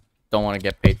just don't want to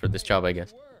get paid for this job, I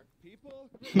guess.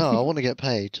 No, I want to get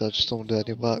paid. I just don't want to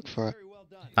do any work for it.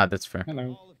 Ah, that's fair.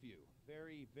 Hello.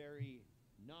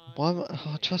 Why am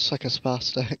I dressed like a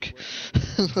spastic?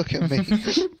 Look at me.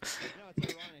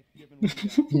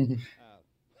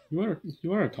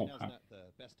 You are a top hat.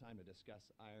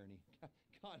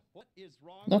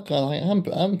 Not gonna lie,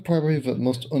 I'm probably the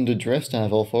most underdressed out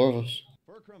of all four of us.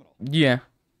 Yeah,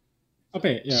 A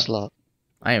bit, yeah. Slut.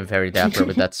 I am very dapper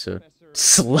with that suit.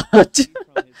 Slut.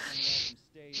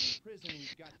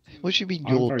 What do you mean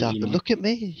I'm you're very dapper? emo. Look at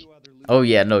me. Oh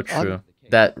yeah, no, true.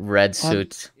 That red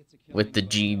suit with the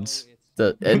jeans,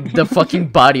 the fucking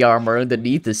body armor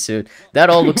underneath the suit. That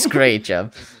all looks great,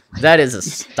 Jeb. That is a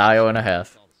style and a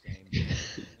half.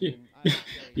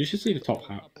 You should see the top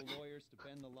hat.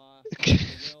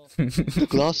 The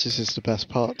glasses is the best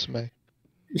part to me.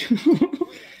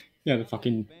 Yeah, the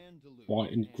fucking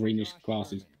white and greenish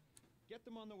glasses.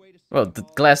 Well, the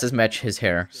glasses match his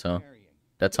hair, so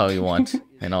that's how you want,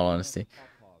 in all honesty.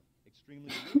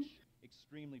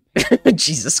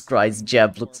 Jesus Christ,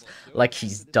 Jeb looks like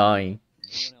he's dying.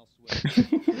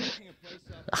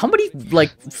 How many,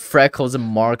 like, freckles and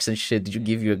marks and shit did you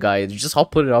give your guy? Did you just all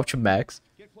put it up to max?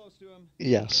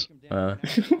 Yes.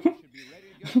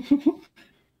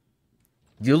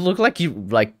 You look like you,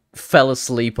 like, fell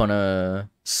asleep on a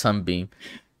sunbeam.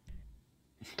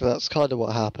 That's kind of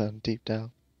what happened deep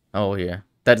down. Oh, yeah.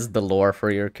 That is the lore for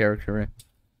your character, right?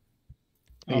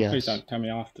 Oh, Yes. please don't tell me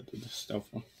after the stealth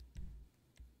one.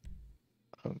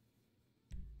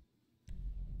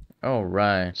 Oh,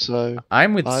 right. So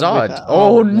I'm with I'm Zod. with-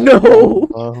 Oh, oh, no!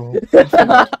 oh,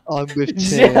 I'm with Tim.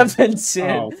 Jeb and Tin.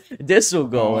 Oh. This will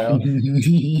go well.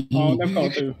 Oh, they've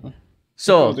got to do.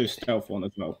 So, I'll do stealth one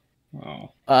as well.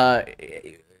 Oh.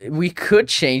 we could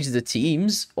change the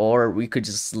teams, or we could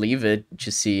just leave it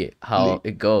to see how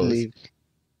it goes.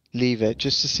 Leave it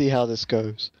just to see how this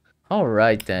goes. All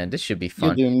right then, this should be You're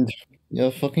fun. doomed.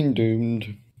 You're fucking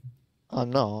doomed. I'm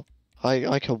not.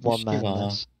 I can one you man are.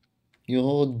 this.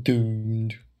 You're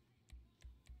doomed.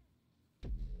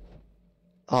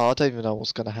 Oh, I don't even know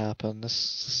what's gonna happen. This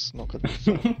is not gonna be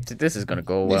fun. This is gonna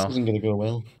go This well. isn't gonna go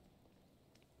well.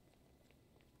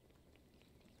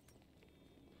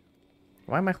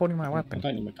 Why am I holding my I weapon?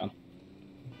 don't need my gun.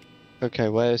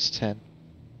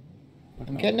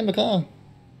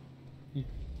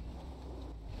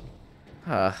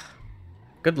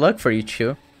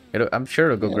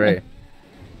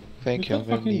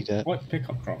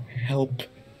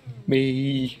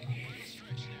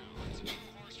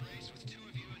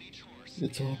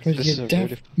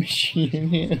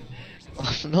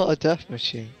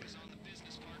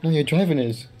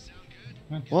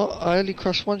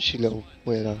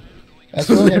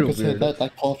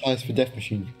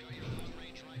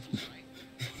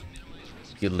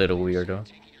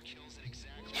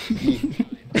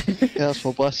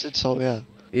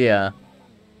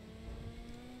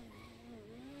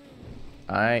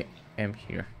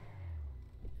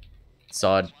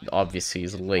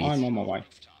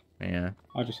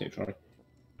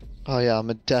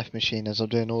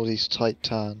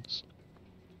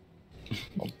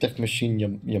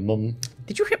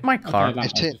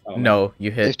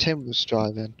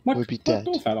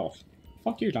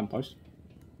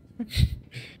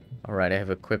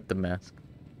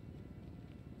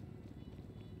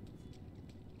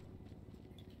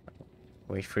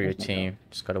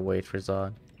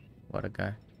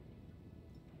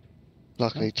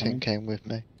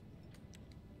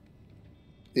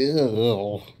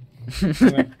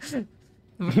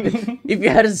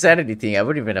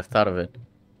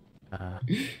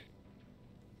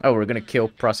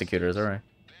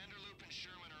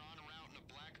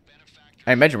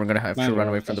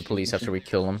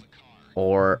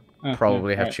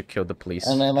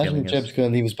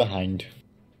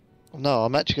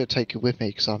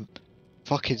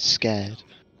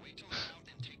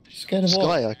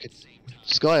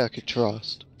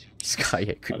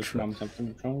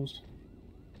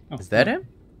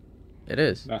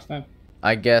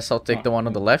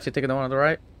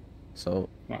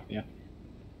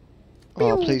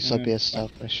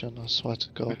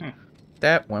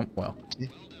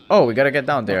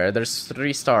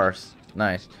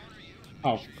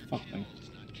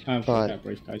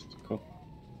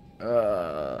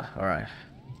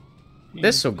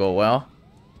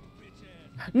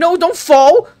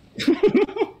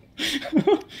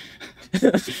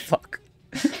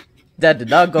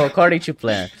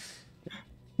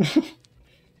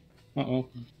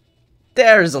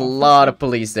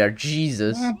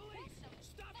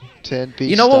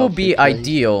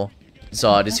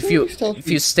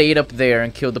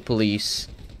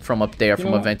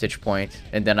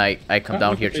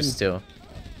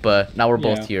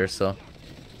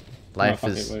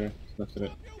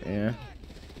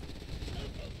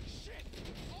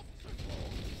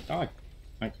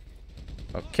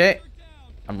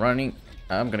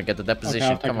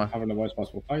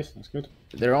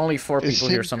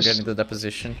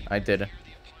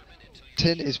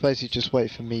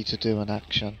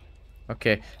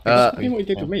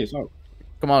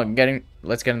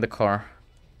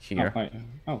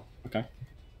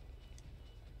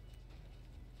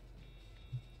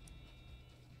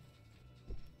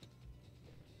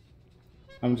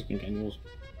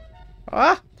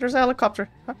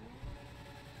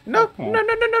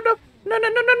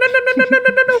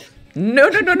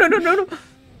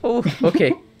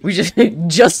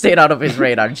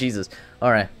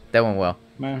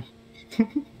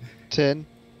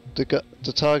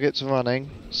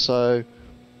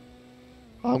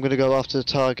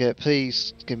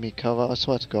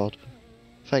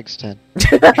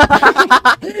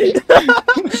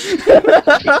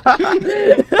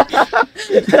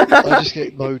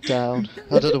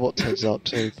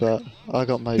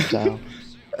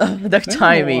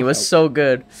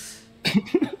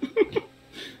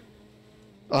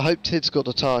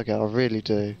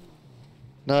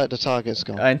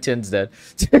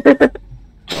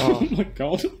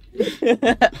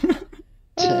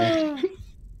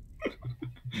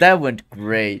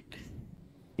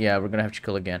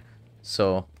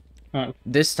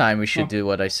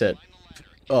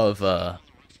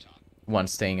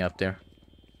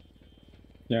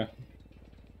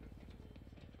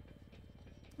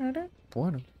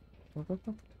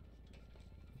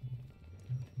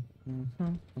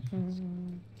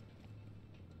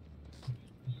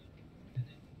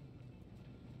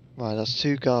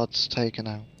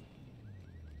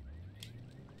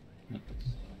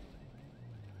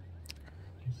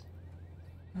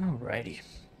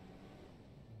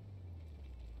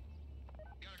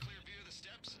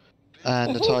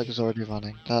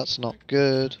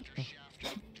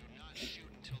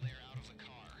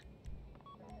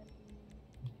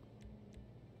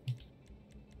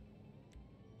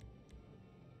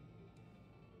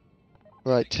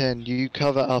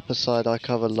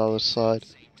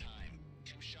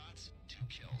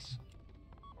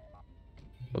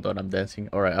 Hold on, I'm dancing.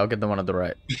 Alright, I'll get the one on the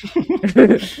right.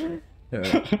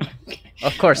 Alright.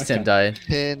 Of course, Tim died.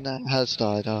 Tin has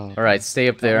died. Oh. Alright, stay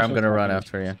up there. Oh, I'm gonna run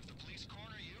after you.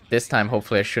 This time,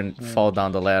 hopefully, I shouldn't fall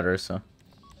down the ladder, so.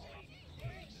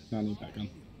 No, I need that gun.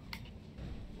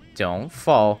 Don't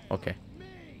fall. Okay.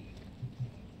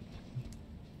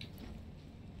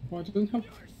 Why it doesn't have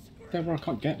there where I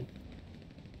can't get him?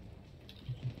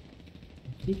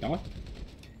 He died.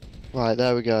 Right,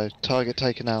 there we go. Target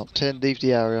taken out. Tin, leave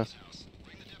the area.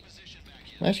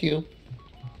 That's you.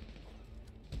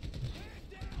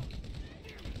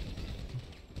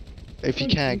 If you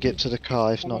can, get to the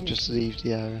car. If not, just leave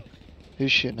the area.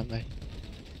 Who's shooting at me?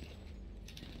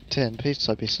 Tin, please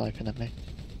don't be sniping at me.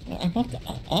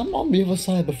 I'm on the other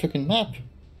side of the freaking map.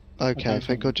 Okay,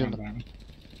 thank God you're not.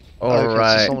 Alright.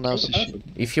 Okay, so someone else is shooting.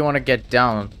 If you want to get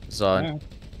down, Zod, Yeah.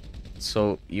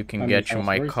 so you can I get mean, you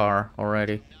my fast car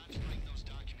already.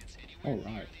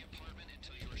 Alright.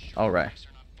 Alright.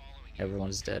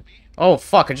 Everyone's dead. Oh,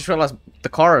 fuck, I just realized the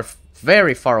car is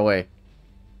very far away.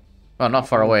 Well, not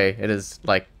far away. It is,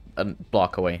 like, a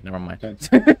block away. Never mind.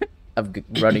 I'm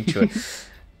running to it.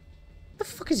 The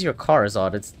fuck is your car,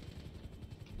 Zod? It's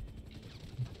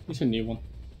a new one.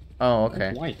 Oh,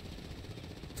 okay. Oh, white.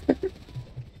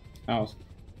 Oh,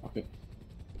 fuck it.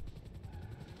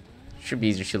 Should be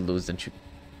easier to lose than to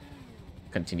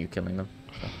continue killing them.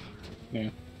 So. Yeah.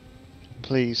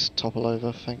 Please topple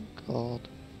over, thank God.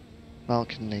 Mal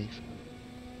can leave.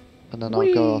 And then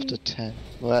I'll go after 10.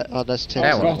 Where? Oh, there's 10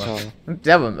 That on one the car.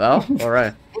 That one, oh,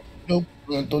 alright. No,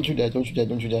 don't you dare, don't you dare,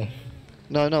 don't you dare.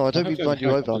 No, no, I don't mean Perhaps run you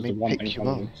the over, I helicopter's the mean one pick thing you up.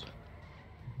 problems.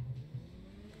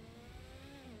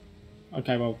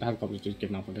 Okay, well, the helicopter's just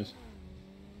giving up, I guess.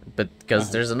 But,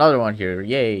 because there's another one here,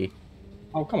 yay.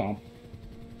 Oh, come on.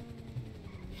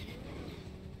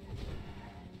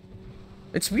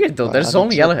 It's weird though, Right, there's I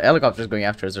need only to- helicopters going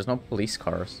after us, there's no police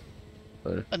cars.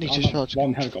 But, I need Oh, to no, charge.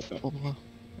 one helicopter.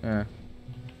 yeah.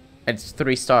 It's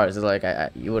 3 stars, it's like,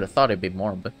 you would have thought it'd be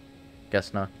more, but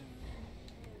guess not.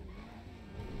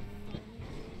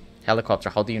 Helicopter,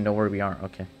 how do you know where we are?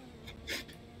 Okay.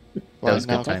 Right, was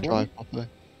now good I can time. drive properly.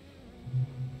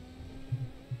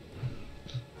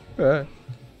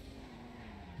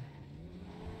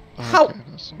 How? Okay,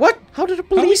 that's- What? How did the How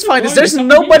police is it find us? blind? There's It's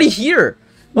not nobody here!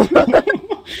 What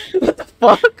the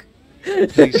fuck?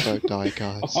 Please don't die,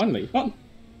 Oh, guys. finally. What?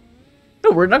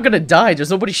 No, we're not gonna die.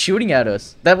 There's nobody shooting at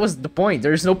us. That was the point.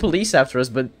 There's no police after us,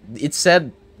 but it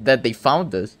said that they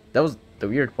found us. That was the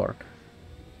weird part.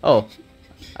 Oh.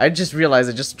 I just realized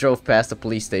I just drove past the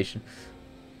police station.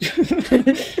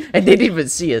 And they didn't even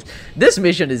see us. This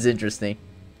mission is interesting.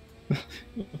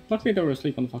 Luckily they were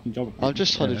asleep on the fucking job. I'm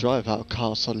just trying to Yeah. drive out a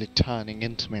car suddenly turning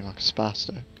into me like a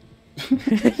spastic.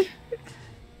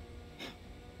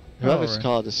 Whoever's Alright.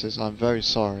 car this is, I'm very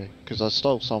sorry, because I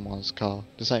stole someone's car.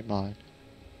 This ain't mine.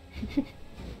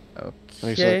 At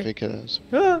least I Okay. think it is.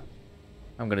 Ah.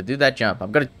 I'm gonna do that jump.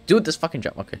 I'm gonna do this fucking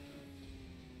jump. Okay.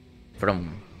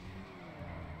 From.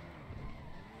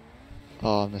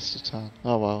 Oh, I missed a turn.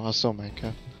 Oh well, I'll still make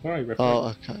it. Where are you, Ripley?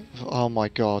 Oh, okay. Oh my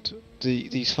god.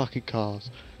 These fucking cars.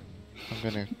 I'm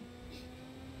gonna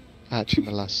actually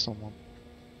molest someone.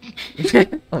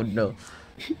 Oh no.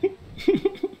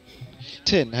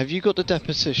 Tin, have you got the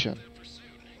deposition?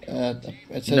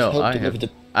 It says No, help I deliver have. the...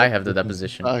 I have the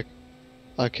deposition.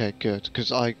 Okay, good,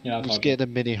 because I Yeah, that's was fine. getting a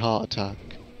mini heart attack.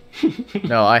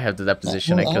 No, I have the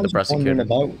deposition. I Well, killed the was just wondering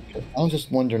prosecutor. I was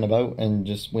just wandering about and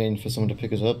just waiting for someone to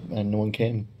pick us up, and no one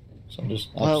came. So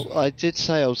Well, I did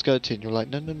say I was going to, and you're like,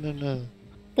 no, no, no, no.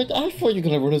 But I thought you were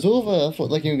gonna run us over. I thought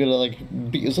like you were gonna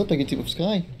like beat us up like a tip of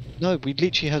sky. No, we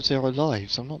literally have 0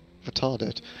 lives. I'm not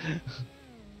retarded.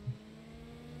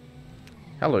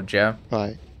 Hello, Jam.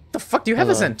 Right. The fuck? Do you have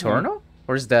a Hello. Zentorno?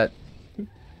 Or is that?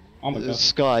 Oh my god.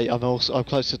 Sky, I'm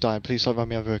close to dying. Please don't run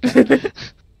me over again.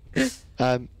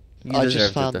 You I deserved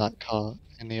just it found then. that car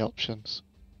in the options.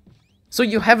 So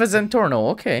you have a Zentorno?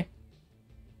 Okay.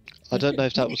 I don't know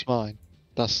if that was mine.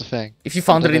 That's the thing. If you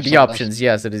found I it don't in know if the that- options,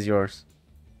 yes, it is yours.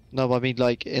 No, I mean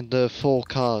like in the 4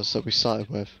 cars that we started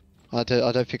with. I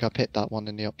don't think I picked that one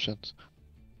in the options.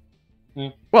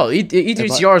 Well, either Am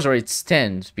it's I- yours or it's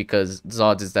Ten's, because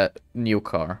Zod is that new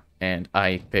car, and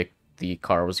I picked the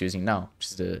car I was using now, which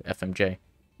is the FMJ.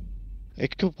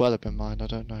 It could well have been mine. I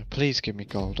don't know. Please give me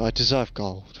gold. I deserve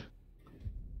gold.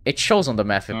 It shows on the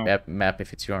map if, Oh. map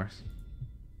if it's yours.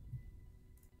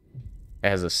 It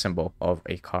has a symbol of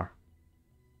a car.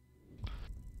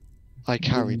 I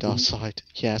carried our side.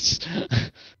 Yes.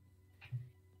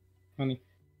 Honey.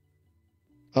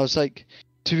 I was like,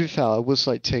 to be fair, I was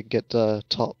like to get the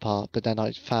top part, but then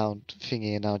I found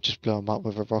Thingy and I just blew him up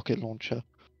with a rocket launcher.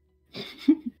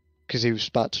 Because he was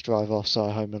about to drive off, so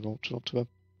I home and launched onto him.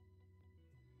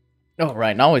 Oh,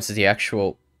 right, now it's the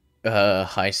actual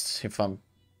heist, if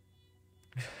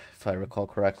I recall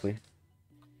correctly.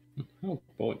 Oh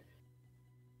boy.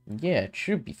 Yeah, it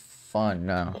should be fun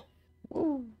now.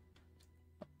 Woo.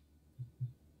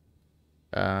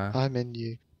 I'm in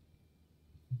you.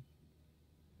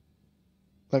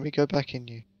 Let me go back in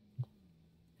you.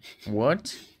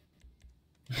 What?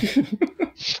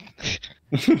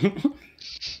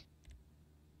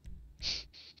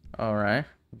 Alright,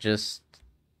 just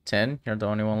 10. You're the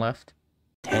only one left.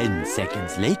 10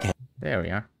 seconds later. There we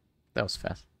are. That was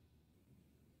fast.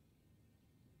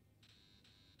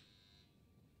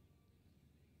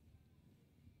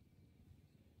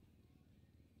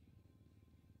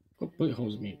 Got bullet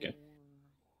holes in me again.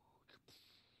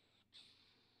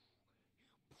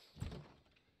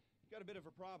 Got a bit of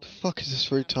a problem. Fuck is this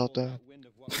retard doing?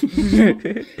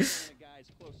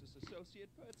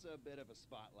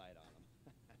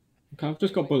 Okay, I've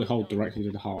just got bullet hole directly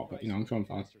to the heart, but you know, I'm trying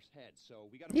fine.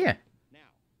 Yeah. Now,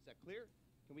 is that clear?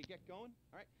 Can we get going?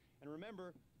 All right. And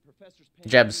remember, Professor's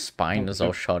Jab's spine is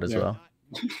all shot as well.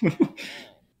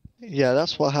 Yeah,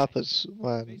 that's what happens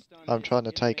when I'm trying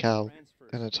to take out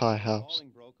an entire house.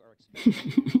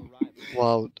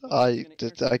 Well, I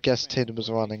guess Tin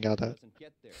was running at it,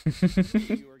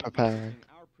 preparing.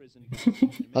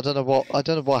 I don't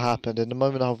know what happened. In the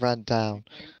moment I ran down,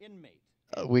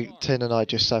 Tin and I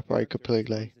just separated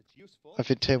completely. I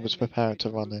think Tin was preparing to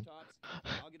run in.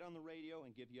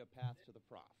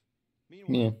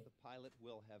 Yeah. The pilot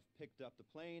will have picked up the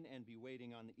plane and be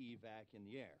waiting on the evac in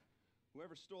the air.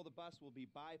 Whoever stole the bus will be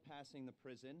bypassing the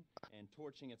prison and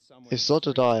torching it somewhere. If Zod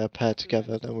and I are paired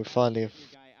together, then we finally have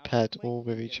paired all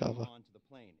with each other.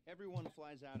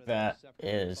 That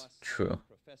is true.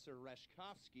 Professor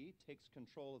Reshkovsky takes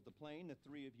control of the plane. The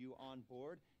three of you on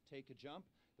board take a jump.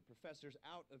 The professor's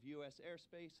out of U.S.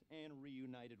 airspace and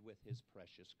reunited with his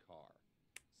precious car.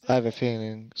 I have a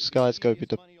feeling Sky's gonna be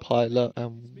the pilot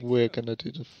and we're gonna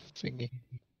do the thingy.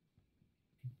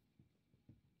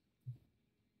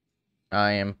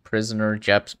 I am prisoner.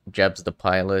 Jab's the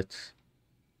pilot.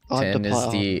 I'm 10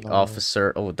 is the no.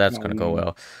 officer. Oh, that's gonna go No.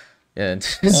 well. And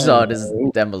Zod is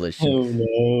demolition. Oh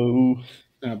no.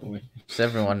 Oh boy. So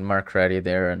everyone mark ready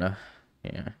there, and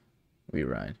yeah, we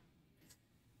ride.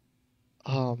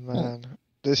 Oh man,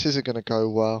 this isn't gonna go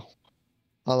well.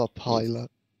 I'm a pilot.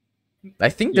 I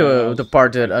think Yeah, the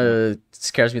part that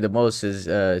scares me the most is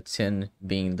Tin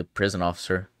being the prison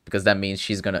officer, because that means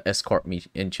she's gonna escort me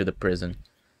into the prison.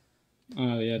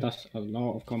 Yeah, that's a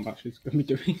lot of combat she's gonna be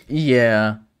doing.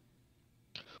 Yeah.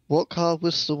 What car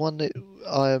was the one that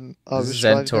I was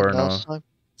driving in last time?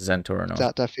 Zentorno.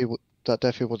 That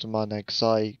definitely wasn't my name, 'cause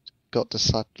I got the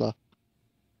Sattler.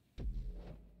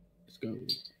 Let's go.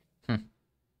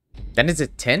 Then is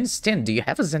it 10? 10, do you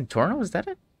have a Zentorno? Is that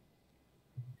it?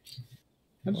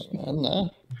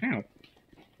 No. How?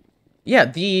 Yeah,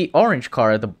 the orange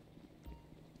car at the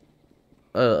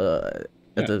Yeah.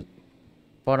 at the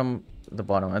bottom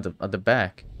at the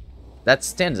back.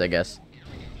 That's 10's, I guess.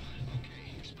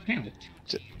 How?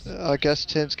 I guess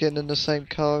Tim's getting in the same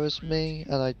car as me,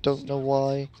 and I don't know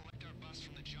why.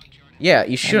 Yeah,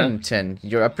 you shouldn't, 10.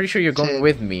 I'm pretty sure you're going 10.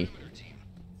 with me.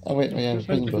 Oh wait, yeah, Both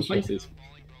prison different bus. places.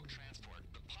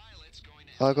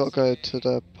 I gotta go to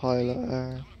the pilot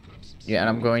area. Yeah, and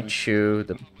I'm going to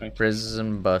the Okay.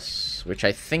 prison bus, which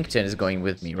I think 10 is going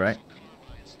with me, right?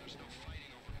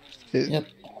 Yep,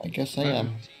 I guess I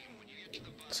am.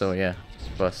 So yeah,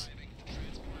 bus.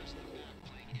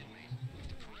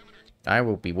 I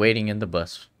will be waiting in the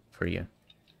bus for you.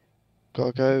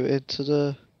 Gotta go into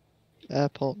the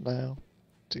airport now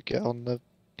to get on the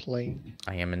plane.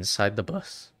 I am inside the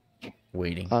bus,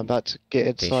 waiting. I'm about to get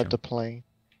inside Station. the plane.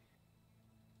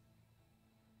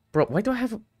 Bro, why do I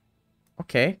have a...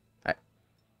 Okay, I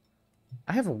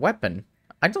have a weapon.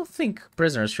 I don't think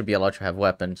prisoners should be allowed to have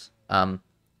weapons.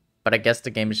 But I guess the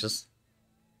game is just...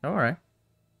 Alright.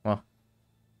 Well.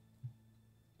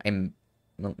 I'm...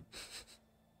 Well,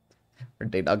 are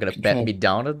they not gonna bat me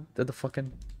down at the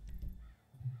fucking...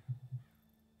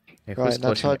 Hey, who's Right, now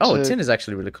close to me? try Oh, to- Tin is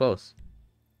actually really close.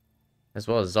 As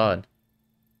well as Zod.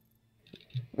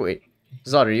 Wait.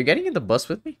 Zod, are you getting in the bus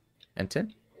with me? And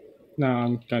Tin? No,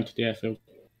 I'm going to the airfield.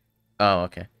 Oh,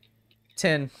 okay.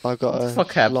 Tin. I got What the a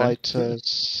fuck happened? flight to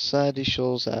Sandy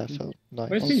Shores Airfield.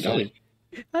 Where's Nice. he going?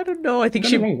 I don't know. I think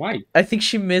Going the wrong way. I think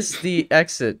she missed the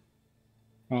exit.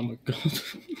 Oh my god.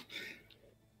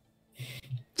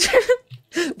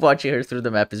 Watching her through the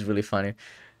map is really funny.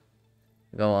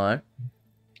 Go on.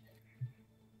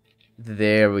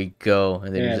 There we go. And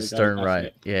then There you we just go, turn that's right.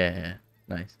 it. Yeah.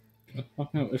 Nice.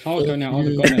 Fuck no. If I was going out, I would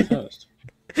have gone there first.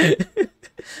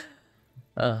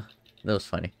 That was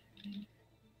funny.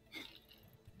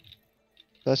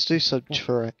 Let's do some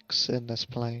tricks in this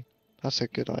plane. That's a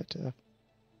good idea.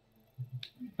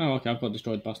 Oh, okay, I've got a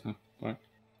destroyed bus now. Right.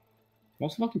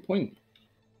 What's the fucking point?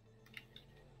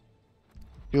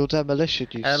 Your demolition,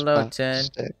 you Hello, Ten.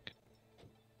 stick.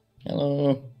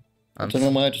 Hello. I I'm, don't know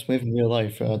why I just moved in real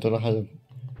life. I don't know how to.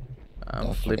 I'm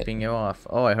Oh, fuck it. flipping you off.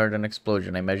 Oh, I heard an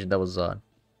explosion. I imagine that was Zod.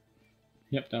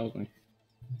 Yep, that was me.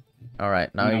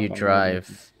 Alright, now No, you but I'm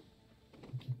drive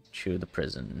to the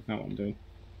prison. That's what I'm doing.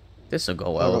 This will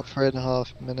go I've well. got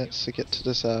 3.5 minutes to get to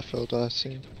this airfield, I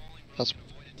assume. That's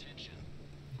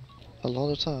a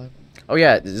lot of time. Oh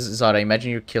yeah, Zod, I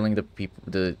imagine you're killing the people,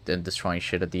 and destroying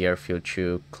shit at the airfield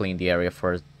to clean the area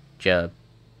for Jeb.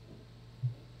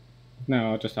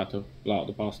 No, I just had to blow out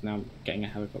the bus. Now I'm getting a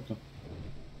helicopter.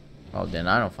 Oh, then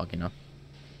I don't fucking know.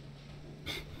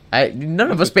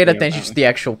 None of us paid attention to the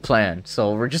actual plan,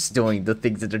 so we're just doing the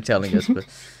things that they're telling us, but,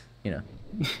 you know.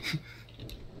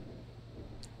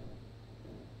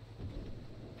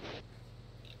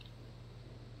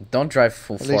 Don't drive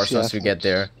full At least force you once have we get force.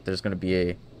 there. There's gonna be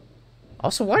a...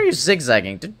 Also, why are you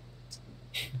zigzagging?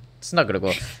 It's not gonna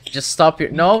go. Just stop here.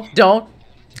 No, don't!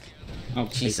 Oh,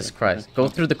 Jesus okay. Christ. Go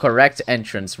through the correct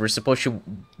entrance. We're supposed to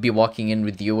be walking in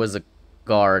with you as a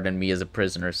guard and me as a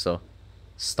prisoner, so...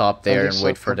 Stop there and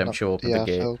wait for them to open the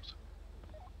gate.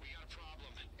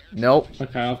 Nope.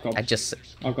 Okay, I've got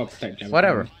to protect Jeb.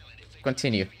 Whatever.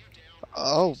 Continue.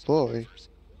 Oh boy.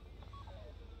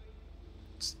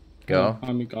 Go.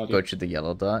 I'm your guardian. Go to the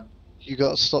yellow dot. You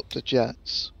gotta stop the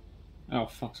jets. Oh,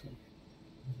 fuck's sake.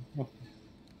 Oh,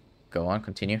 Go on,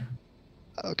 continue.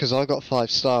 Because I got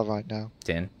 5-star right now.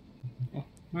 10.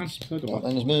 man, so do I.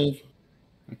 Let's move.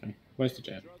 Okay, where's the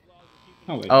jet?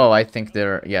 Oh, wait. Oh, I think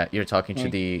they're... Yeah, you're talking to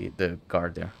Right. the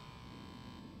guard there.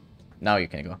 Now you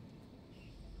can go.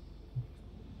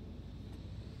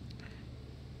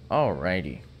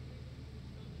 Alrighty.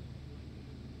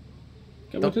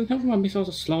 Okay, well, then half of my missiles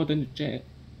are slower than the jet.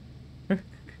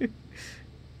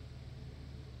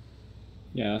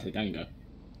 Yeah, that's it. There you go.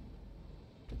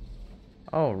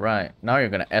 Alright, now you're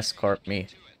gonna escort me.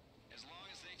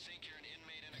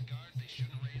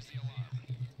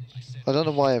 I don't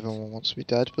know why everyone wants me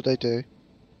dead, but they do.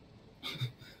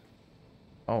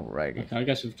 Alrighty. Okay, I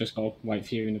guess we've just got to wait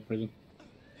for you in the prison.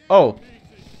 Oh!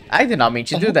 I did not mean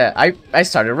to do that. I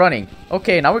started running.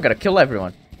 Okay, now we're gonna kill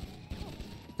everyone.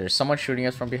 There's someone shooting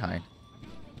us from behind.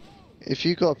 If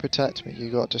you gotta protect me, you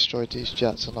gotta destroy these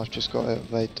jets, and I've just gotta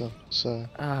evade them, so...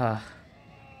 Ah.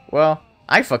 Well,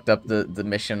 I fucked up the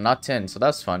mission, not 10, so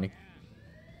that's funny.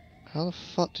 How the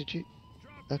fuck did you...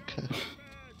 Okay.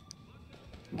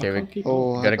 Okay, we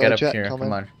Oh, gotta I've get got a up jet here. coming.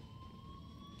 Come on.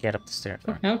 Get up the stairs.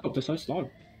 The helicopter's so slow.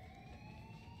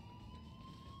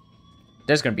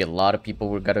 There's gonna be a lot of people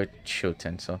we gotta shoot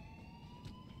in, so.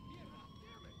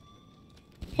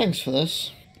 Thanks for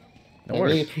this. No I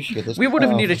worries. really appreciate this. We would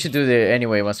have Oh, needed to do it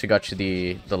anyway once we got to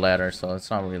the ladder, so it's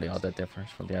not really all that different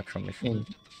from the actual mission.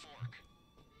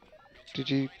 Did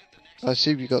you... I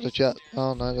assume you got the jet.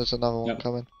 Oh no, there's another one Yep.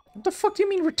 coming. What the fuck do you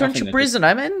mean return I think to they prison?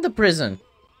 I'm in the prison.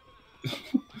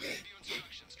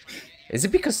 Is it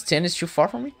because 10 is too far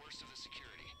from me?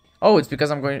 Oh, it's because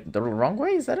I'm going the wrong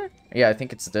way? Is that it? Yeah, I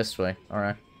think it's this way.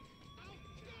 Alright.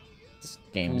 This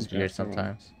game is Okay, weird alright.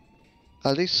 sometimes.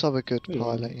 At least I'm a good Yeah.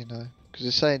 pilot, you know. Because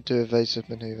it's saying do evasive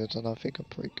maneuvers, and I think I'm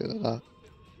pretty good at that.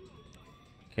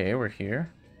 Okay, we're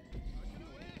here.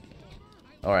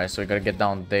 Alright, so we gotta get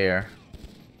down there.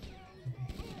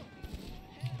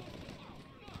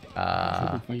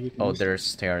 Oh, there's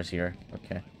stairs here.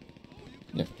 Okay.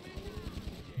 Yep.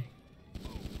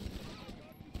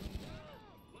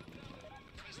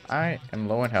 I am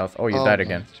low in health. Oh, you Oh, died no.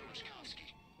 again.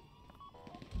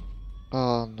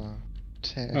 Oh no.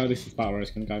 10. Oh, this is part where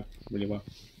it's going to go really well.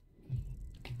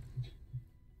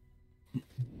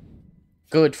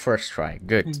 Good first try.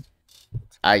 Good.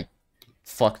 I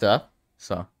fucked up,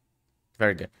 so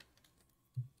very good.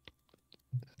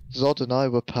 Zod and I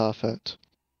were perfect.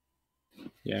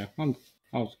 Yeah, I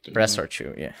was doing Press well.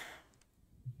 R2, yeah.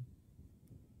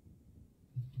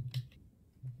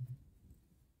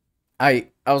 I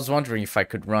was wondering if I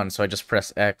could run, so I just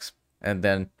pressed X, and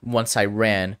then once I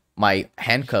ran, my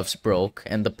handcuffs broke,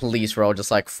 and the police were all just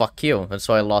like, fuck you, and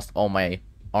so I lost all my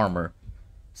armor.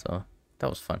 So, that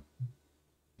was fun.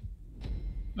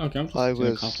 Okay, I'm just I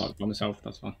doing was- Half-Life by myself,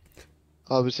 that's fine.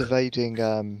 I was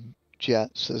evading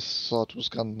jets as Zod was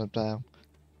gunning them down.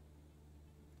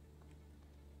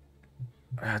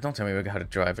 Don't tell me we gotta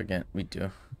drive again. We do.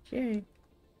 Yay.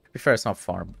 To be fair, it's not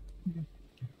far.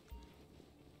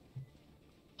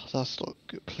 that's not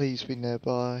good. Please be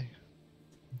nearby.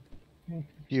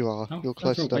 You are. How You're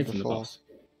further closer away than from the before. bus?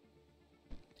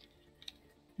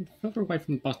 We're further away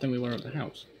from the bus than we were at the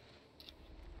house.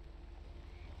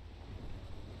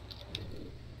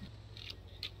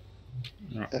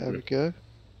 Right, There we go.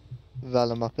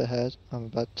 Vellum up ahead. I'm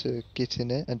about to get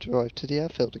in it and drive to the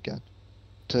airfield again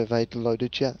to evade the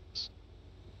loaded jets.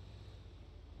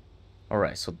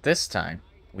 Alright, so this time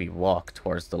we walk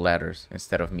towards the ladders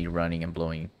instead of me running and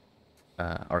blowing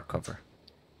our cover.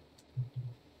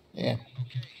 Yeah.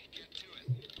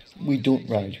 We don't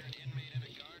ride.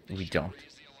 We don't.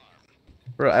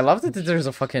 Bro, I love that there's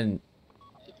a fucking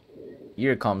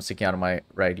earcom sticking out of my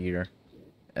right ear.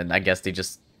 And I guess they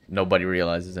just... nobody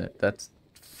realizes it. That's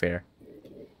fair.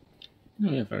 Oh,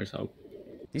 yeah, very so.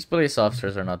 These police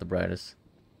officers are not the brightest.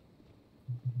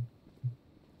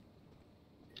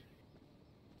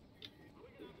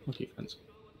 Okay, friends.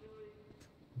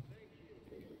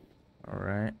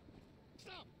 Alright.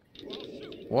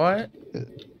 What?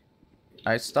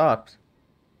 I stopped.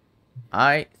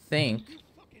 I think...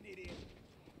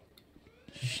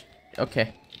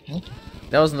 Okay.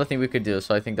 That was nothing we could do,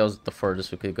 so I think that was the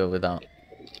furthest we could go without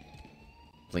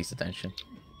police attention.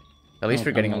 At least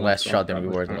we're getting a less shot than we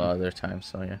were the other time,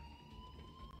 so yeah.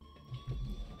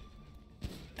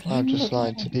 I'm just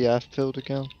flying to the airfield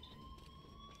again.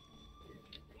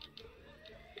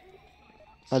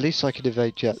 At least I could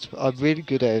evade jets, but I'm really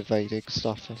good at evading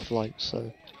stuff in flight,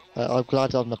 so I'm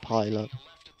glad I'm the pilot.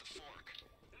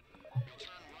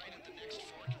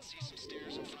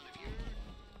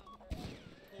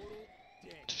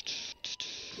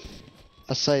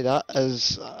 I say that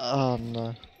as... oh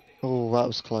no. Oh, that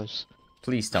was close.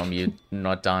 Please tell me you're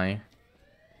not dying.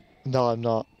 No, I'm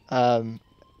not. I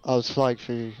was flying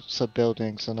through some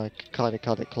buildings and I kind of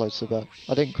cut it closer, but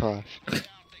I didn't crash.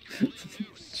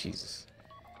 Jesus.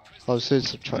 I was doing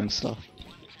some truck stuff.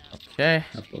 Okay.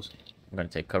 Of course. I'm gonna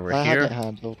take cover I had here. it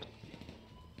handled.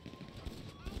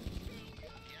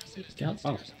 Get out.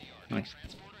 Oh, nice.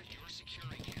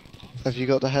 Have you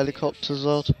got the helicopter,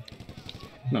 Zod?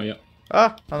 No, yeah.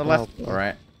 Ah, on the left. Oh,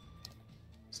 Alright.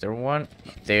 Is there one?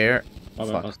 There. Oh,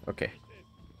 Fuck. well, Okay.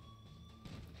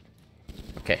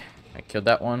 Okay. I killed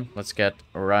that one. Let's get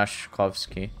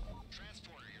Rashkovsky.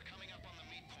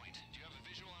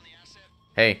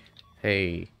 Hey.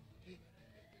 Hey.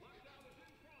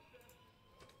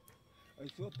 I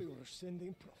thought they were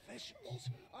sending professionals.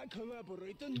 I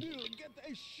collaborate and we'll get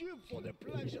a ship for the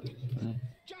pleasure.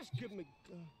 Just give me...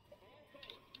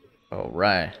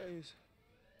 Alright. guys.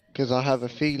 Because I have a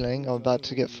feeling I'm about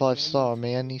to get 5-star on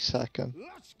me any second.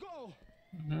 Let's go!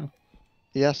 No.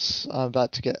 Yes, I'm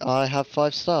about to get... I have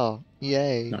 5-star.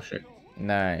 Yay. No shit.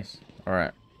 Nice.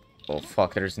 Alright. Oh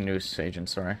fuck, there's a news agent,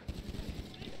 sorry.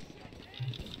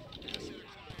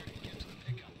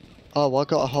 Oh, I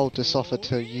gotta hold this off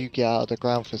until you get out of the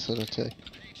ground facility.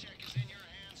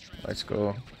 Let's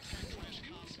go.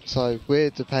 So we're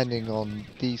depending on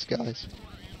these guys.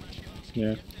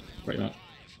 Yeah, pretty much.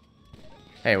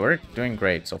 Hey, we're doing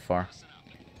great so far.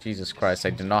 Jesus Christ, I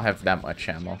do not have that much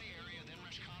ammo.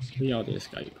 We are the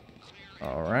escape.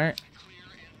 Alright.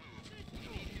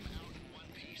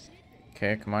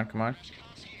 Okay, come on, come on.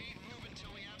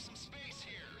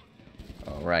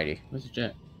 Alrighty. Where's the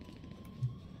jet?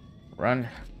 Run.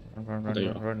 Run, run, There you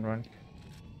run, are. run, run.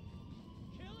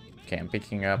 Okay, I'm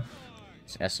picking up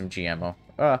SMG ammo.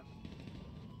 Ah!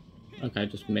 Okay,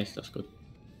 just missed. That's good.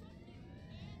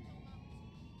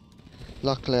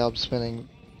 Luckily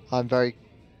I'm very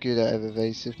good at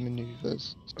evasive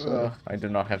maneuvers. So I do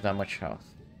not have that much health.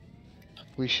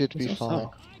 we should be That's fine.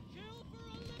 also-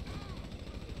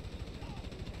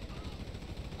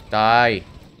 Die!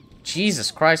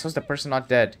 Jesus Christ, how's the person not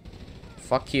dead?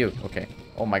 Fuck you. Okay.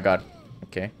 Oh my god.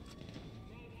 Okay.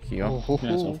 Heal. Oh,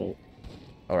 Yeah, it's our fault.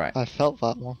 Alright. I felt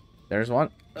that one. There's one.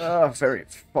 Very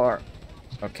far.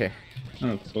 Okay.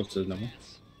 Oh, close to the number.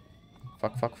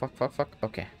 Fuck, fuck, fuck, fuck, fuck.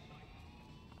 Okay.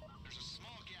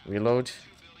 Reload.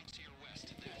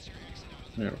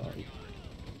 Where are you?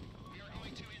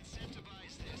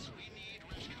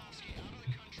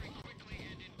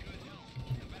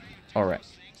 Alright.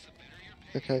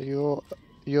 Okay, you're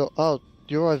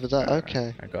over there.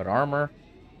 Okay. I got armor.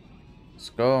 Let's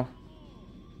go.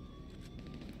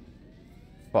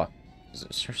 Fuck. Is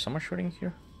there someone shooting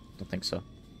here? Don't think so.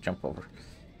 Jump over.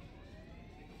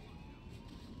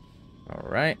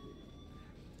 Alright.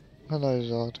 Hello,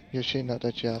 Zod. You're shooting at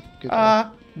the jet. Good work.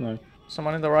 Ah! No.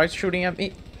 Someone in the right shooting at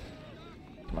me.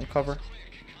 Come on, cover.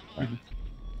 Mhm.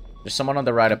 There's someone on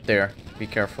the right up there. Be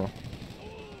careful.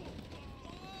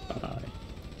 Bye.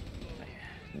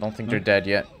 Don't think they're dead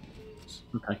yet.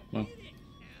 Okay, well.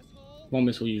 one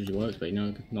missile usually works, but you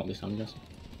know, not this time, I guess.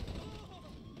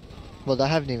 Well, they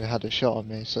haven't even had a shot on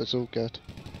me, so it's all good.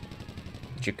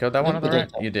 Did you kill that one on the we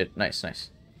right? did. You did. Nice,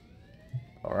 nice.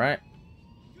 Alright.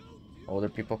 Older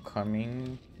people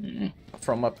coming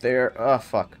from up there. Oh,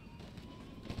 fuck.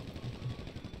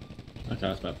 Okay,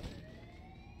 that's bad.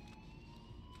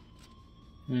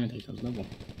 And here comes another one.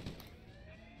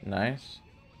 Nice.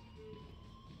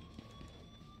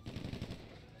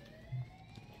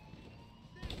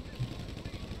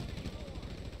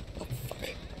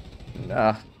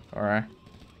 Alright.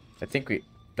 I think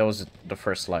that was the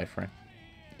first life, right?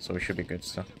 So we should be good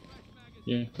still.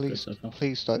 Yeah, Please, good so far.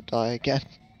 please don't die again.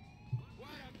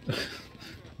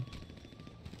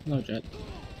 No jet.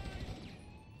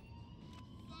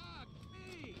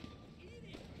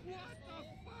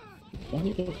 Why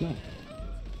don't you look now?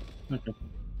 Okay.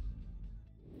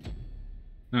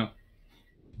 Now.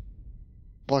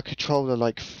 My controller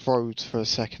like froze for a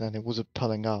second and it wasn't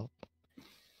pulling up.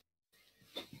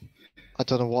 I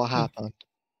don't know what happened.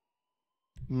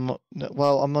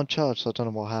 Well, I'm on charge, so I don't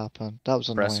know what happened. That was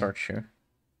Press annoying. R2.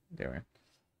 There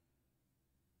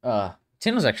we go.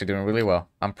 Tin was actually doing really well.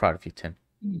 I'm proud of you, Tin.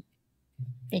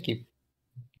 Thank you.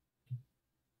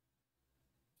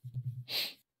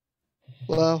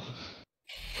 Well,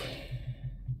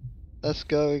 let's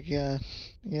go again.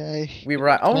 Yay. We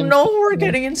were. Oh no, we're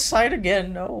getting inside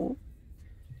again. No.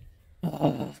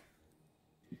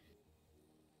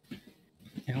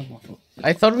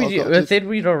 I thought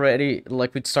we'd already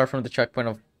we'd start from the checkpoint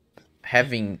of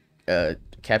having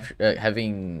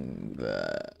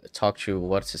talk to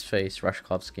what's his face,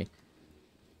 Rashkovsky.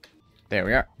 There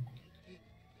we are.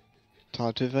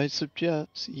 Time to evade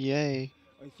subjects. Yay.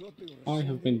 I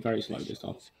have been very slow this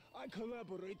time.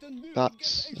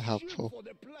 That's helpful.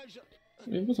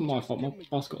 It wasn't my fault. My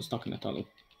bus got stuck in a tunnel.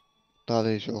 That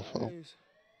is your fault.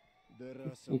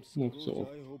 Sort of.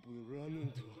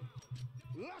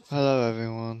 Hello,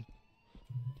 everyone.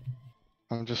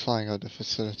 I'm just flying out the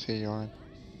facility you're in.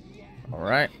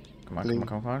 Alright. Come on,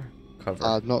 come on. Cover.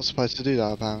 I'm not supposed to do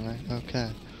that, apparently.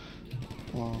 Okay.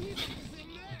 Well.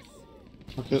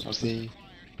 Oopsie.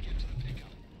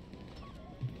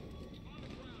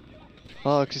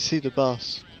 Oh, I can see the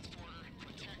bus.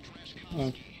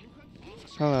 Oh.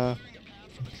 Hello.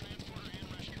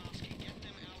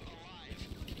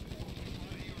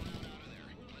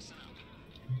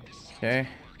 Okay.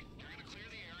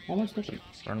 Almost got it.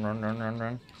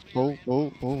 Run.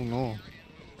 Oh no.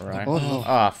 Right. Oh, no.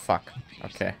 Ah, fuck.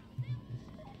 Okay.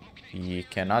 You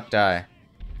cannot die.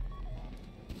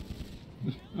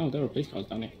 Oh, there are police cars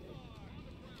down here.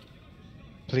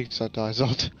 Please don't die,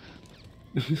 Zod.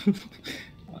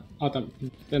 I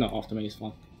don't. They're not after me. It's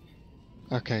fine.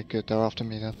 Okay, good. They're after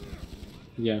me then.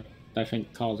 Yeah, they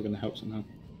think cars are going to help somehow.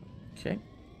 Okay.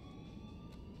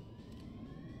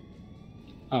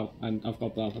 Oh, and I've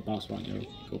got the bus right here.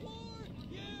 Cool.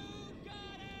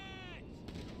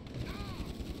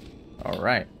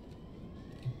 Alright.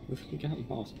 If we get out the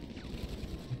bus.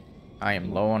 I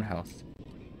am low on health.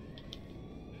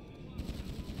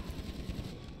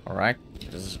 Alright.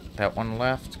 There's that one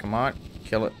left. Come on.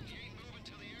 Kill it.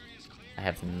 I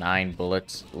have 9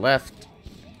 bullets left.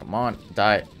 Come on.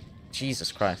 Die.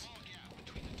 Jesus Christ.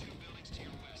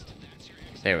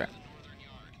 There we are.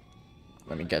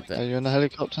 Let me get that. Are you in the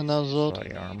helicopter now, Zod?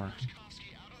 Body armor.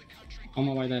 On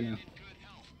my way there now.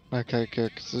 Okay,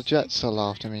 good. Because the jet's still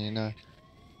after me, you know.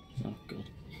 Oh, God.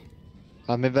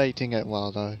 I'm evading it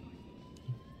well, though.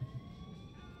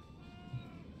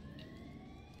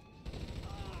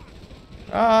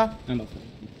 Ah. And off.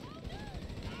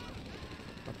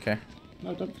 Okay.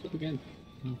 No, don't flip again.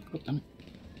 Oh, God damn it.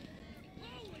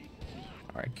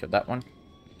 Alright, kill that one.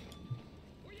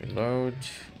 Reload.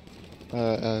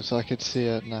 So I could see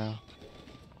it now.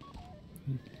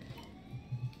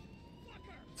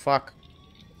 Fuck.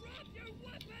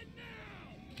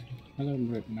 Hello,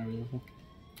 Mario.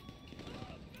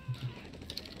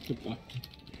 Goodbye.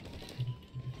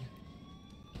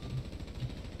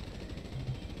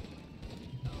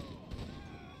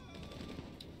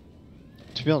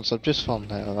 To be honest, I've just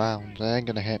found it around. They ain't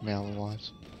gonna hit me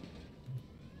otherwise.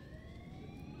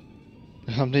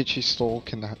 I'm literally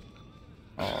stalking that.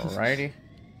 Alrighty.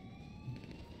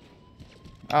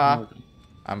 Ah.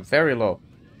 I'm very low.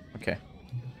 Okay.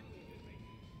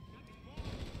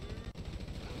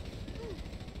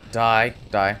 Die.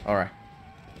 Alright.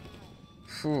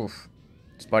 Phew.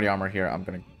 This body armor here I'm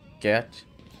gonna get.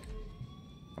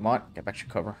 Come on, get back to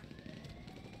cover.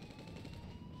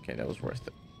 Okay, that was worth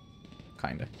it.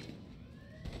 Kinda.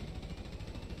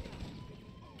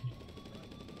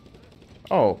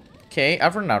 Oh, okay,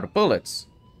 I've run out of bullets.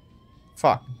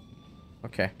 Fuck.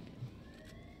 Okay.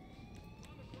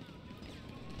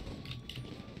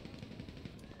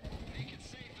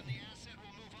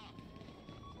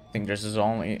 I think there's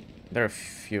only... There are a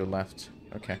few left.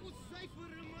 Okay.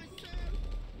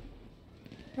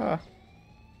 Ah.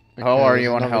 How Okay, are there's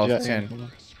you on another health, jet Tin?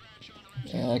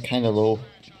 incoming. Kind of low.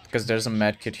 Because there's a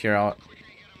med kit here.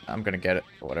 I'm gonna get it.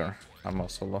 Whatever. I'm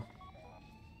also low.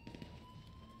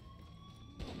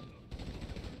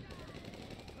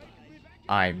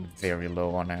 I'm very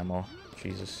low on ammo.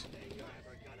 Jesus.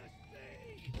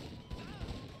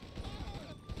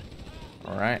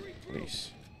 Alright,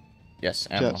 please. Yes,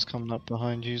 ammo. Jet's coming up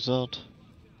behind you, Zod.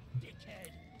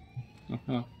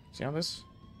 Uh-huh. See on this?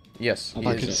 Yes, I he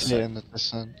I is can in see it sight. in the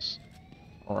distance.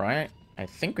 Alright. I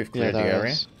think we've Yeah, cleared the there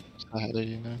area. is. It's ahead of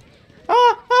you now.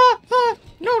 Ah! Ah! Ah!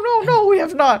 No, no, no, we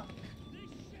have not!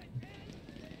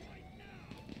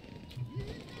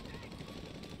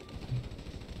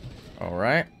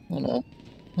 Alright. Oh no.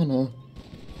 Oh no.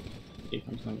 Here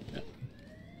comes another jet.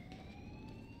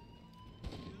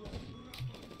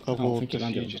 Award thank you, the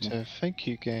Andy. fugitive. Thank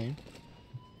you, game.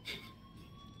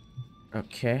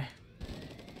 Okay.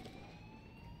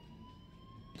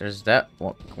 There's that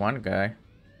one guy.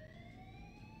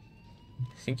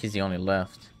 I think he's the only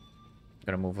left.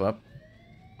 Gonna move up.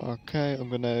 Okay, I'm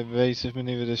gonna evasive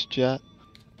maneuver this jet.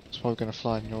 It's probably gonna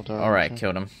fly in your direction. Alright,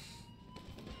 killed him.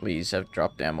 Please have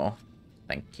dropped ammo.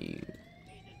 Thank you.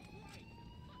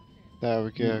 There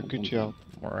we go. Mm, Good one job.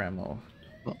 More ammo.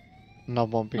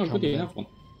 Another one Oh, good, becoming you in. have one.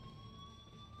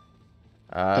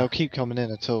 They'll keep coming in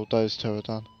until those two are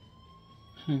done.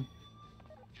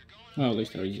 Well, at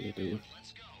least they're easy to deal with.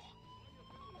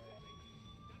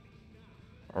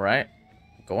 Alright.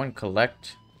 Go and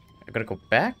collect. I gotta go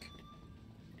back?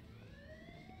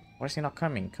 Why is he not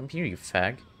coming? Come here, you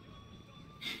fag.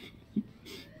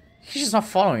 He's just not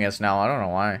following us now. I don't know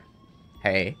why.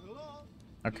 Hey.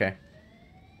 Okay.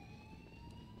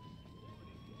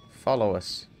 Follow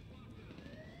us.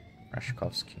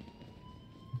 Rashkovsky.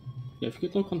 Yeah, if you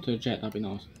could look onto the jet, that'd be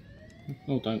nice.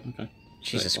 Oh, don't. Okay.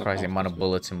 Jesus Great, Christ, the I'll amount of pass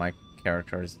bullets in my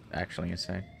character is actually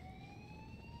insane.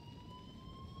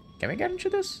 Can we get into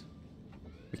this?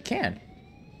 We can.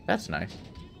 That's nice.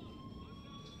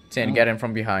 Tin, get in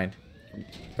from behind.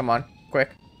 Come on,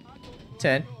 quick.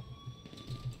 Tin.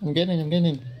 I'm getting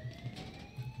in.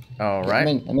 Alright.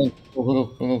 I'm in.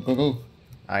 Go.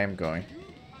 I am going.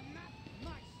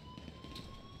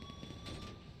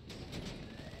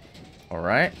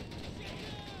 Alright.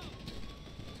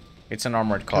 It's an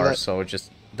armored car, Correct. so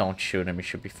just don't shoot him. He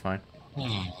should be fine.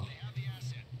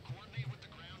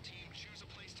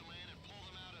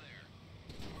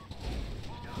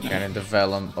 Get in the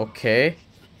Vellum. Okay.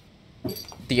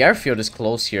 The airfield is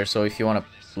close here, so if you want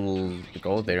to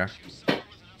go there.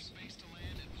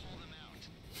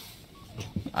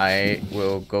 I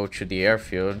will go to the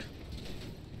airfield.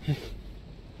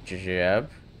 Jeb,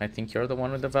 I think you're the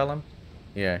one with the Vellum?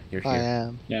 Yeah, you're I here.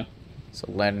 am. Yeah. So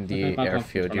land in the Okay, back off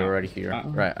airfield, for you're now. already here. Back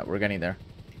off. Right, we're getting there.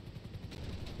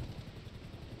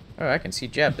 Oh, I can see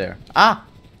Jeb there. Ah!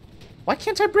 Why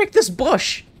can't I break this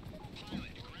bush?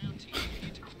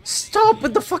 Stop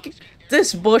with the fucking...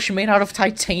 This bush made out of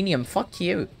titanium. Fuck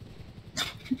you.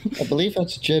 I believe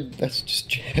that's Jeb. That's just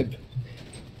Jeb.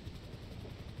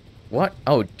 What?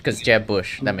 Oh, because Jeb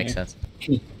Bush. That makes Okay.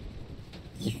 sense.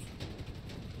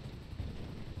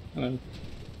 Hello.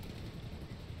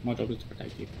 My job is to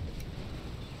protect you.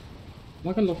 Am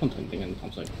I gonna look on something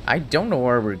anytime soon? I don't know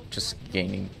where we're just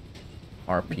gaining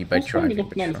RP by What's the point driving. of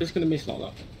looking on if But it's gonna miss like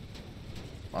that?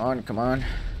 Come on, come on.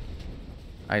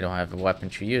 I don't have a weapon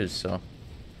to use, so...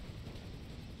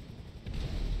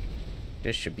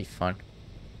 This should be fun.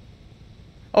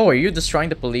 Oh, are you destroying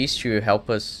the police to help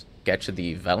us get to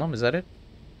the Vellum? Is that it?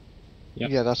 Yep.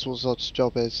 Yeah, that's what Zod's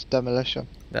job is. Demolition.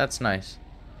 That's nice.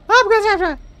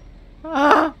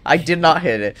 Ah, I did not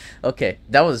hit it. Okay,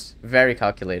 that was very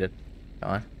calculated.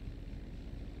 Come on.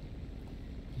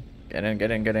 Get in,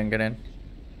 get in, get in, get in.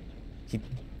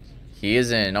 He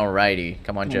is in. Alrighty.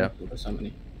 Come on, Oh, Joe. there's so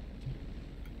many.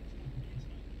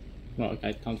 Right,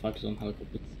 okay, time to focus on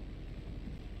helicopters.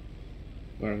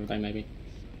 Wherever they may be.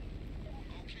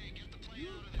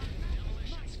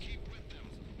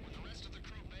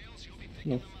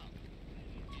 No.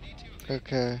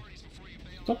 Okay.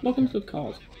 Stop looking at the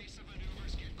cars.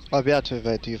 I'll be able to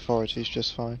evade the authorities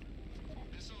just fine.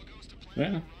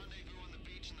 Yeah.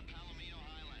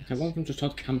 Okay, one of them just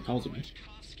tried to kamikaze me.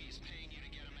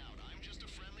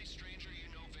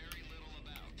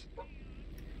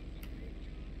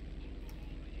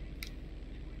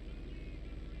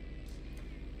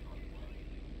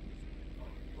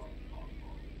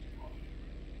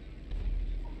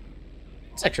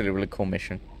 It's actually a really cool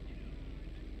mission.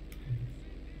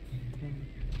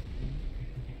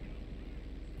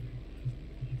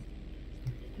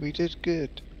 We did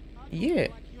good. Yeah.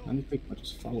 And people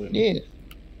just follow him. Yeah.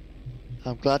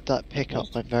 I'm glad that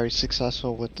pickup went very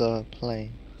successful with the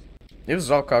plane. It was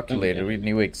all calculated. We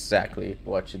knew exactly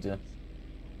what to do.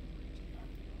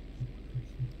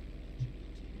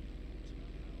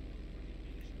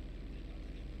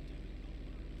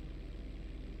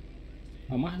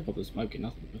 I might have got the smoking,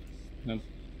 nothing but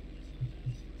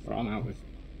but I'm out with.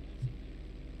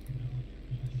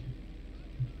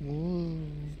 Ooh.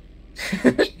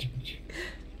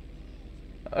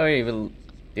 Oh, did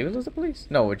we lose the police?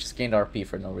 No, we just gained RP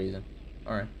for no reason.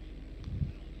 Alright.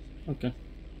 Okay.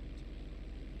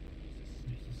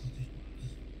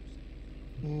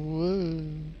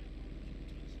 Woo.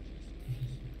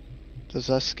 Does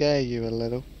that scare you a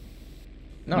little?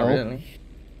 Not No. really.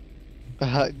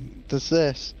 Does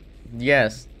this?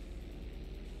 Yes.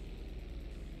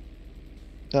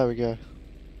 There we go.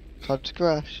 Time to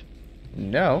crash.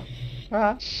 No.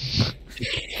 Ah.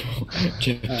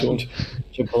 Don't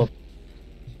jump up.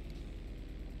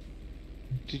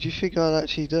 Did you think I'd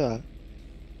actually do it?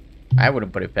 I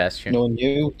wouldn't put it past you. Knowing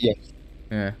you, yes.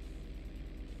 Yeah.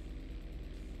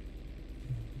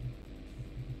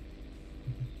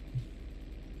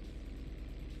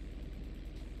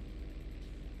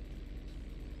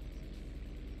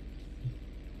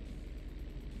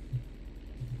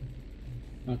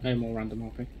 Okay, more random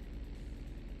RP.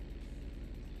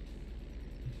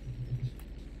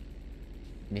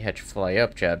 You had to fly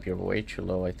up, Jab. You're way too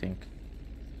low, I think.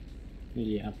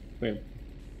 Yeah, we're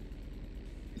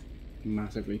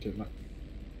massively too low.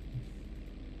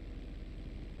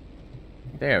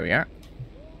 There we are.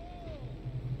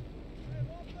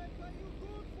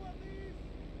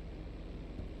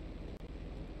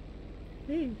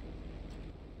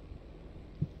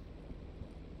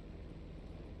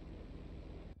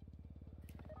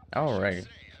 Alright.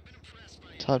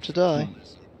 Time to die.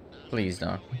 Please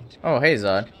don't. Oh, hey,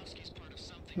 Zod.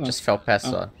 Oh, Just fell past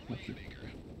oh, Zod. okay.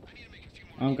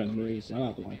 I'm going to move well out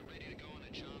of the way.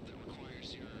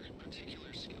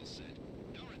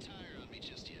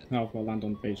 Now I'll land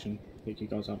on the beach and pick you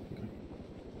guys up. Okay.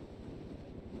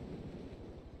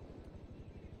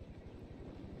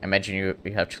 Imagine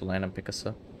you have to land and pick us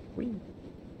up. Whee.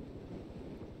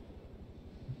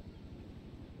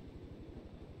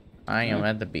 I am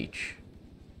at the beach.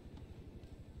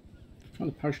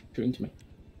 Trying to parachute into me.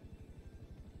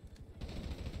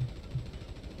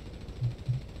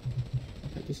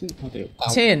 Okay, this isn't ideal.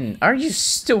 Tin, are you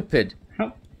stupid?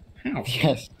 How?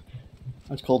 Yes.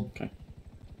 That's called Okay.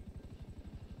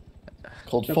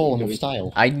 falling with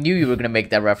style. I knew you were gonna make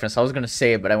that reference. I was gonna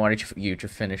say it, but I wanted you to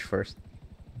finish first.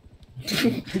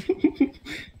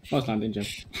 Nice landing, Jim.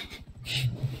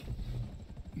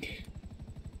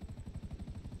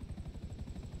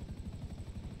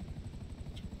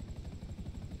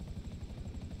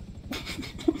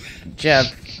 Jeb,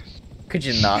 could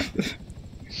you not?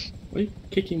 Why are you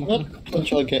kicking my What? Don't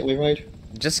try to get away, right?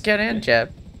 Just get in,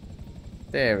 Jeb.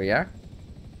 There we are.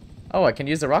 Oh, I can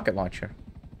use the rocket launcher.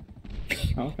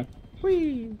 Oh, okay.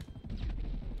 Whee!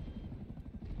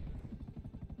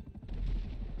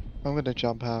 I'm gonna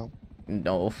jump out.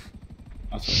 No.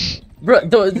 That's Bro,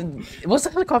 was the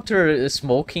helicopter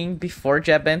smoking before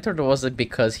Jeb entered, or was it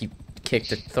because he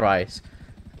kicked it thrice?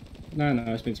 no,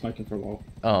 it's been smoking for a while.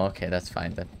 Oh, okay, that's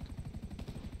fine then.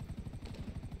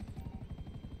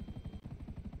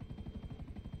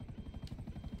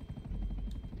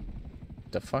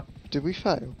 The fuck? Did we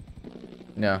fail?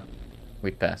 No,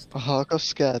 we passed. Oh, I got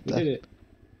scared We then. did it.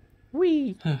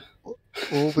 Whee!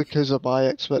 All because of my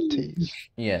expertise.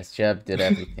 Yes, Jeb did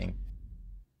everything.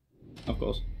 Of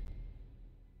course.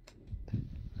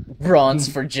 Bronze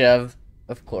for Jeb,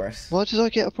 of course. Why did I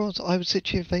get a bronze? I was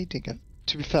literally evading it.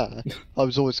 To be fair, I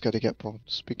was always going to get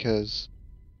bronze because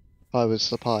I was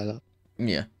the pilot.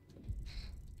 Yeah.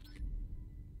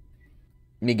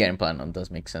 Me getting platinum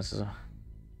does make sense as well.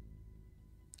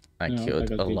 I Yeah, killed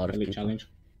that a goes the lot of elite people. challenge.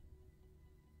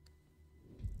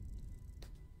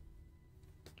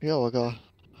 Yeah, I got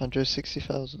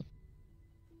 160,000.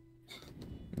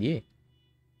 Yeah.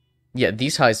 Yeah,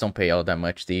 these highs don't pay all that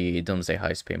much. The Doomsday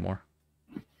highs pay more.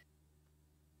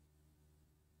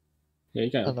 Yeah, you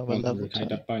get a And I'm a level 100k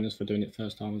 10. bonus for doing it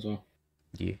first time as well.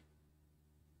 Yeah.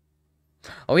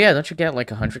 Oh yeah, don't you get like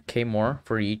 100k more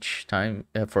for each time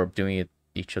for doing it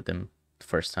each of them the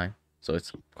first time? So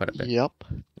it's quite a bit. Yep.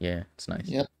 Yeah, it's nice.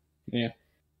 Yep. Yeah.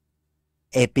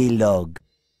 Epilogue.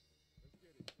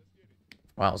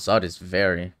 Wow, Zod is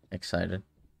very excited.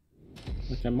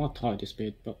 Okay, my tie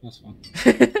disappeared, but that's fine.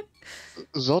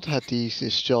 Zod had the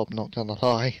easiest job, not gonna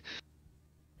lie.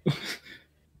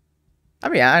 I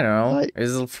mean, I don't know. Like-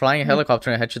 There's a flying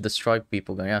helicopter and had to destroy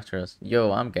people going after us.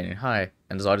 Yo, I'm getting high.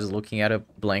 And Zod is looking at a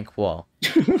blank wall.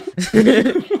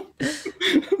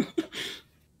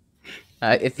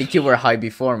 I think you were high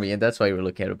before me, and that's why you were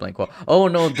looking at a blank wall. Oh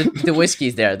no, the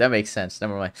whiskey's there. That makes sense.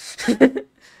 Never mind. I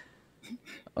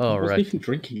Oh, wasn't right. even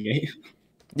drinking it.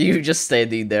 You just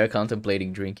standing there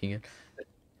contemplating drinking it.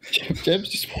 Jeb's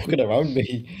just walking around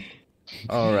me.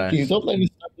 Alright. He's not letting me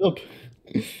stand up.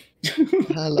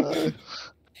 Hello.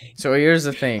 So here's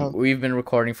the thing. Um, We've been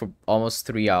recording for almost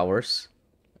 3 hours.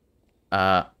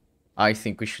 I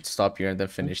think we should stop here and then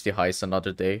finish the heist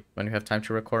another day when we have time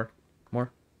to record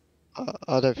more.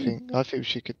 I don't think. I think we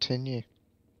should continue.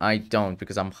 I don't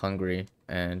because I'm hungry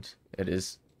and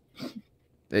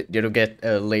it'll get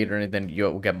later and then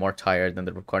you'll get more tired and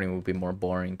the recording will be more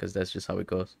boring because that's just how it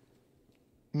goes.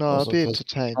 No, I'll Also, be 'cause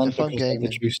entertained I'm if I'm focused on the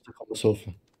gaming. juice stuck on the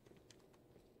sofa.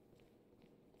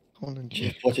 Hold on,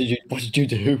 Jeb, Jim. what did you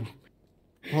do?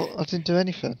 Well, I didn't do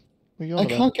anything. What are you on I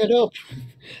about? can't get up.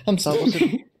 I'm That stuck.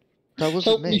 wasn't- That wasn't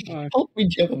Help me, me. help me,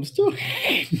 Jeb. I'm stuck.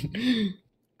 You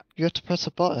have to press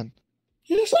a button.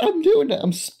 Yes, I'm doing it.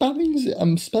 I'm spamming.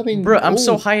 I'm spamming. Bro, I'm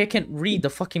so all. high I can't read the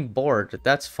fucking board.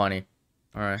 That's funny.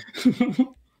 Alright.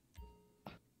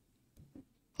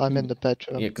 I'm in the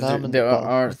bedroom. Yeah, Now because I'm in there the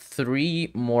are bathroom.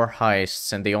 3 more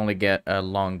heists and they only get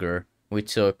longer. We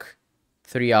took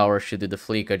 3 hours to do the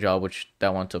Fleeca job, which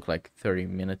that one took like 30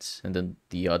 minutes, and then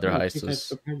the other Yeah, heist because was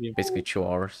the premium. basically 2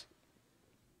 hours.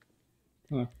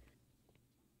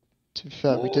 To be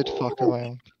fair, we did fuck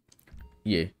around.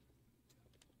 Yeah.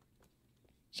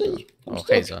 See, I'm Oh,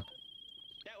 hey, stuck. Zod.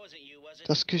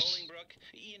 That's because.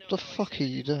 What the fuck are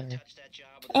you doing?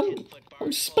 I'm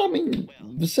spamming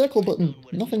the circle button.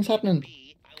 Nothing's happening.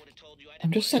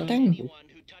 I'm just sat down.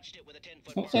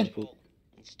 It's not circle.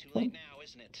 It's too late now,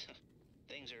 isn't it?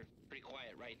 Things are pretty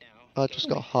quiet right now. I just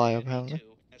got high apparently.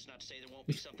 That's not to say there won't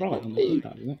be It's something. right on the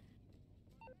D-pad, isn't it?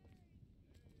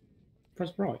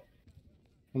 Press right.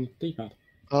 On the D-pad.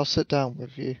 I'll sit down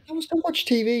with you. I was to watch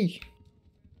TV.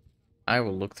 I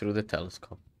will look through the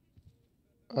telescope.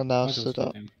 And now I just sit sit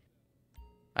up. down.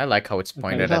 I like how it's Okay,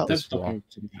 pointed that- at this Stop wall. him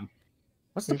sitting down.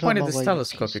 What's the Move point out of my this way, you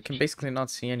telescope? piece You of can shit. basically not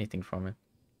see anything from it.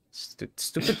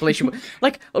 Stupid placement.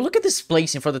 Like, look at this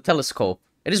placing for the telescope.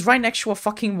 It is right next to a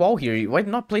fucking wall here. Why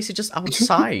not place it just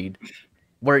outside?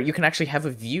 Where you can actually have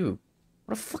a view.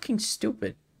 What a fucking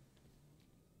stupid.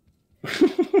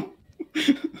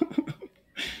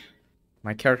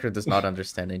 My character does not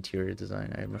understand interior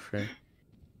design, I am afraid.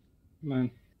 Man.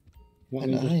 What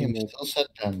And is I this am more? still sat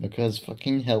down because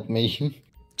fucking help me.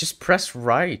 Just press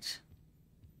right.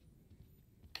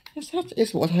 Yes, that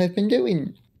is what I've been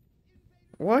doing.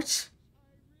 What?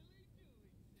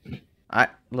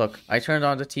 Look, I turned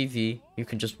on the TV. You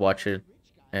can just watch it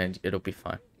and it'll be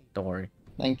fine. Don't worry.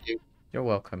 Thank you. You're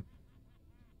welcome.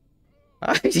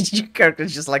 Your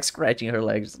character's just like scratching her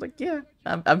legs. Like, yeah,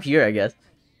 I'm here, I guess.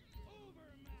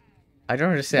 I don't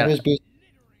That understand.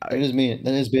 is me.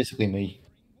 That is basically me.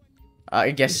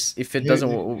 I guess if it Who-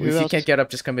 doesn't, who if you else? can't get up,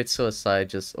 just commit suicide.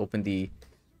 Just open the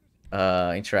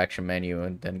interaction menu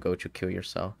and then go to kill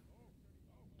yourself.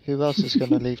 Who else is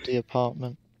gonna leave the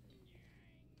apartment?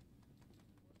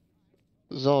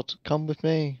 Zod, come with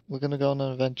me. We're gonna go on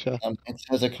an adventure. It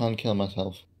says I can't kill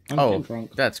myself. I'm Oh, getting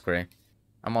drunk. that's great.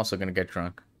 I'm also gonna get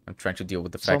drunk. I'm trying to deal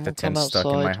with the fact Someone that come Tim's stuck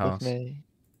in my outside house. with me.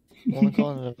 Wanna go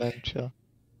on an adventure?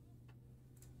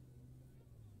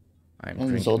 I'm And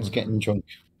drinking. Zod's getting drunk.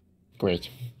 Great.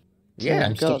 Yeah,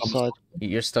 I'm Go stuck on outside.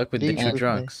 you're stuck with the Leave two with me.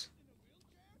 drunks.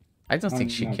 I don't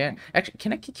think she no. can. Actually,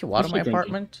 can I kick you out of Also my drinking.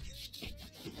 apartment?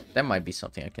 That might be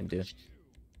something I can do.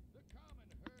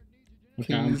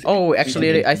 Okay, Please. Oh, actually,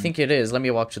 I drinking. think it is. Let me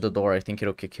walk to the door. I think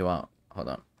it'll kick you out. Hold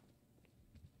on.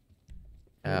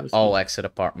 Where is All this? exit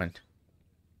apartment.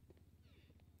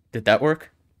 Did that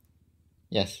work?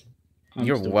 Yes. I'm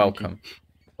You're still welcome.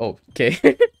 Oh,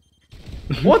 okay.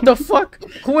 What the fuck?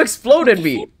 Who exploded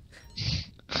me?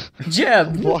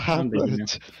 Jeb! What I'm leaving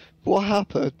happened? What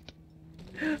happened?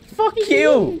 Fuck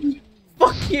you!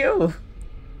 Fuck you!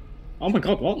 Oh my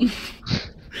god, what?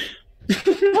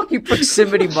 Fuck you,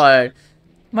 proximity mine.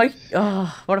 My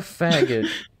what a faggot.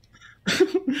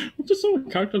 I just saw a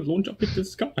character launch up into the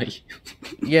sky.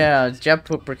 Yeah, Jeb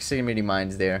put proximity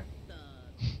mines there.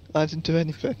 I didn't do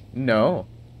anything. No.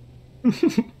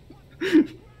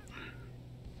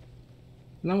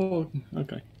 No,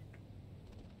 okay.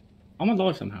 I'm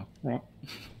alive somehow, right?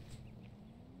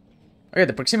 Okay,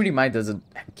 the proximity mine doesn't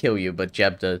kill you, but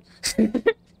Jeb does.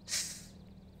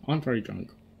 I'm very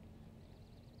drunk.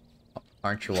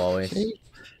 Aren't you always? See?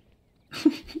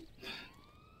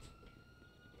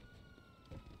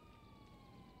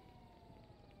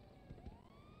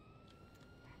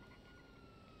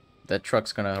 that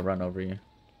truck's gonna run over you.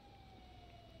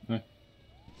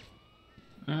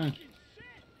 Oh.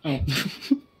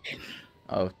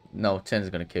 Oh no, 10's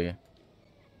gonna kill you.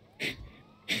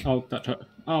 Oh, that truck.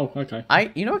 Oh, okay.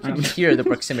 You know I can hear the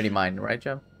proximity mine, right,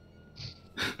 Jeb?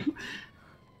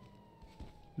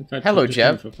 Okay, Hello, just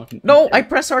Jeb. going for fucking- No, I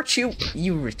press R2.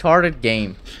 You retarded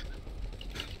game.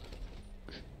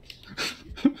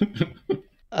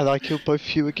 And I killed both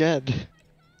of you again.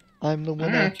 I'm the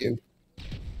winner.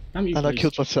 Damn you, And I please.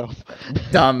 killed myself.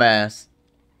 Dumbass.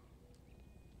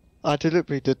 I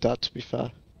deliberately did that, to be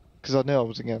fair. Because I knew I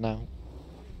wasn't getting out.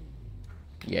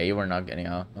 Yeah, you were not getting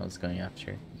out. I was going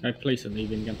after you. Okay, police are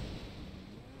leaving again.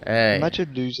 Hey.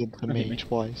 Imagine losing to Look at me me.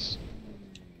 twice.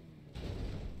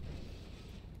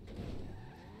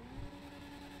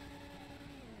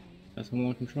 That's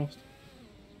someone I can trust?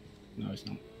 No, it's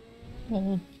not.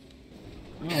 Oh.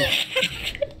 Oh.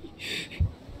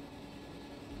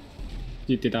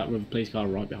 You did that with a police car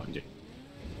right behind you.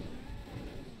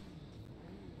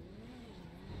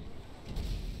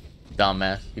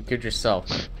 Dumbass. You killed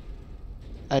yourself.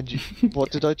 And you,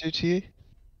 what did I do to you?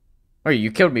 Or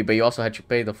you killed me, but you also had to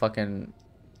pay the fucking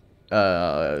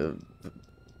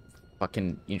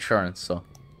insurance, so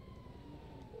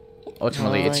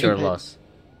ultimately it's your loss.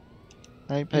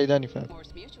 I ain't paid anything.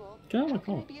 Force Mutual. Get out of my How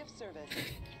can car. I be of service?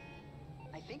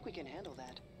 I think we can handle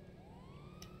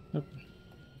that.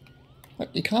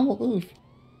 You can't move.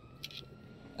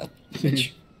 Oh,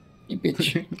 bitch. You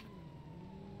bitch.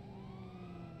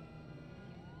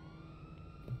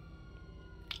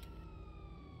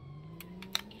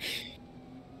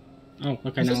 Oh,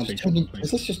 okay, Is now this I'm being just shot, turning- please.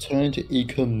 is this just turning into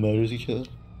ECUM murders each other?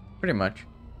 Pretty much.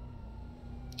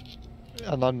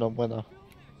 And I'm the winner.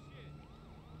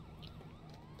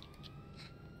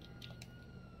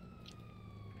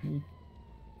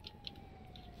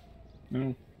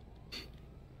 No.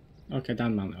 Okay,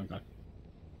 down the mountain, I'll go.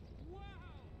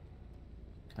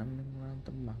 Coming around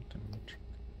the mountain.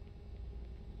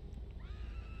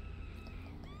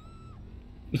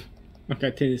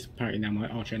 Okay, Tin is apparently now my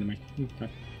arch enemy. Okay.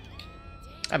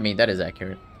 I mean, that is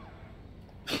accurate.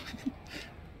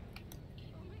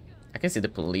 I can see the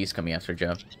police coming after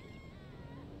Joe. I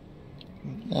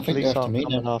think Police they're after aren't me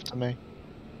coming now. after me.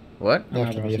 What? Oh,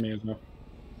 After they're me. after me as well.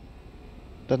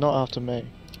 They're not after me.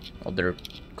 Oh, they're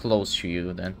close to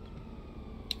you then.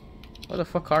 Where the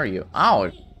fuck are you?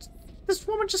 Ow! This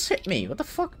woman just hit me. What the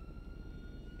fuck?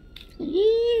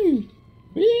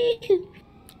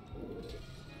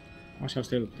 I shall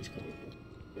steal the police car.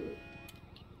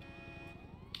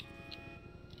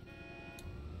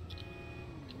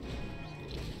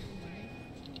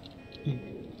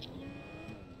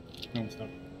 No, stop.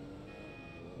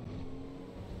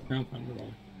 Now I'm the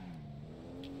wrong.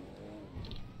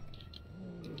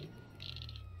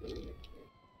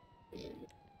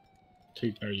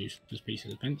 Two very useless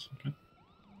pieces of fence, okay.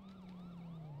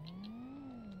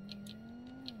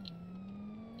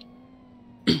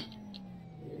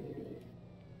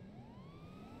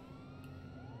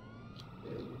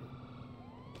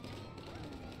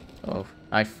 Oh,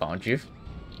 I found you.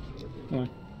 Hello.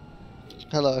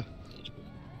 Hello.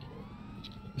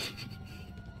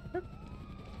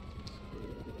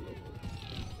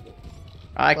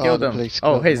 I killed the him. police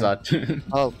Oh, killed hey, me. Zod.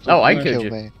 Oh, Oh, I you killed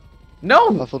you. me.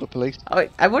 No! I thought the police.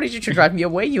 I wanted you to drive me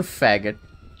away, you faggot.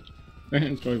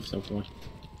 Enjoy yourself, boy.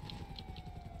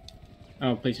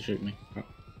 Oh, please shoot me. Oh.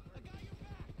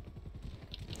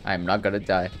 I'm not gonna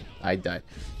die. I died.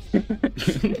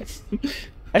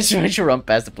 I just wanted to run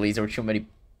past the police. There were too many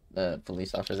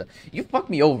police officers. You fucked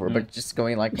me over, but just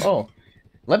going like, oh,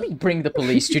 let me bring the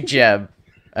police to Jeb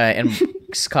and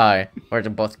Sky, where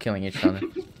they're both killing each other.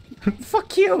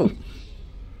 Fuck you!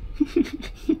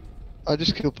 I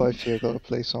just killed both of you. Got the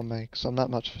police on me because I'm that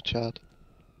much for Chad.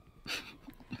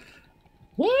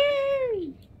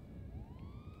 Woo!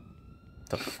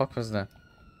 The fuck was that?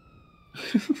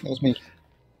 That was me.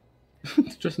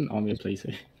 It's just an army of police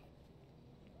here.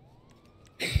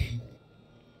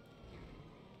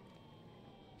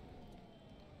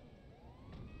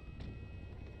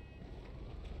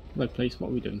 Hello, police. What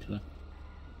are we doing today?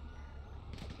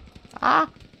 Ah!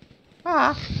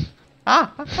 Ah!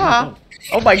 Ah! Ah!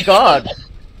 Oh my god!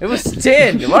 It was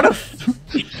 10! What a I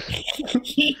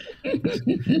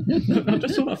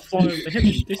just saw that fly over the head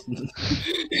in the distance.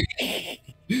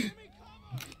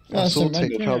 I saw some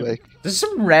Tick random- coming. There's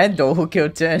some rando who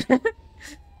killed 10.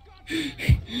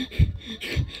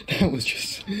 That was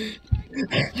just.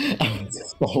 I was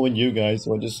just following you guys,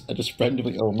 so I just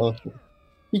randomly. Oh no!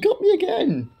 He got me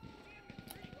again.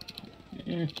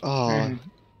 Yeah. Oh,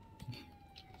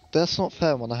 that's not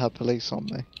fair when I have police on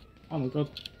me. Oh my god.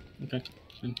 Okay.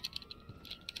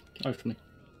 Go for me.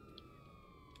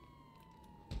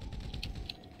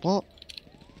 What?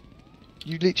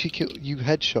 You literally killed. You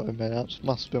headshot him, man. That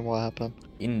must have been what happened.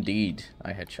 Indeed,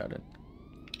 I headshot it.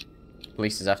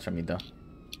 Police is after me though.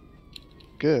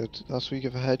 Good. That's what you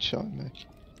give a headshot, man.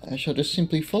 I shall just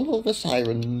simply follow the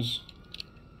sirens.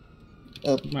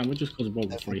 Man, we're just causing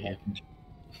World War 3 here.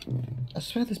 I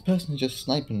swear this person is just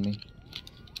sniping me.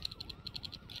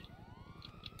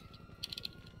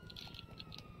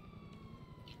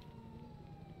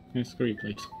 Yeah, screw you,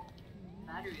 please.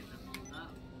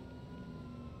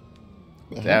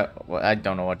 That, well, I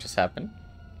don't know what just happened,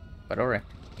 but alright.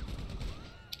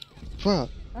 Bro.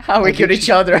 How we killed each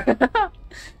other.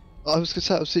 I was gonna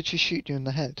say I was literally shooting you in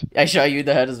the head. I shot you in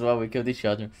the head as well. We killed each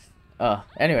other.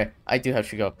 Anyway, I do have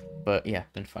to go, but yeah,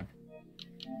 been fun.